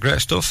 Yeah, great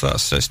stuff.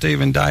 That's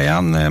Steve and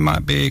Diane. They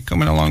might be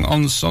coming along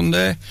on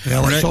Sunday. Yeah,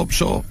 let's hope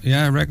so.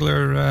 Yeah,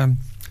 regular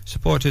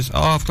supporters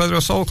of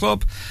Clitheroe Soul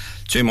Club.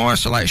 2 more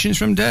selections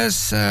from Des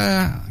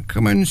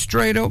coming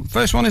straight up.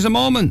 First one is A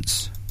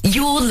Moment.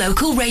 Your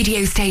local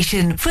radio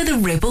station for the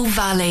Ribble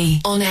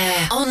Valley. On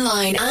air,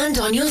 online and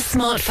on your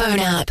smartphone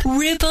app.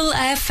 Ribble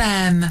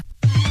FM.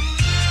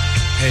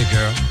 Hey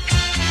girl,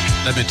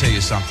 let me tell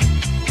you something.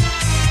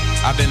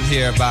 I've been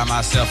here by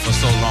myself for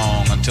so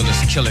long until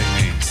it's killing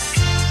me.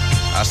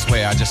 I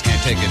swear I just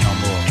can't take it no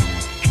more.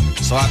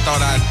 So I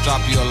thought I'd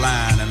drop you a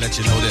line and let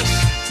you know this.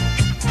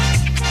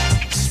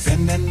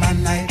 Spending my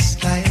nights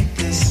like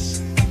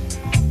this,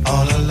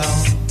 all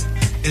alone,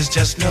 is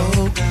just no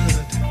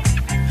good.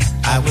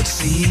 I would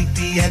seek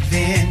the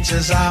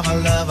adventures of a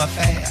love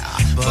affair,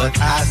 but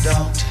I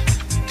don't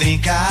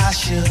think I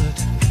should.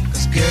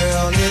 'Cause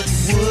girl, it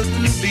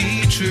wouldn't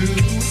be true,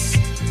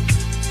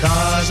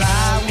 'cause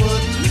I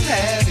wouldn't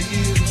have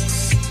you.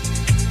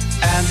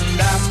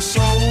 And I'm so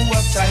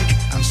uptight,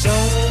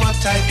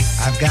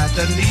 I've got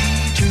the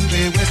need to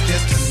be with you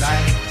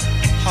tonight.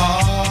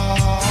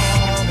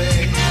 Oh,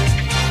 baby,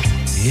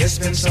 it's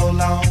been so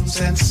long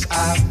since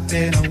I've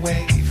been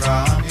away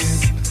from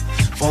you.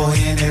 For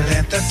any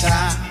length of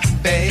time,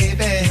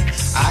 baby,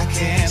 I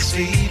can't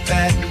sleep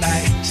at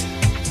night,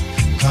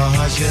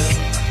 'cause you're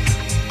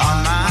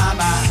on my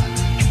mind.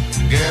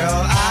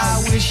 Girl,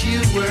 I wish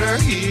you were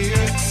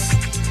here,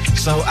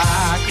 so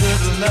I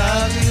could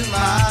love you,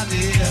 my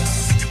dear.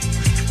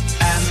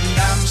 And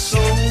I'm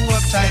so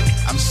uptight,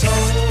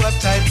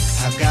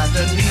 I've got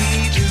the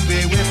need to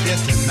be with you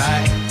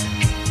tonight.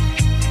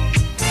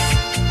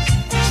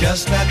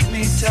 Just let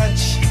me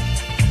touch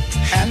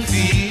and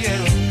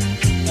feel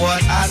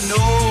what I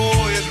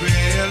know is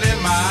really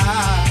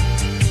mine.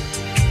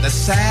 The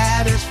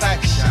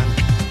satisfaction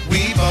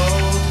we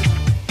both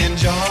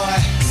enjoy.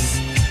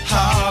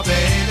 Oh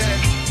baby,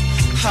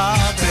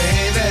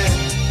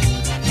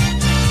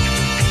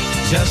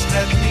 just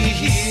let me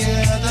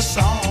hear the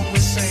song we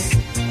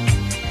sing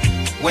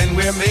when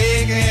we're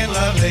making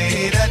love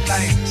late at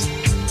night.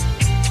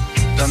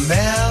 The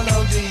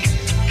melody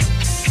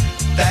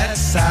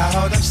that's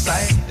out of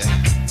sight.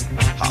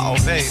 Oh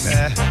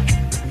baby,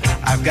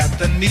 I've got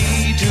the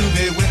need to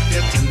be with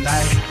you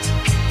tonight.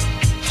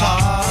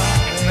 Oh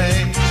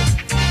baby,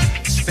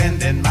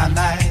 spending my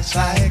nights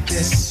like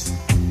this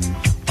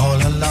all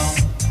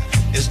alone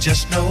is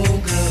just no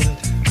good.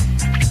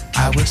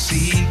 I would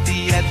seek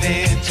the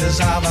adventures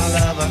of a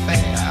love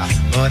affair,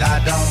 but I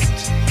don't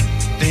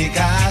think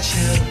I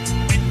should.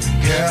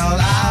 Girl,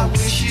 I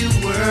wish you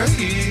were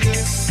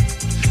here,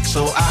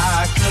 so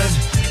I could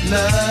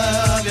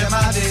love you,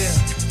 my dear.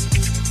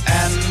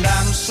 And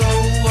I'm so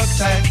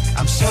uptight,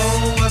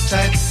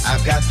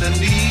 I've got the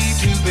need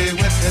to be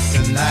with you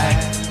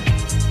tonight.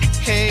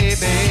 Hey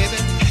baby,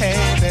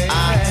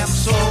 I am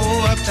so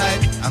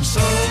uptight,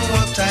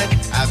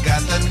 I've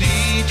got the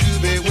need to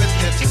be with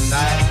you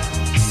tonight.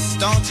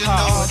 Don't you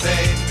know,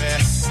 baby,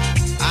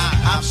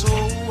 I'm so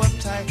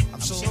uptight,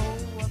 I've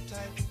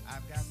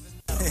got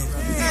the...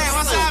 Hey,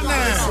 what's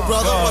happening?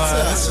 Brother, what's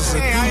up? This is a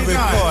good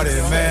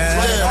recording, man.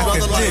 Yeah, I brother,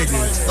 can dig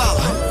it. Stop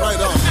it, right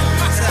on.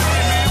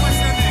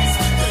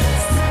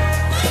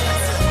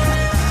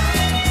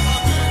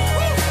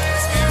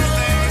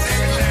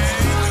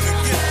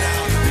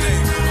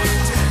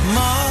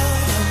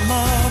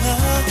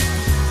 Mother,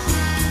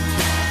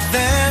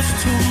 there's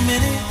too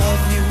many of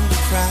you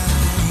crying.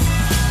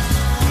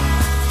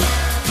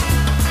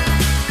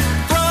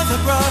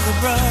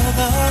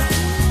 Brother,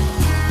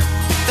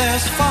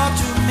 there's far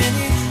too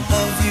many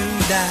of you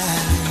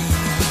dying.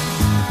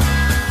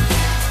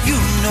 You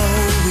know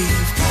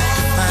we've got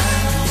to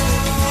find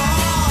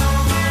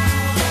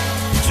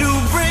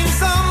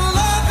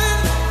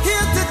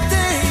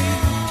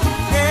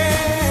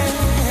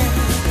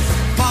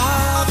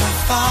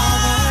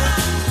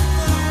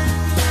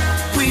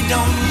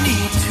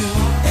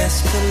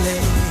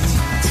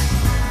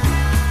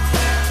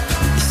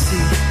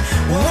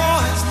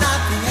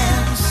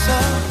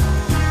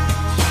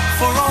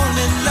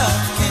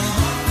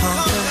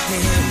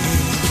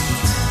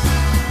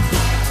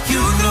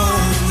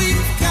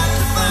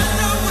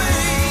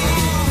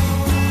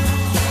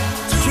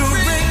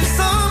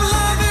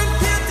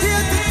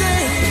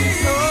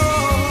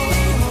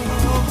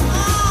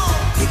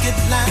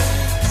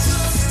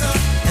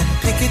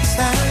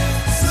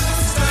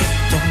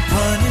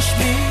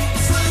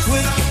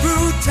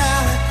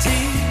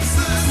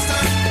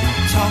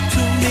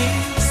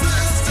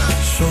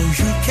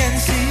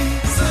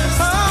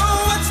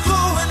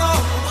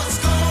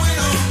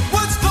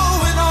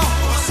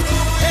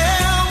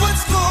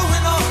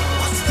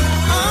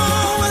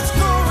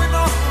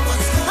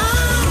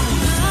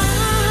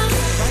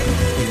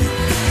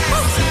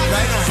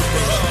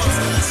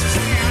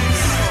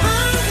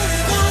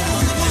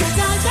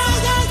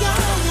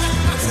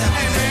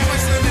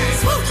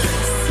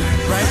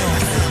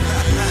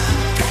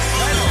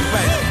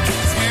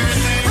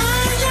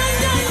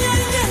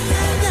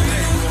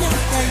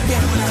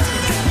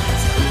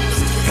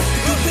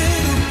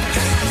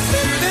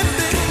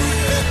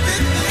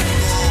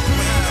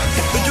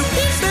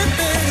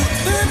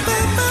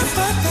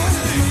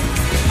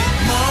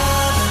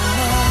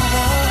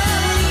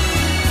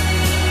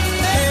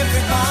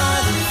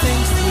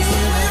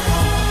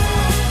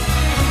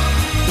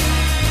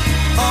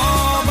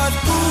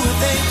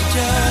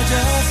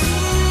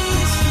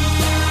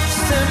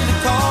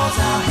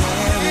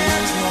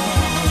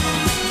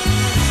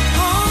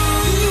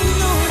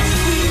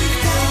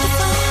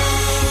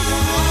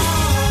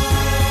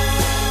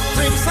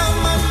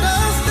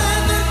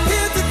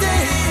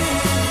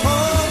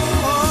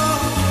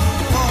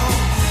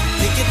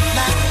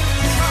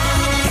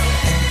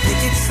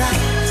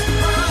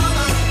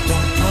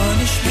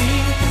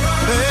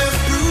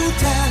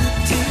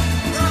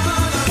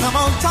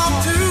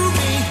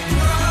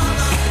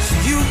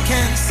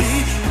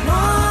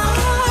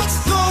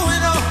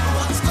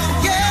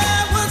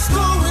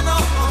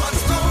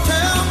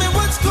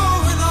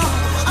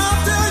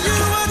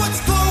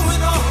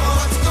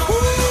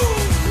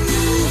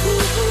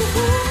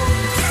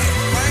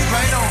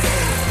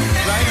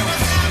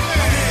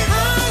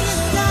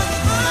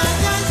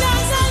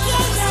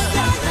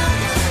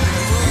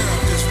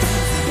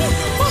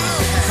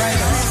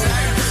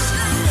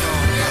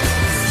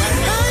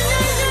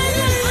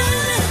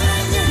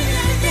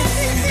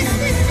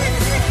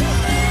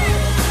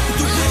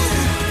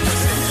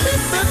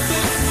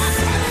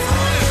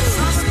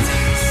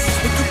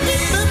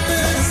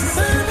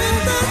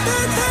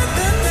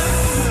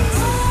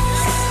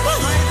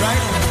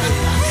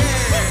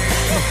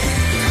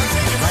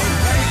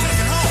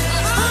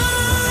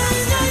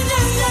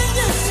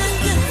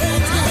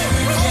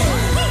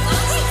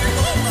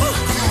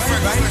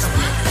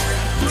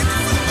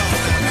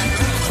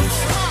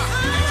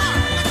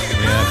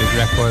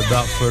record,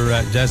 that for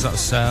Des.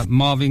 That's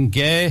Marvin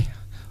Gaye.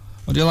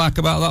 What do you like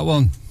about that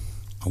one?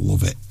 I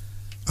love it.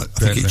 I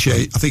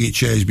think it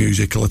changed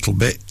music a little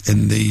bit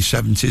in the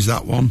 70s,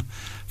 that one.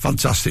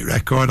 Fantastic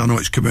record. I know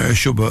it's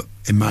commercial, but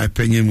in my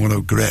opinion, what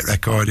a great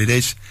record it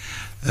is.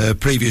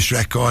 Previous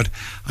record,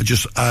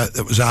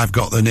 that was I've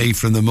Got the Knee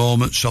from the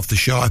Moments off the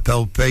Sharp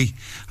LP.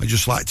 I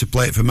just like to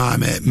play it for my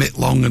mate Mick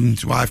Long and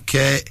his wife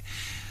Kate.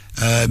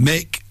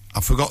 Mick,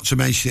 I forgot to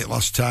mention it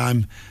last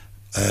time,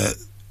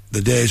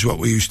 the days what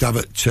we used to have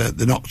at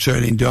the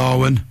Nocturne in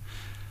Darwin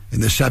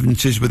in the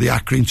 70s with the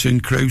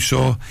Accrington crew,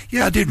 so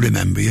yeah, I did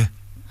remember you,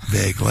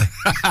 vaguely.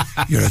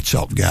 You're a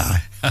top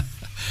guy.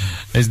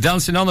 He's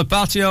dancing on the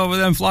patio with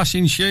them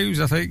flashing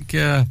shoes, I think.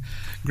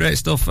 Great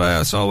stuff.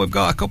 So we've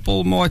got a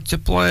couple more to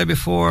play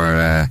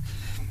before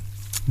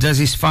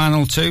Desi's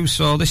final two.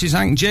 So this is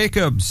Hank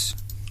Jacobs.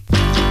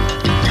 Thank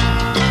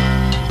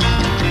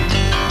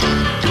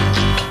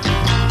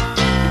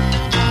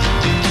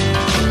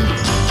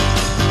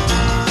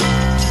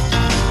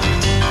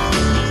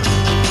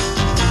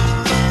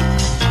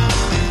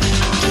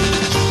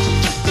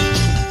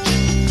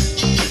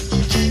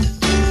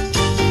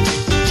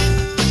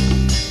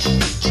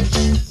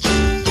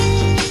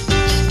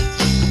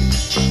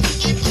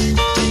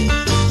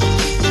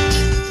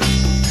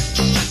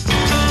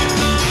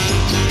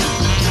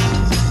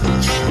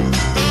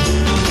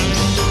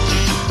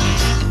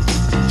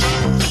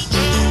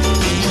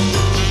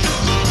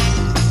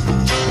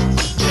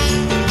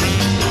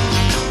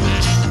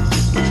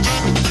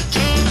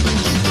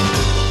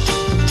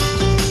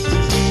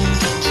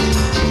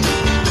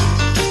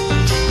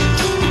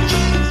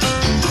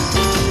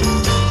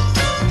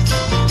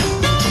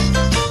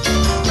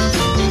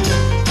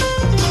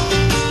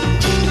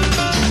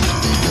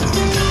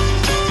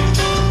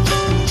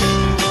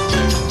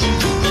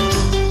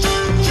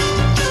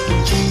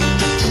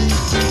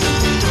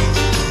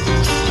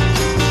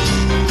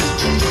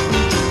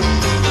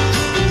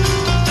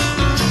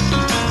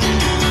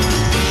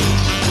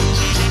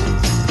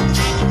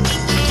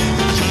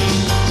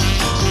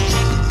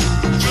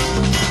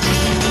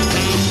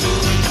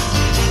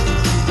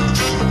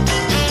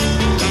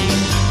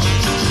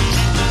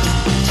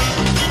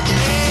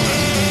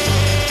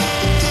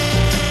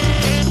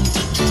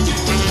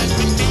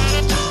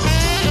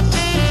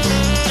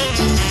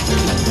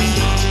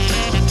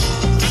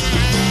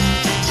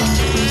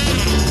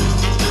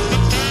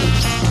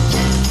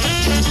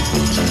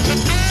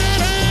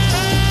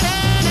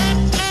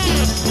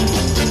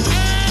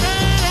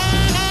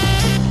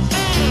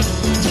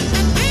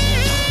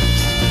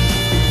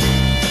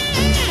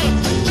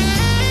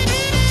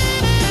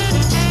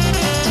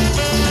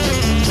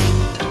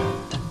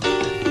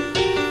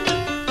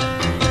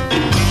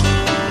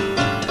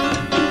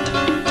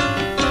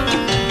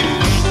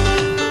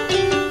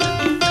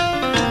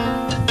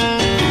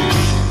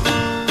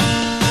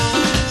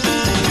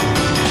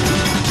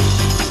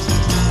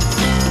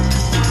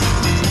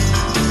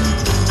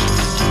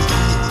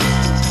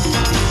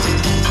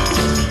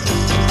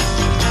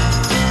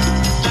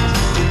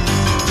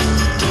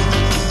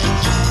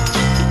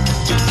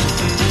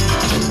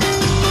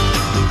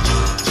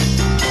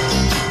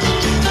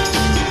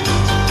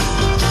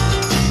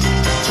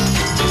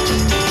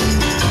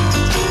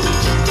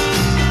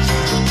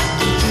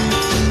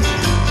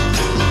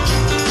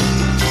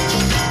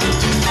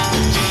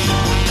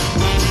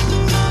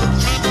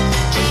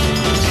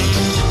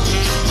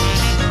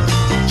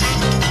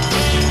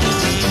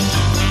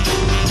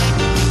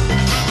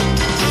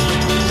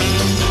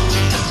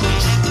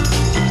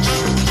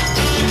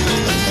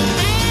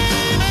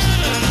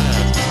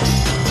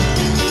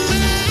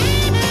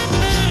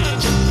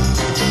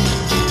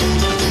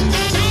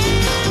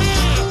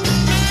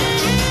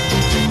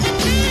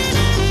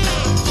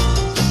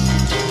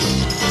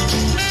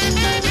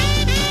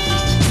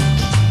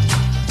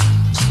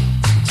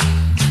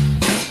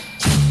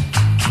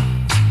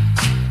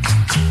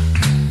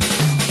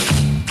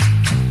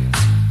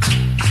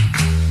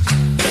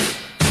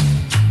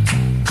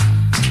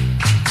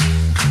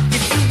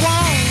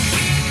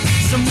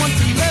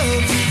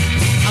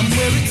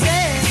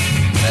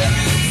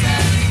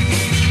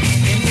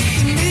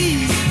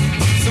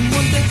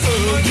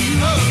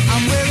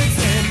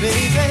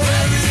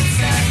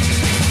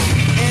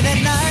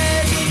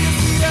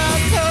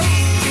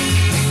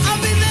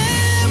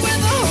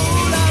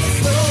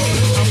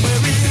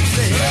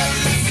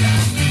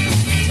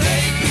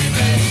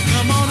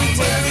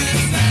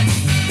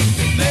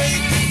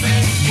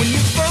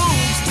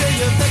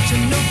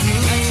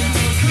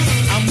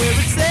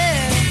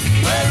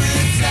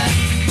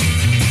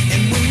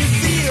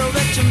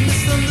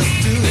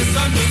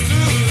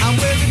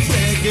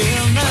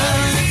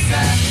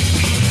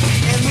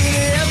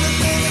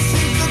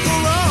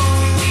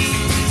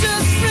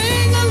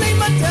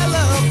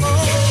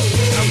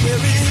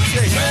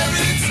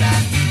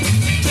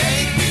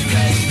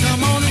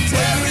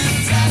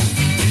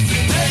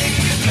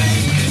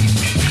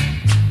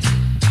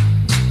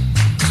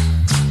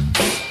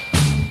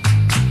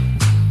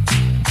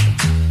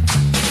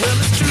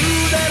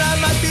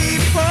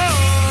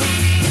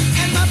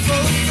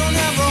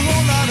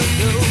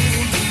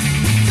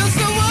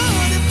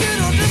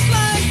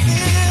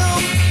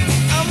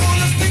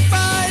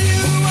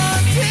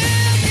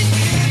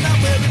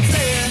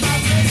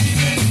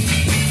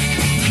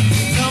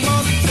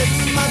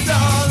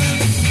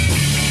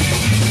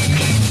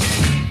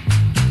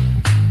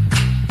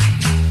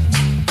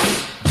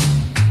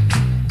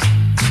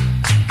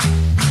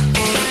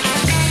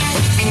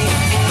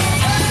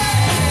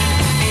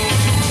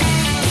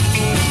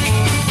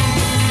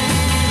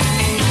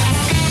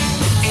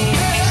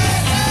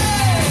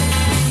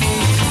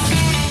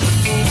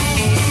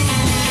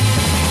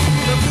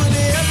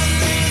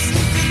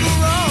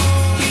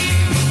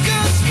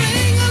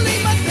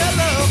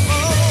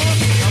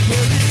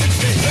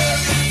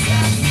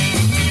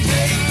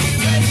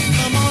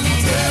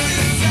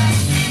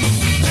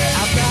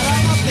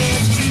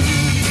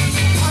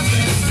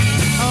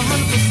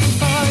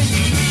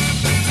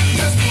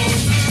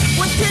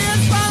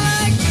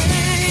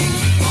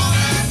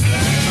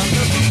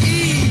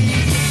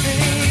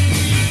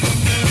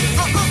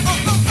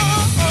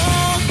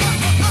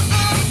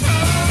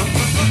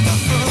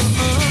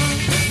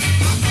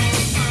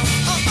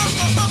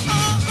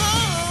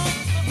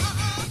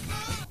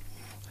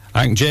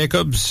Hank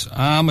Jacobs,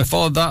 and we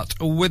followed that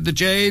with the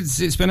Jades.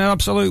 It's been an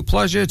absolute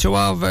pleasure to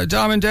have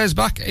Diamond Days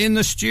back in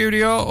the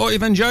studio. Hope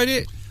you've enjoyed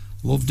it.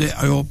 Loved it.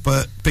 I hope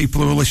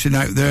people who are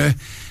listening out there,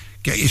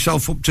 get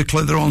yourself up to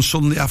Clitheroe on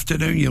Sunday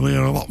afternoon. You'll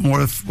hear a lot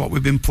more of what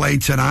we've been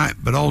playing tonight,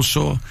 but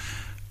also a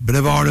bit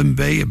of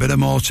R&B, a bit of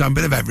Motown, a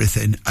bit of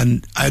everything.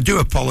 And I do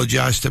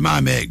apologise to my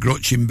mate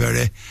Grutch in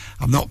Bury.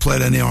 I've not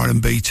played any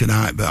R&B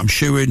tonight, but I'm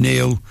sure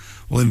Neil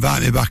will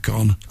invite me back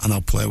on and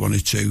I'll play one or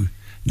two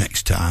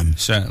next time.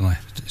 Certainly.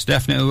 It's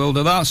definitely will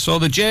do that. So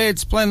the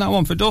Jades playing that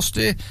one for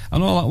Dusty. I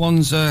know that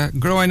one's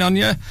growing on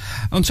you.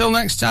 Until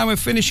next time, we're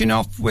finishing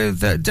off with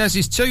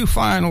Desi's two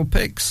final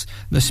picks,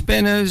 the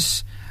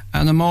Spinners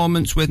and the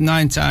Moments with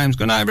 9 Times.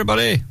 Good night,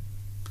 everybody.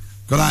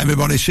 Good night,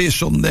 everybody. See you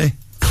Sunday.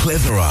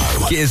 Clitheroe,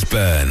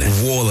 Gisburn,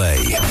 Worley.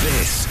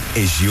 This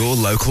is your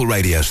local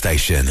radio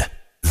station.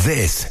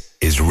 This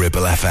is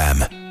Ribble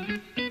FM.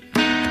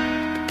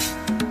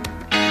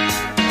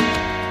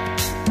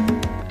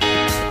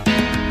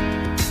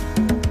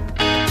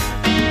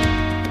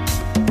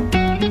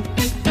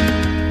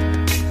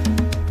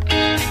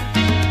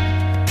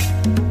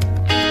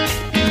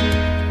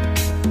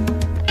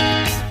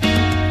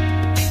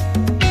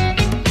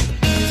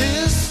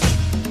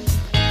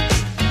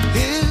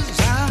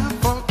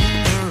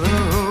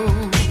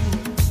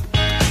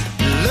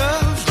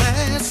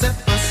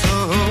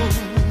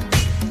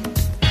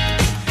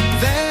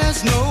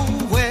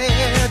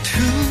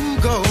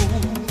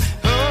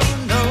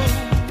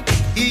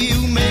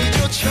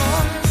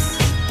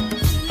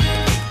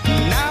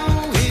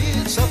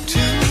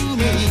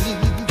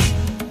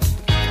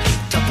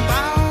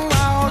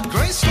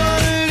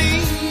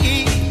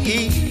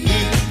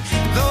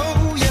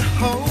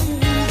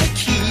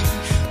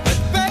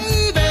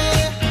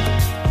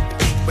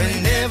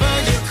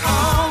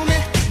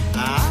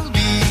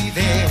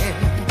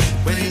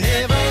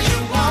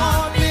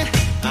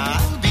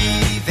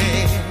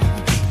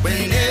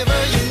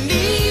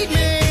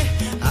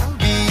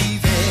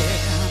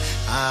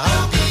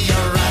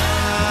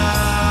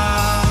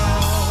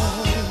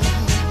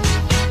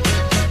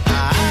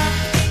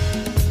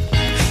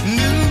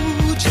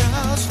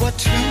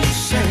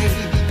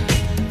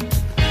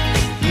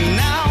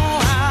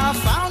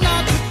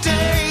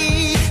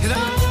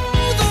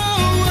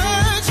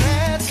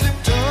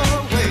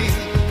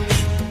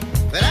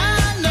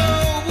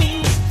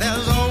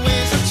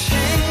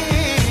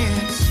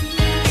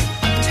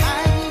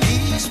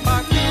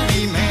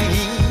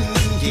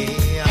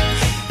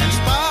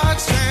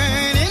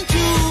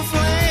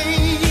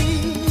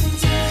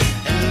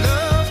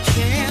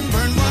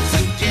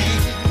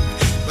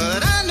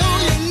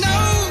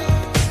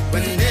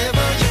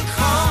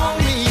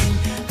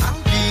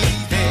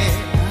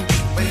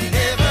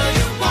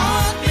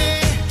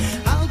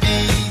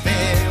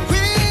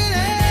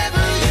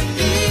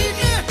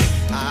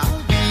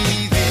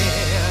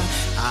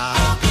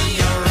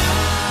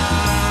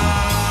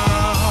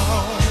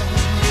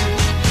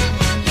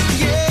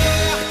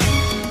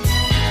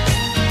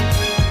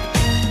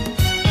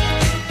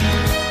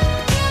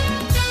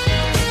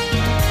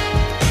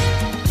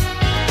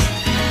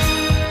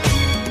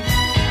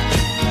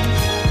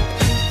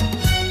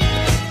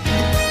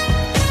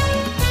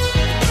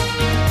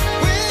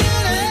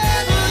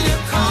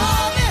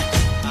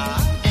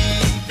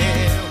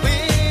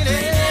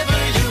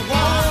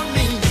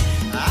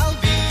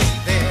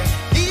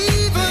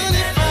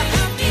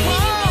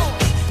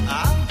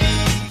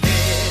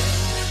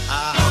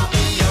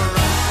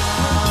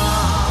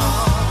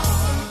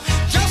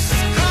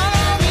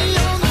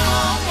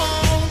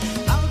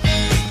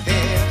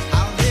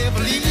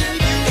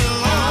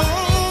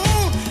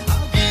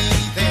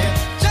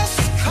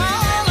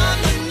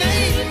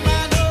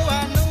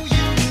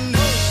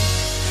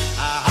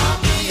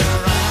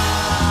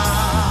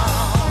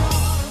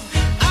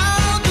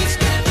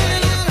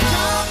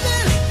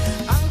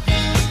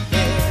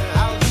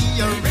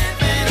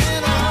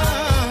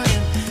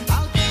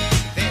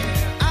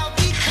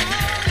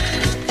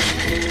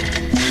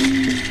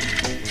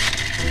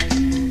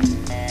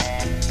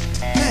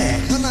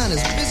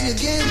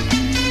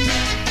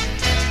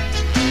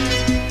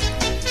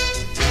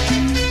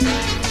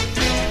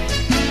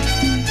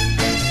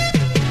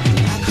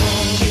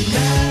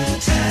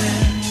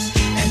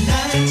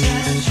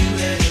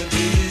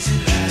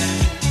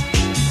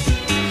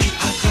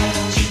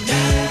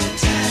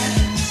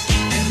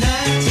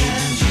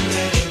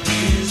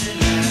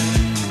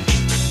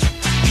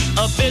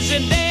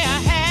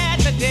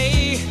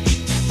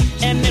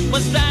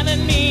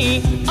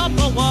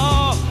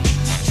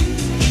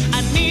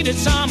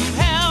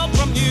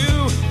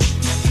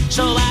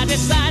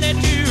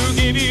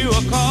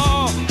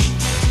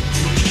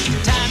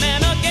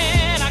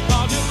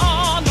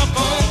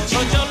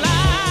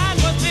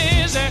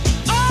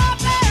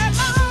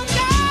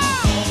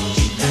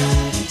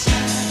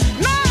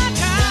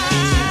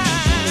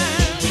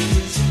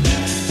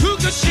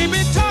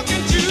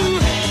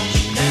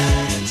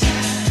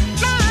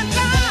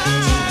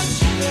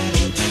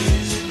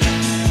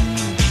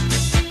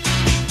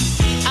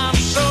 I'm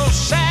so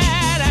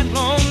sad and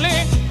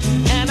lonely,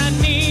 and I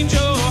need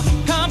your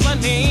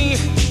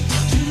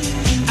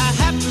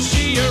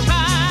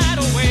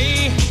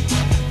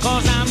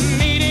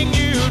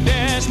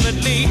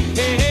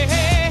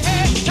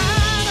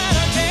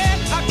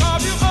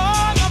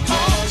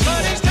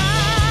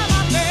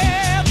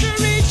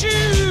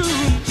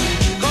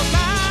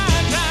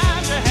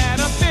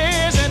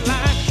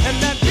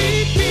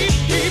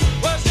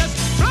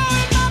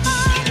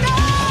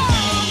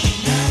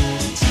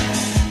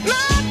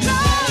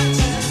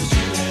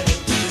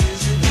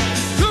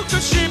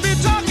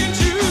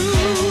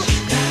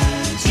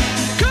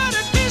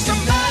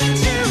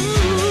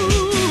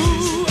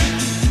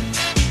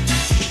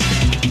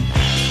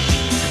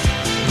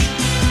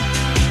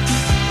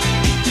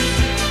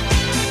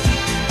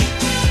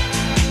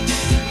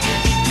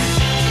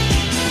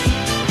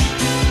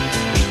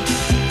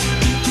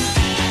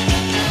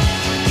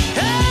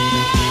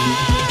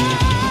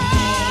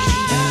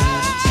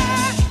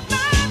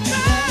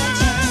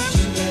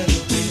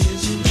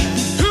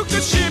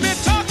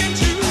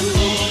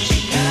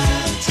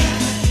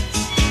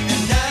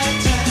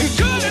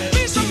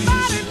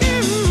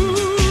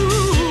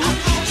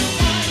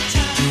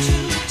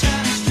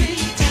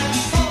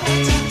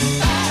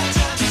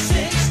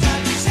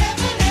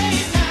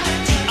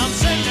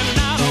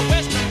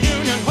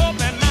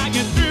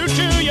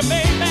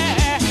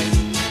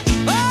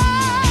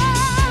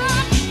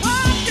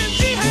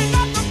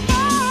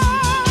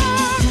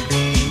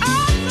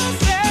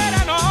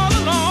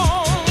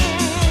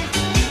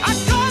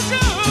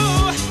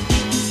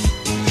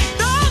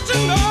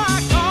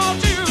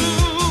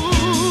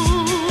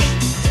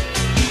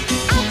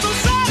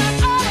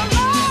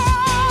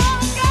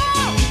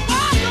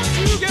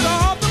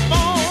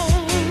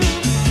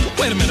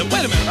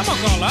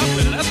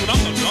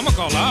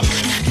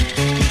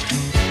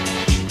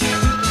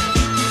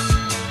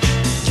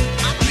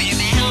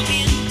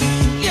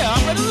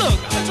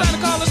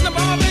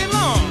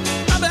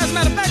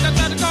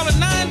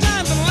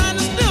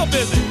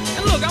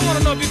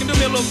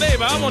Well,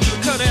 baby, I want you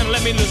to cut in and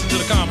let me listen to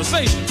the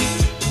conversation.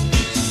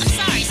 I'm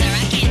sorry, sir.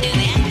 I can't do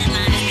that. The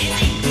line is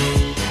busy.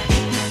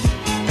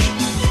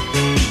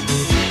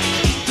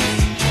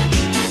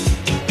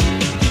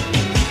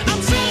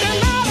 I'm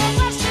sitting out of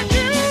Western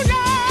Union,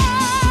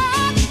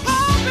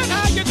 hoping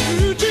how you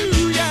do,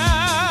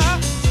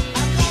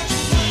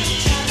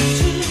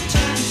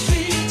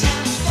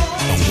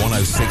 On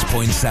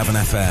 106.7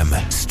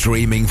 FM,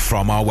 streaming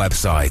from our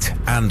website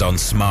and on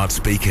smart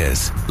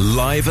speakers,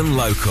 live and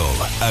local,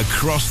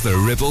 across the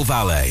Ribble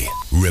Valley.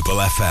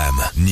 Ribble FM.